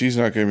 even though she's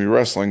not going to be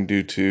wrestling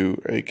due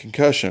to a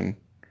concussion.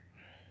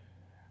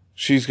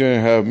 She's going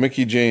to have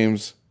Mickie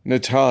James,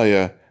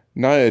 Natalya,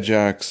 Nia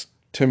Jax,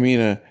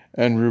 Tamina,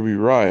 and Ruby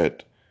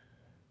Riott.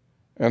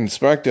 And the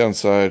SmackDown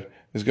side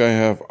is going to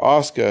have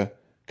Asuka,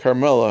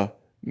 Carmella,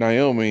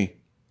 Naomi,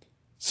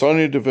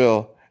 Sonya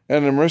Deville,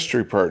 and a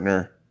mystery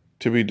partner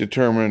to be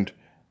determined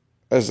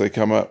as they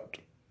come out.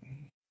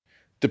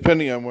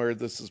 Depending on where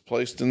this is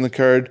placed in the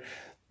card,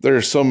 there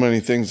are so many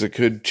things that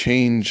could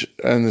change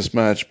in this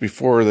match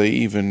before they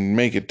even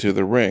make it to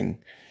the ring.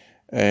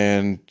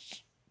 And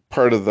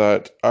part of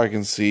that I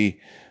can see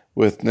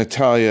with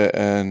Natalya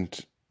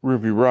and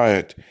Ruby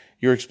Riott.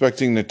 You're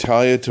expecting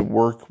Natalya to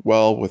work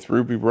well with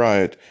Ruby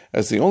Riott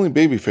as the only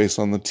babyface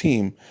on the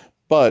team,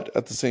 but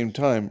at the same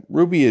time,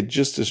 Ruby had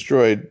just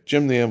destroyed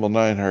Jim the Anvil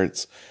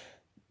Neidhart's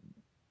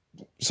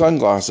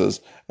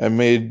sunglasses and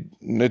made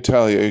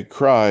Natalya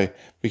cry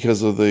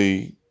because of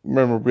the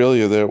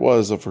memorabilia that it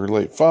was of her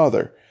late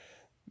father.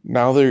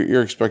 Now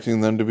you're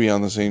expecting them to be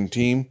on the same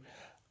team.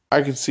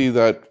 I can see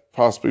that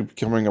possibly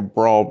becoming a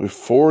brawl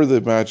before the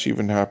match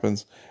even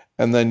happens,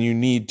 and then you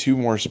need 2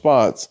 more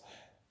spots,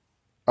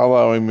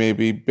 allowing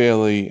maybe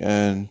Bayley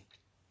and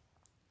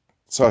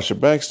Sasha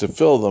Banks to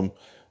fill them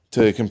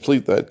to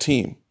complete that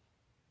team.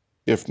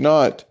 If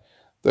not,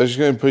 there's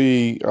going to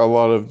be a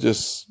lot of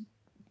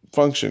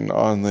dysfunction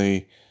on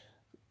the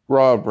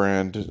Raw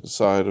brand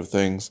side of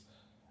things,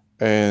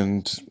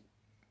 and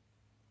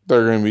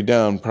they're going to be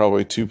down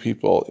probably 2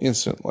 people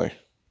instantly.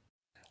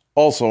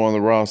 Also on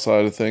the Raw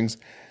side of things,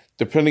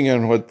 depending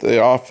on what the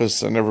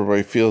office and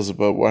everybody feels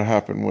about what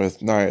happened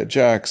with Nia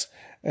Jax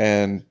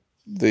and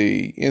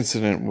the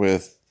incident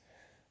with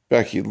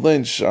Becky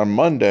Lynch on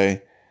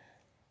Monday,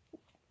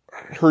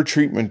 her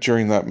treatment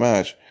during that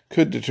match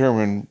could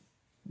determine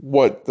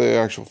what the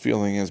actual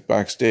feeling is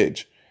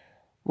backstage.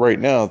 Right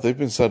now, they've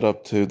been set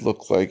up to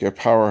look like a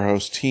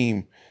powerhouse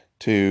team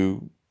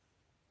to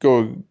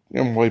go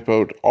and wipe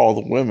out all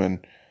the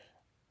women.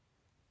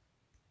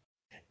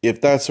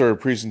 If that sort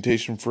of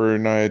presentation for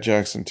Nia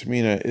Jax and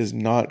Tamina is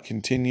not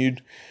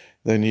continued,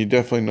 then you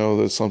definitely know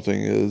that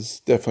something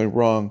is definitely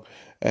wrong,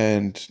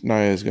 and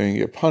Nia is going to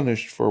get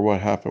punished for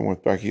what happened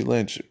with Becky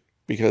Lynch,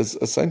 because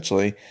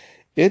essentially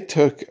it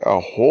took a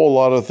whole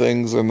lot of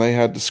things and they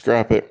had to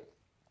scrap it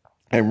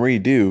and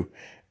redo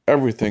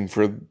everything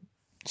for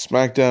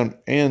SmackDown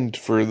and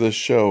for this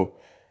show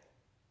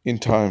in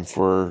time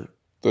for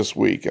this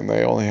week, and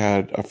they only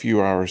had a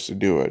few hours to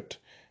do it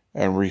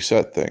and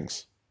reset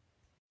things.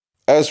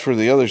 As for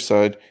the other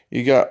side,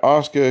 you got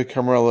Asuka,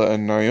 Carmella,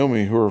 and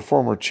Naomi, who are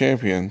former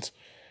champions.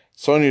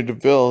 Sonya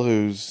Deville,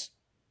 who's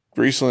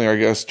recently, I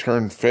guess,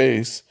 turned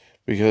face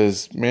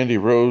because Mandy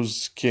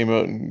Rose came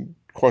out and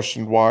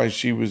questioned why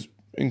she was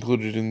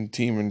included in the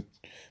team and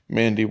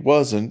Mandy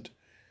wasn't.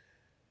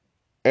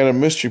 And a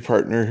mystery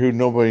partner who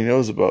nobody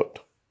knows about.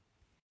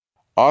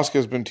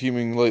 Asuka's been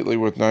teaming lately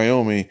with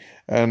Naomi,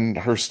 and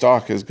her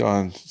stock has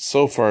gone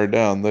so far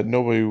down that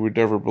nobody would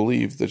ever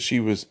believe that she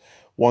was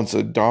once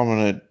a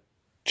dominant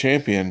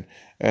champion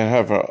and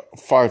have a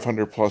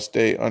 500-plus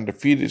day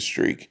undefeated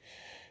streak.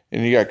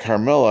 And you got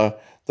Carmella,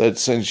 that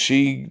since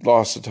she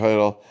lost the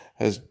title,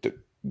 has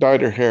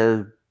dyed her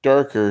hair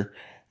darker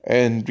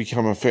and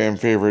become a fan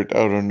favorite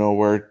out of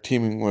nowhere,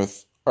 teaming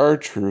with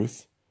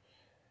R-Truth.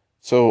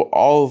 So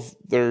all of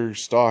their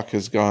stock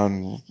has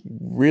gone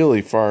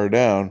really far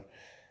down.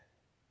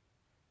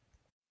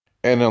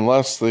 And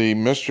unless the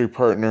mystery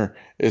partner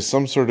is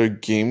some sort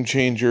of game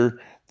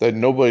changer that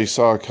nobody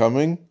saw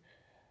coming,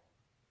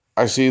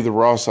 I see the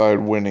Raw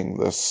side winning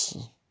this,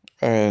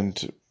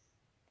 and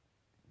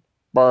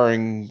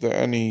barring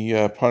any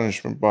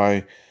punishment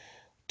by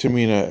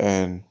Tamina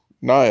and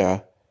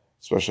Nia,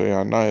 especially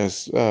on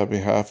Nia's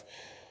behalf,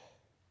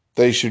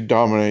 they should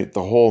dominate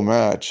the whole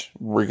match,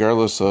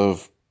 regardless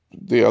of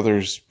the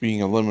others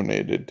being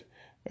eliminated.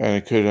 And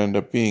it could end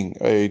up being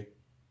a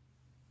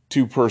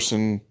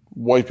two-person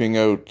wiping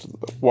out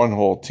one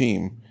whole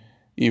team,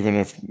 even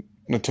if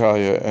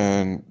Natalya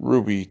and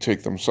Ruby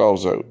take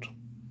themselves out.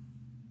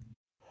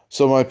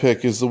 So my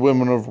pick is the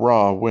women of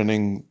Raw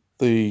winning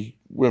the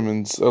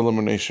women's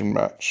elimination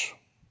match.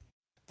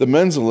 The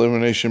men's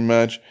elimination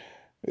match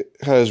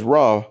has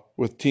Raw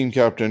with team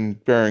captain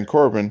Baron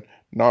Corbin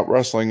not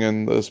wrestling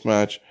in this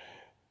match,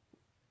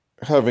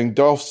 having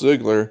Dolph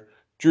Ziggler,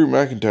 Drew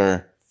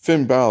McIntyre,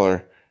 Finn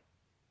Balor,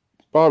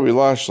 Bobby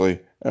Lashley,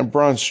 and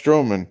Braun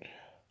Strowman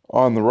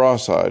on the Raw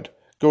side,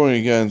 going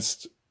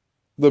against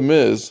The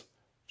Miz,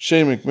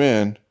 Shane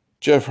McMahon,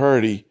 Jeff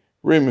Hardy,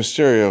 Rey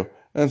Mysterio,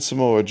 and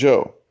Samoa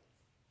Joe.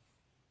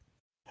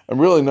 I'm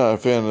really not a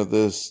fan of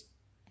this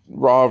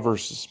Raw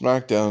versus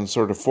SmackDown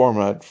sort of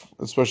format,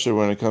 especially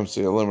when it comes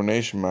to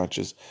elimination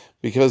matches,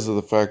 because of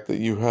the fact that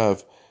you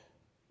have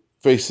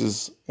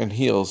faces and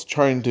heels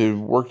trying to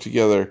work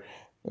together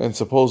and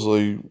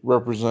supposedly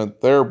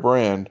represent their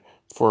brand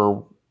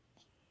for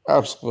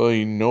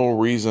absolutely no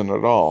reason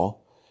at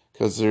all,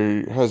 because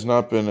there has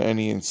not been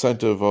any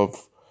incentive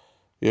of,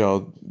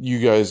 you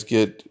guys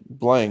get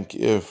blank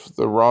if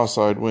the Raw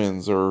side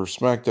wins, or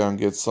SmackDown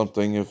gets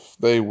something if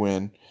they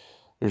win.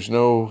 There's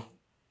no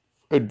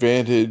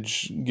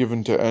advantage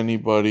given to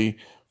anybody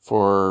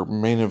for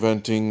main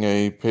eventing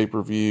a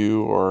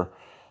pay-per-view or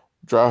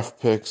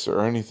draft picks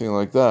or anything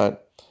like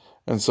that.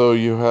 And so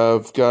you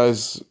have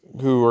guys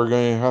who are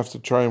going to have to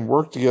try and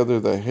work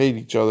together that hate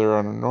each other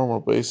on a normal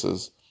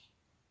basis.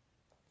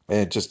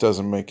 And it just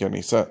doesn't make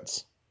any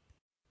sense.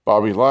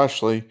 Bobby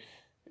Lashley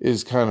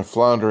is kind of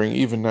floundering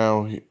even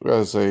now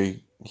as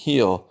a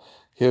heel.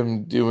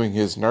 Him doing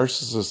his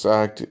narcissist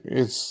act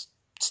is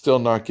still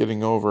not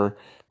getting over.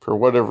 For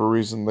whatever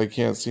reason, they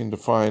can't seem to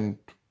find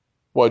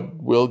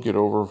what will get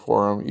over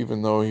for him,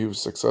 even though he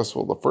was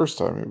successful the first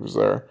time he was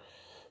there.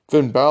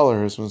 Finn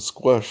Balor has been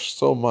squashed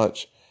so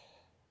much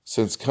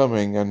since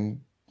coming and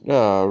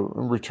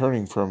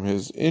returning from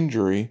his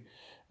injury.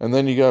 And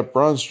then you got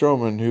Braun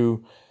Strowman,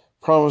 who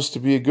promised to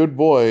be a good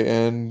boy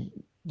and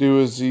do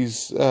as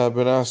he's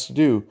been asked to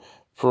do,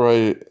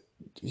 provided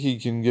he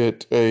can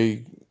get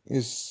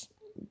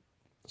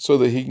so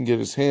that he can get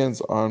his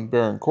hands on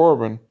Baron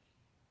Corbin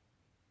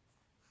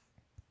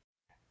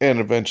and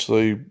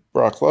eventually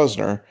Brock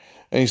Lesnar.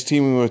 And he's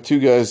teaming with two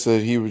guys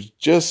that he was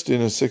just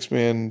in a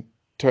 6-man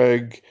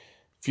tag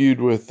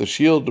feud with the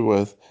Shield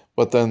with,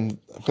 but then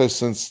has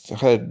since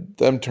had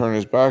them turn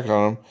his back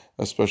on him,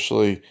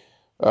 especially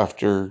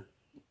after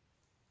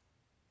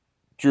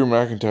Drew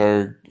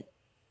McIntyre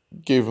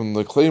gave him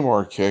the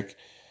Claymore kick.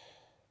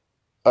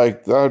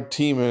 Like, that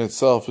team in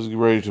itself is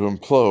ready to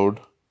implode.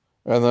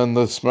 And then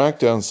the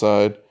SmackDown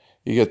side,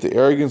 you get the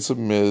arrogance of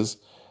Miz,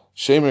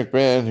 Shane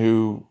McMahon,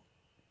 who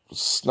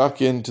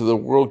snuck into the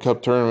World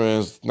Cup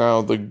tournament, is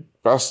now the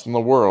best in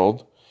the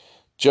world,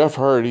 Jeff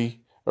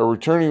Hardy, a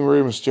returning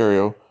Rey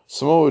Mysterio,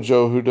 Samoa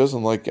Joe, who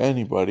doesn't like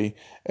anybody,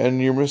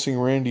 and you're missing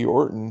Randy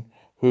Orton,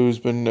 who's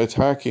been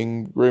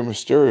attacking Rey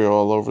Mysterio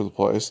all over the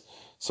place.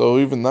 So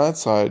even that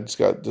side's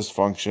got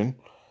dysfunction.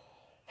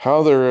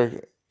 How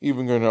they're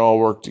even going to all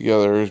work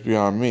together is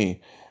beyond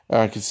me. And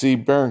I could see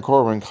Baron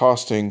Corbin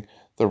costing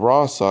the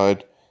Raw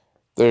side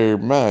their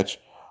match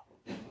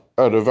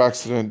out of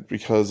accident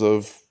because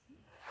of,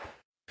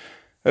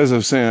 as I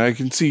was saying, I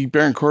can see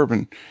Baron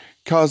Corbin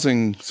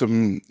causing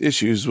some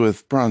issues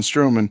with Braun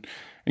Strowman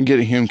and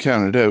getting him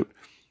counted out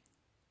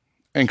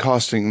and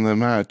costing the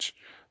match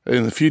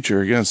in the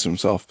future against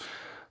himself.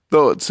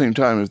 Though at the same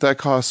time, if that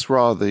costs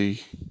Raw the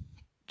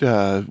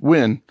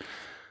win,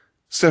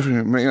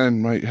 Stephanie McMahon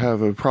might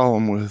have a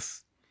problem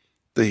with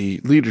the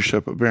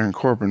leadership of Baron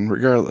Corbin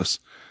regardless.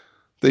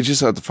 They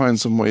just have to find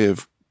some way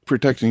of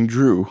protecting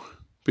Drew,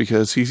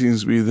 because he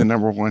seems to be the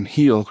number one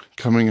heel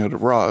coming out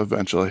of Raw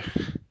eventually.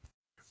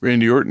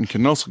 Randy Orton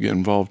can also get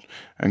involved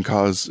and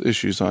cause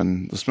issues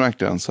on the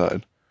SmackDown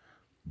side.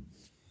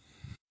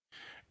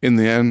 In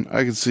the end,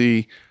 I could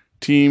see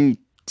Team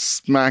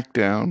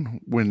SmackDown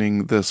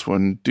winning this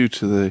one due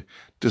to the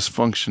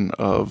dysfunction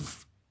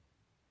of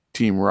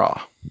Team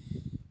Raw.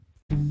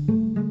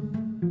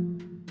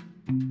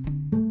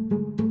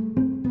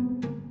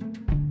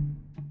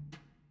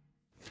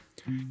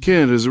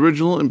 Canada's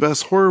original and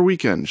best horror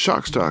weekend,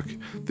 Shockstock,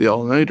 the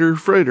all-nighter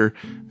Frighter,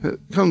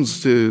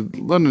 comes to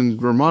London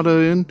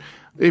Ramada in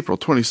April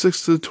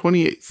 26th to the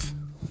 28th.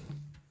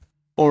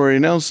 Already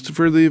announced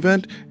for the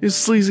event is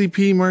Sleazy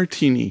P.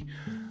 Martini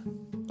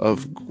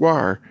of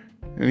Gwar,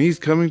 and he's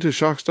coming to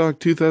Shockstock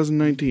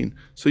 2019.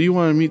 So you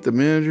want to meet the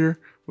manager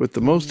with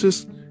the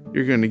mostest?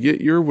 You're going to get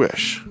your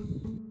wish.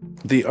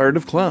 The Art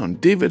of Clown,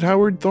 David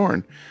Howard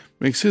Thorne,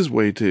 makes his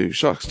way to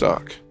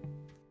Shockstock.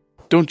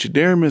 Don't you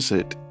dare miss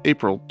it.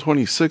 April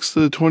 26th to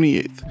the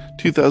 28th,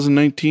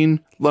 2019,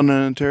 London,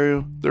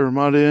 Ontario, the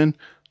Ramada Inn.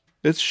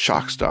 It's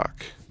Shockstock.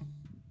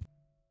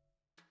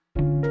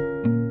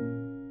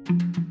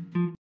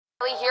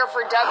 Here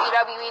for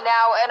WWE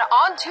Now, and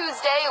on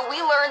Tuesday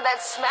we learned that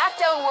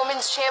SmackDown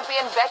Women's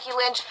Champion Becky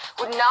Lynch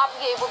would not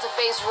be able to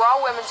face Raw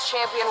Women's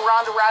Champion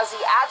Ronda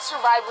Rousey at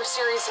Survivor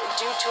Series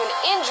due to an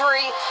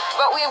injury,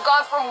 but we have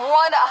gone from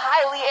one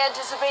highly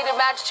anticipated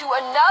match to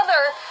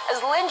another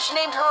as Lynch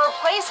named her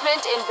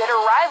replacement in bitter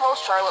rival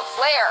Charlotte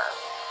Flair.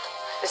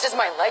 This is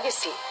my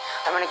legacy.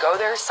 I'm going to go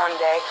there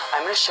Sunday.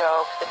 I'm going to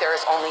show that there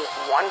is only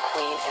one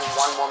queen and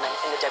one woman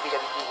in the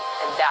WWE,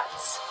 and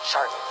that's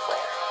Charlotte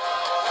Flair.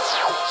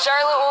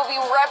 Charlotte will be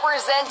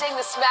representing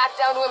the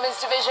SmackDown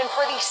Women's Division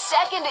for the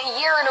second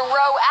year in a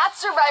row at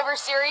Survivor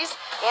Series,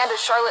 and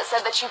Charlotte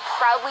said that she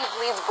proudly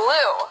bleeds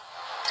blue.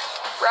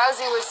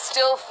 Rousey was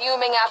still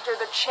fuming after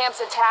the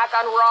champ's attack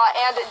on Raw,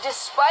 and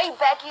despite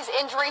Becky's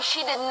injury,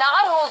 she did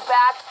not hold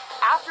back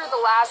after the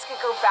last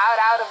kicker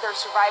bowed out of their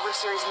Survivor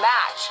Series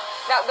match.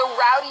 Now, the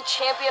rowdy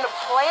champion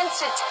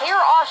plans to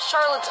tear off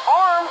Charlotte's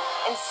arm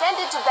and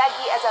send it to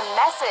Becky as a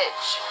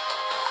message.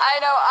 I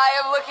know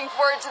I am looking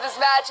forward to this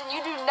match, and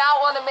you do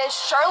not want to miss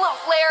Charlotte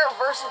Flair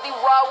versus the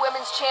Raw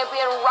Women's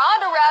Champion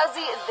Ronda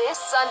Rousey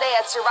this Sunday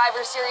at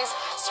Survivor Series,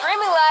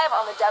 streaming live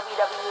on the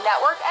WWE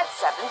Network at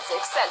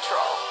 7/6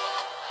 Central.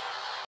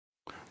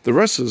 The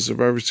rest of the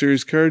Survivor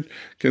Series card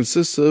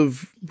consists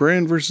of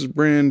brand versus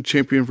brand,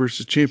 champion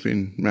versus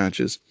champion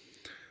matches.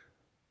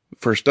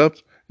 First up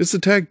is the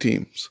tag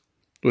teams,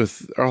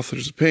 with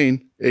Authors of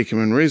Pain,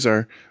 Akam and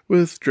Razor,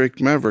 with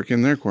Drake Maverick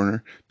in their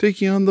corner,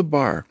 taking on The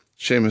Bar,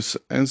 Sheamus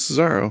and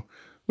Cesaro,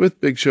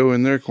 with Big Show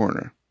in their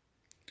corner.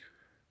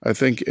 I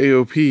think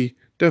AOP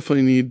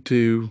definitely need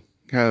to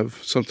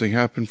have something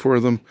happen for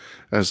them,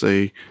 as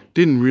they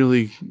didn't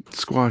really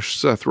squash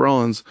Seth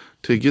Rollins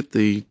to get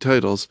the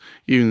titles,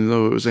 even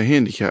though it was a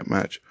handicap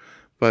match.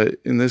 But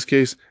in this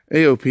case,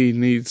 AOP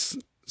needs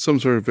some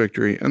sort of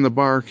victory, and The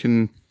Bar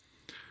can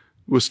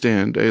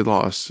withstand a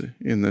loss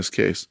in this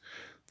case.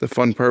 The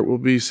fun part will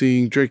be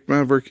seeing Drake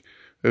Maverick,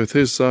 with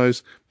his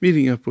size,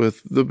 meeting up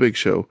with The Big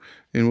Show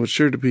in what's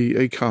sure to be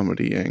a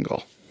comedy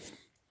angle.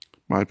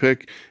 My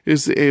pick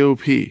is the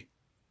AOP.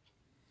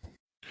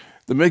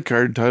 The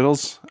mid-card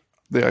titles,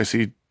 the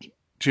IC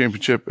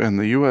Championship and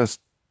the US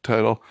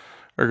title,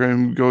 are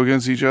going to go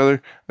against each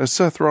other as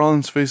Seth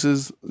Rollins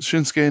faces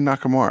Shinsuke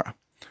Nakamura.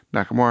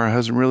 Nakamura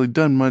hasn't really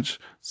done much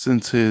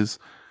since his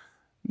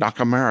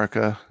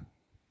Nakamerica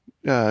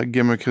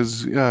gimmick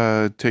has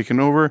taken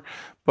over,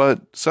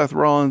 but Seth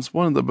Rollins,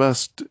 one of the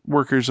best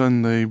workers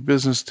in the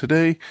business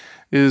today,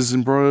 is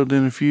embroiled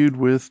in a feud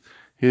with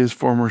his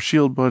former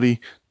Shield buddy,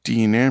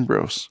 Dean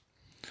Ambrose.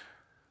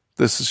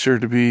 This is sure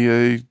to be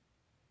a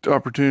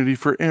opportunity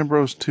for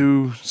Ambrose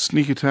to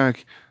sneak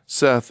attack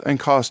Seth and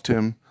cost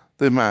him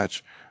the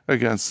match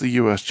against the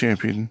US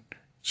champion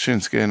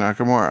Shinsuke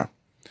Nakamura.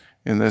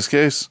 In this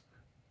case,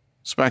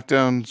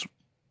 SmackDown's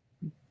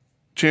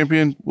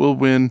champion will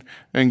win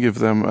and give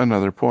them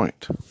another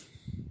point.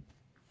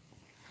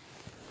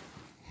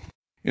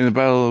 In the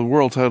Battle of the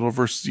World title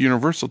versus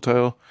Universal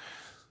title,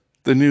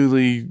 the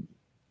newly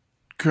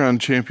crowned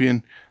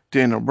champion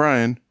Daniel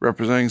Bryan,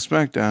 representing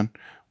SmackDown,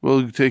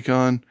 will take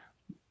on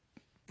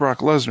Brock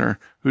Lesnar,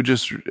 who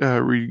just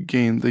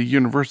regained the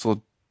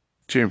Universal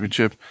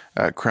Championship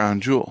at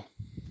Crown Jewel.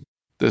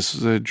 This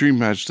is a dream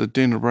match that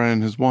Daniel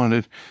Bryan has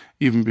wanted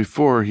even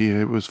before he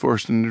was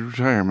forced into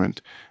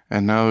retirement,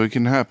 and now it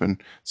can happen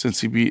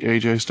since he beat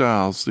AJ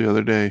Styles the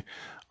other day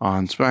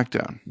on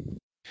SmackDown.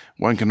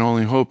 One can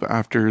only hope,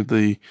 after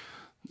the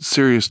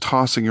serious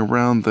tossing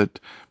around that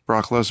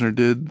Brock Lesnar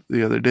did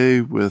the other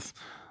day with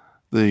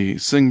the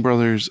Singh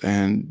brothers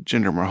and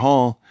Jinder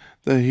Mahal,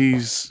 that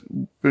he's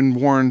been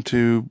warned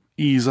to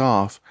ease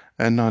off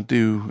and not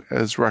do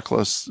as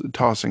reckless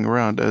tossing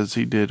around as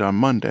he did on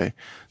Monday,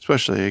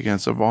 especially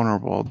against a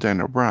vulnerable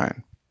Daniel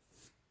Bryan.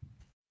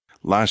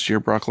 Last year,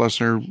 Brock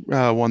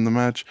Lesnar won the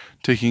match,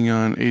 taking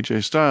on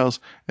AJ Styles,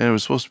 and it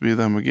was supposed to be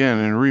them again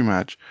in a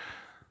rematch.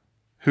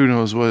 Who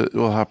knows what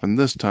will happen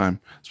this time,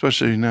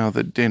 especially now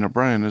that Daniel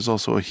Bryan is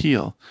also a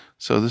heel.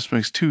 So this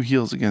makes two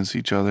heels against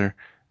each other,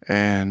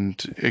 and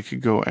it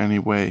could go any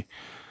way.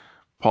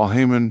 Paul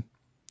Heyman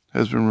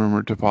has been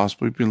rumored to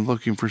possibly be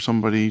looking for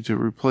somebody to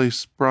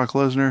replace Brock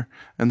Lesnar,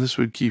 and this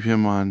would keep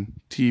him on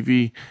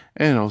TV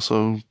and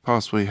also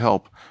possibly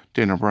help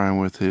Daniel Bryan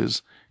with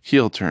his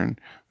heel turn,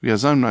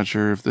 because I'm not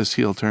sure if this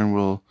heel turn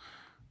will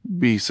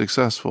be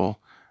successful,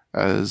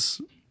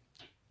 as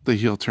the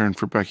heel turn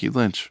for Becky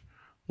Lynch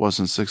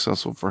wasn't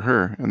successful for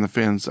her, and the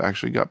fans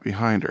actually got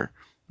behind her.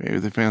 Maybe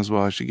the fans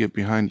will actually get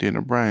behind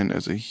Daniel Bryan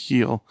as a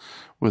heel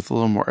with a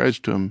little more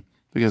edge to him,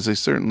 because they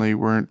certainly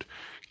weren't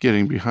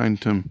getting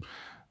behind him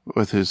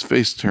with his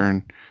face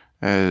turn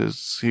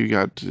as he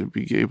got to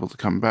be able to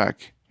come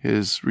back.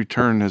 His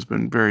return has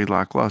been very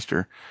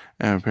lackluster,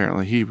 and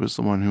apparently he was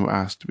the one who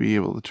asked to be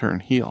able to turn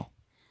heel.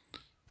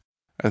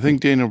 I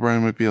think Daniel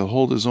Bryan might be able to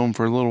hold his own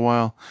for a little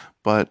while,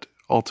 but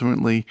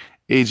ultimately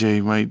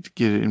AJ might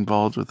get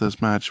involved with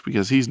this match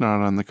because he's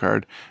not on the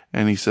card,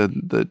 and he said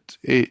that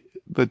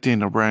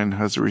Daniel Bryan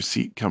has a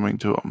receipt coming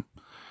to him.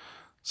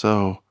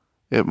 So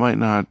it might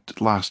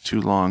not last too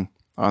long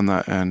on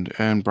that end,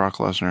 and Brock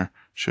Lesnar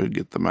should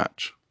get the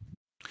match.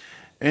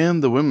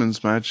 And the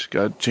women's match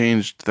got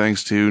changed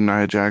thanks to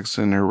Nia Jax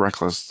and her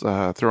reckless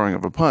throwing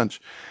of a punch.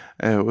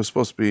 It was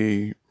supposed to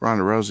be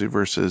Ronda Rousey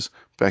versus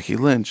Becky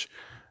Lynch.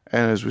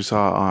 And as we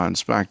saw on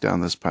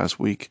SmackDown this past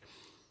week,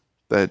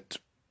 that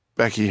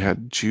Becky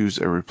had to choose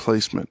a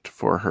replacement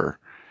for her.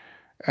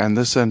 And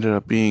this ended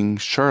up being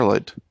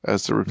Charlotte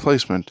as the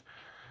replacement.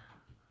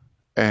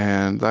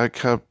 And that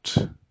kept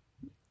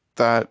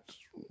that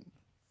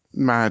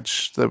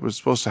match that was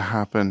supposed to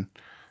happen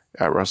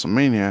at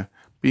WrestleMania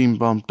being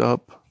bumped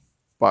up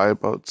by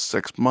about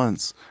 6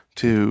 months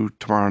to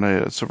tomorrow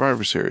night at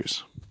Survivor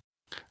Series.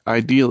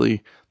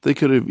 Ideally, they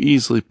could have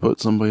easily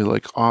put somebody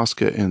like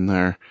Asuka in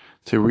there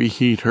to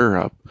reheat her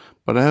up,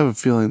 but I have a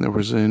feeling there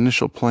was an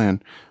initial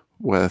plan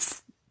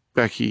with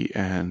Becky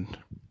and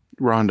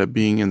Ronda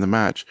being in the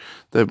match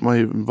that might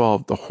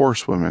involve the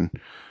horsewomen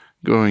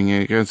going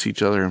against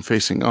each other and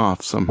facing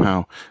off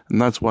somehow,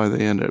 and that's why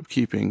they ended up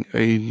keeping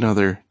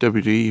another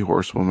WWE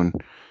horsewoman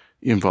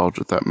involved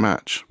with that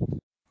match.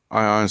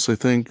 I honestly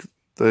think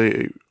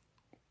the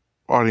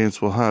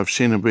audience will have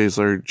Shayna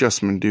Baszler,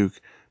 Jessamine Duke,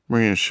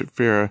 Marina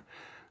Shafira,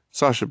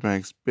 Sasha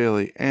Banks,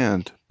 Bayley,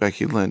 and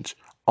Becky Lynch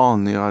all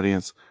in the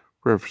audience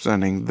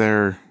representing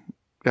their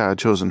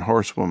chosen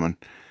horsewoman,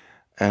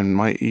 and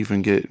might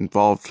even get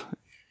involved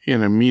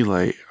in a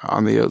melee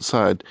on the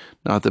outside.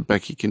 Not that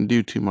Becky can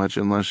do too much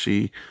unless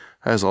she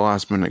has a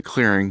last minute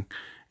clearing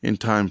in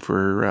time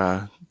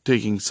for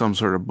taking some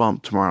sort of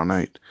bump tomorrow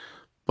night.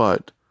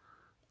 But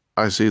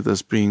I see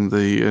this being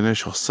the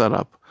initial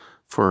setup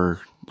for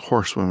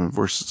horsewomen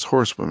versus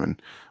horsewomen,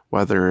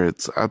 whether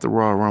it's at the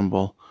Royal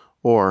Rumble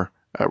or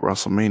at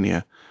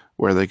WrestleMania,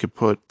 where they could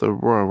put the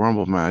Royal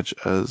Rumble match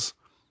as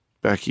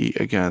Becky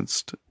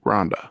against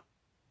Ronda.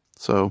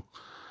 So,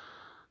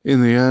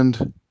 in the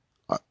end,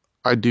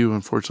 I do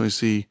unfortunately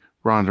see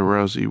Ronda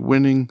Rousey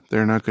winning.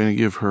 They're not going to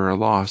give her a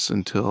loss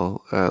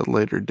until a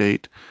later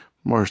date,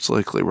 most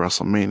likely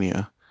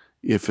WrestleMania,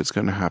 if it's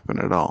going to happen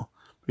at all,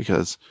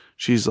 because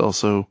she's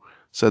also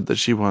said that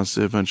she wants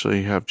to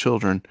eventually have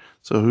children,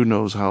 so who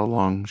knows how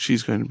long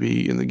she's going to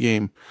be in the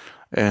game,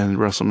 and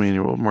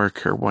WrestleMania will mark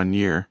her 1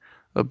 year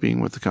of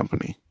being with the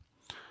company.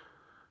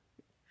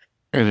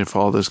 And if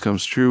all this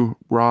comes true,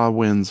 Raw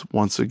wins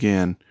once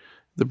again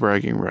the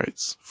bragging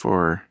rights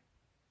for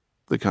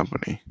the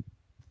company.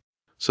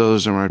 So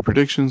those are my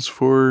predictions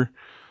for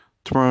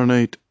tomorrow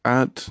night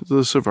at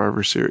the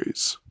Survivor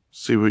Series.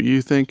 See what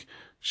you think.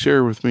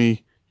 Share with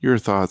me your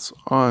thoughts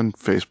on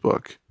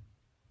Facebook.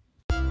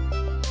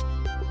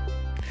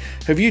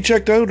 Have you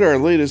checked out our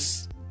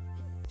latest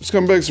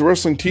Scumbags of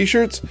Wrestling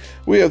t-shirts?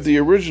 We have the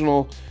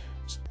original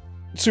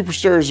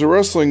Superstars of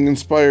Wrestling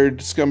inspired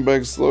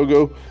Scumbags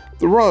logo,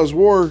 the Raw's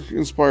War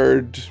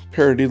inspired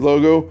parody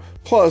logo,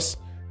 plus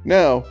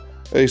now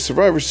a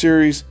Survivor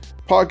Series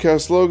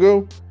podcast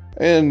logo,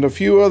 and a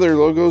few other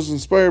logos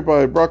inspired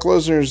by Brock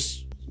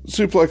Lesnar's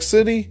Suplex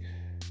City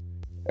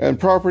and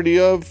property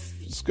of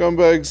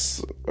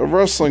Scumbags of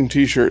Wrestling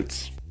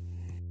t-shirts.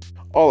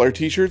 All our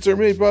t-shirts are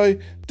made by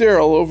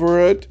Daryl over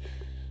at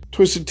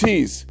Twisted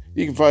Tees.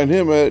 You can find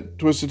him at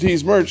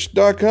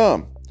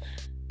twistedteesmerch.com.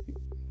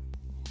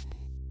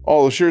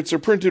 All the shirts are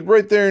printed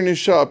right there in his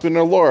shop in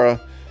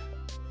Elora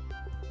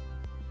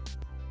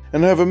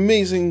and have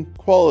amazing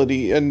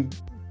quality and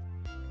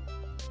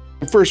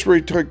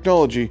first-rate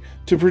technology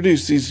to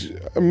produce these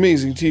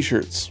amazing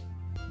t-shirts.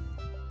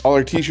 All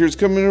our t-shirts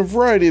come in a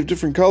variety of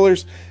different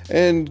colors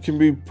and can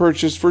be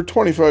purchased for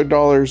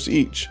 $25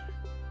 each.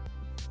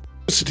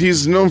 Twisted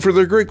Tees is known for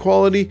their great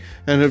quality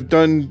and have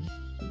done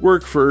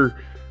work for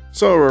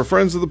some of our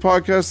friends of the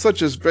podcast,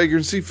 such as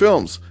Vagrancy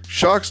Films,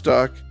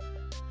 Shockstock,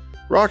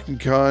 Rockin'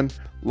 Con,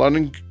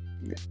 London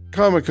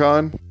Comic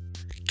Con,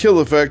 Kill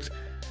Effect,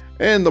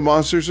 and the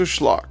Monsters of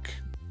Schlock.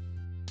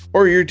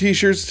 Order your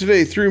t-shirts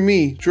today through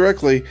me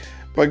directly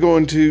by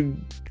going to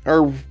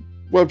our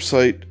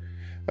website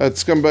at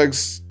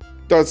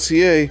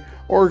scumbags.ca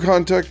or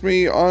contact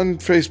me on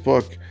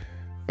Facebook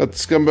at the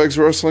Scumbags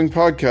Wrestling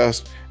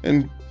Podcast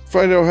and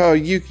find out how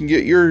you can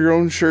get your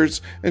own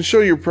shirts and show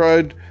your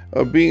pride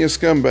of being a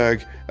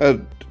scumbag at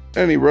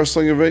any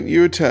wrestling event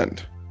you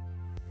attend.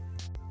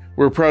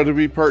 We're proud to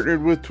be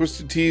partnered with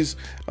Twisted Tees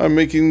on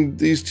making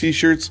these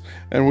t-shirts,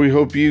 and we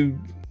hope you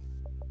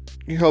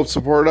help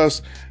support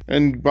us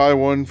and buy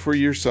one for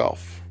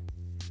yourself.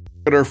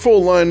 Get our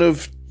full line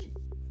of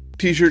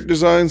t-shirt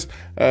designs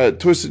at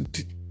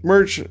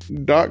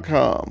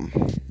twistedmerch.com.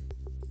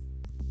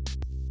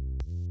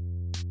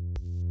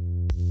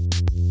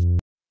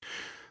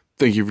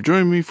 Thank you for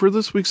joining me for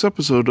this week's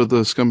episode of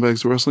the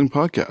Scumbags of Wrestling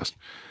Podcast.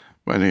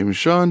 My name is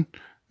Sean,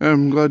 and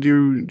I'm glad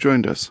you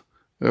joined us.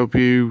 I hope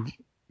you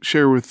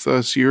share with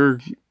us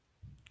your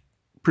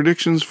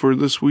predictions for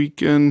this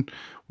weekend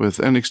with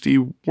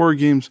NXT War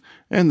Games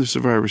and the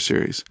Survivor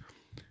Series.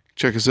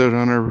 Check us out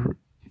on our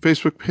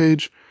Facebook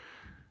page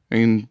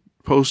and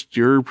post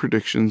your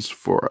predictions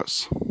for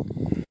us.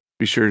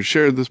 Be sure to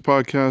share this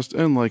podcast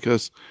and like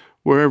us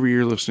wherever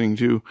you're listening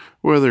to,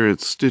 whether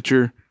it's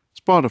Stitcher,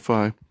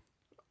 Spotify,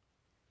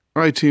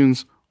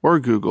 iTunes, or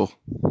Google.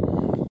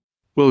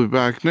 We'll be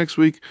back next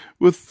week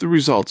with the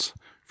results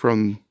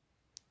from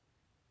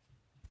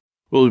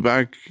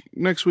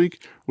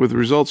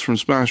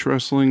Smash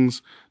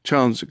Wrestling's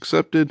Challenge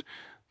Accepted,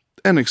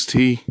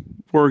 NXT,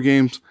 War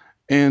Games,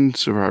 and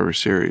Survivor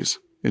Series.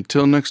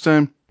 Until next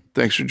time,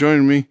 thanks for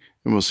joining me,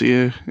 and we'll see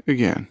you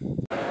again.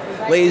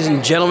 Ladies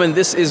and gentlemen,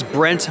 this is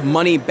Brent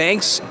Money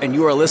Banks, and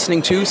you are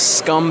listening to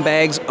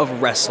Scumbags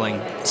of Wrestling.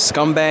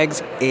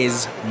 Scumbags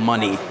is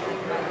money.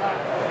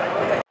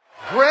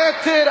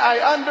 Granted, I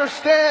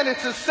understand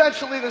it's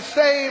essentially the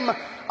same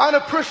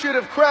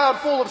unappreciative crowd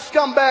full of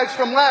scumbags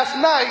from last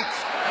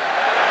night.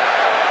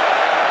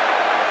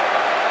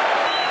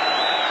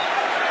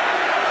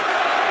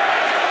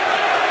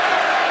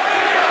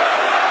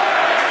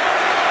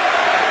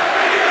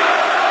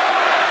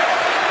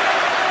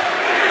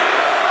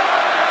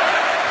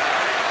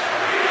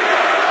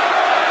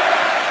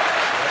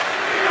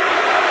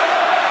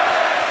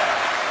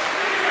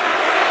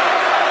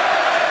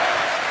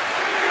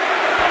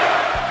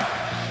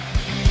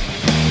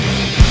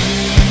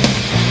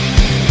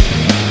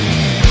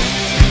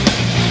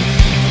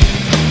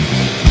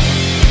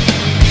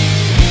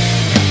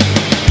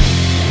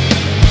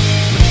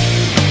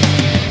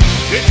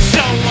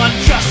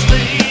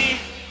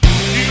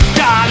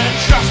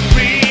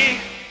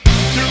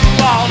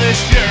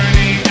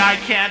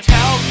 Can't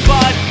help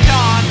but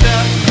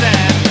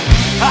condescend.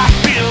 I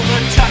feel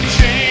the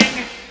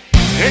touching,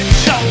 it's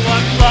so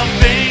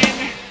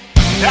unloving.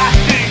 I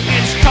think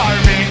it's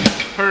carving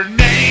her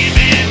name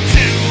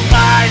into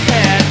my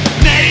head.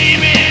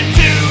 Name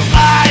into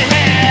my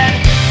head.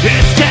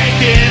 It's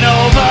taking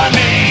over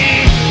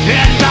me,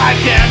 and I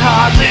can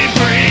hardly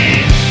breathe.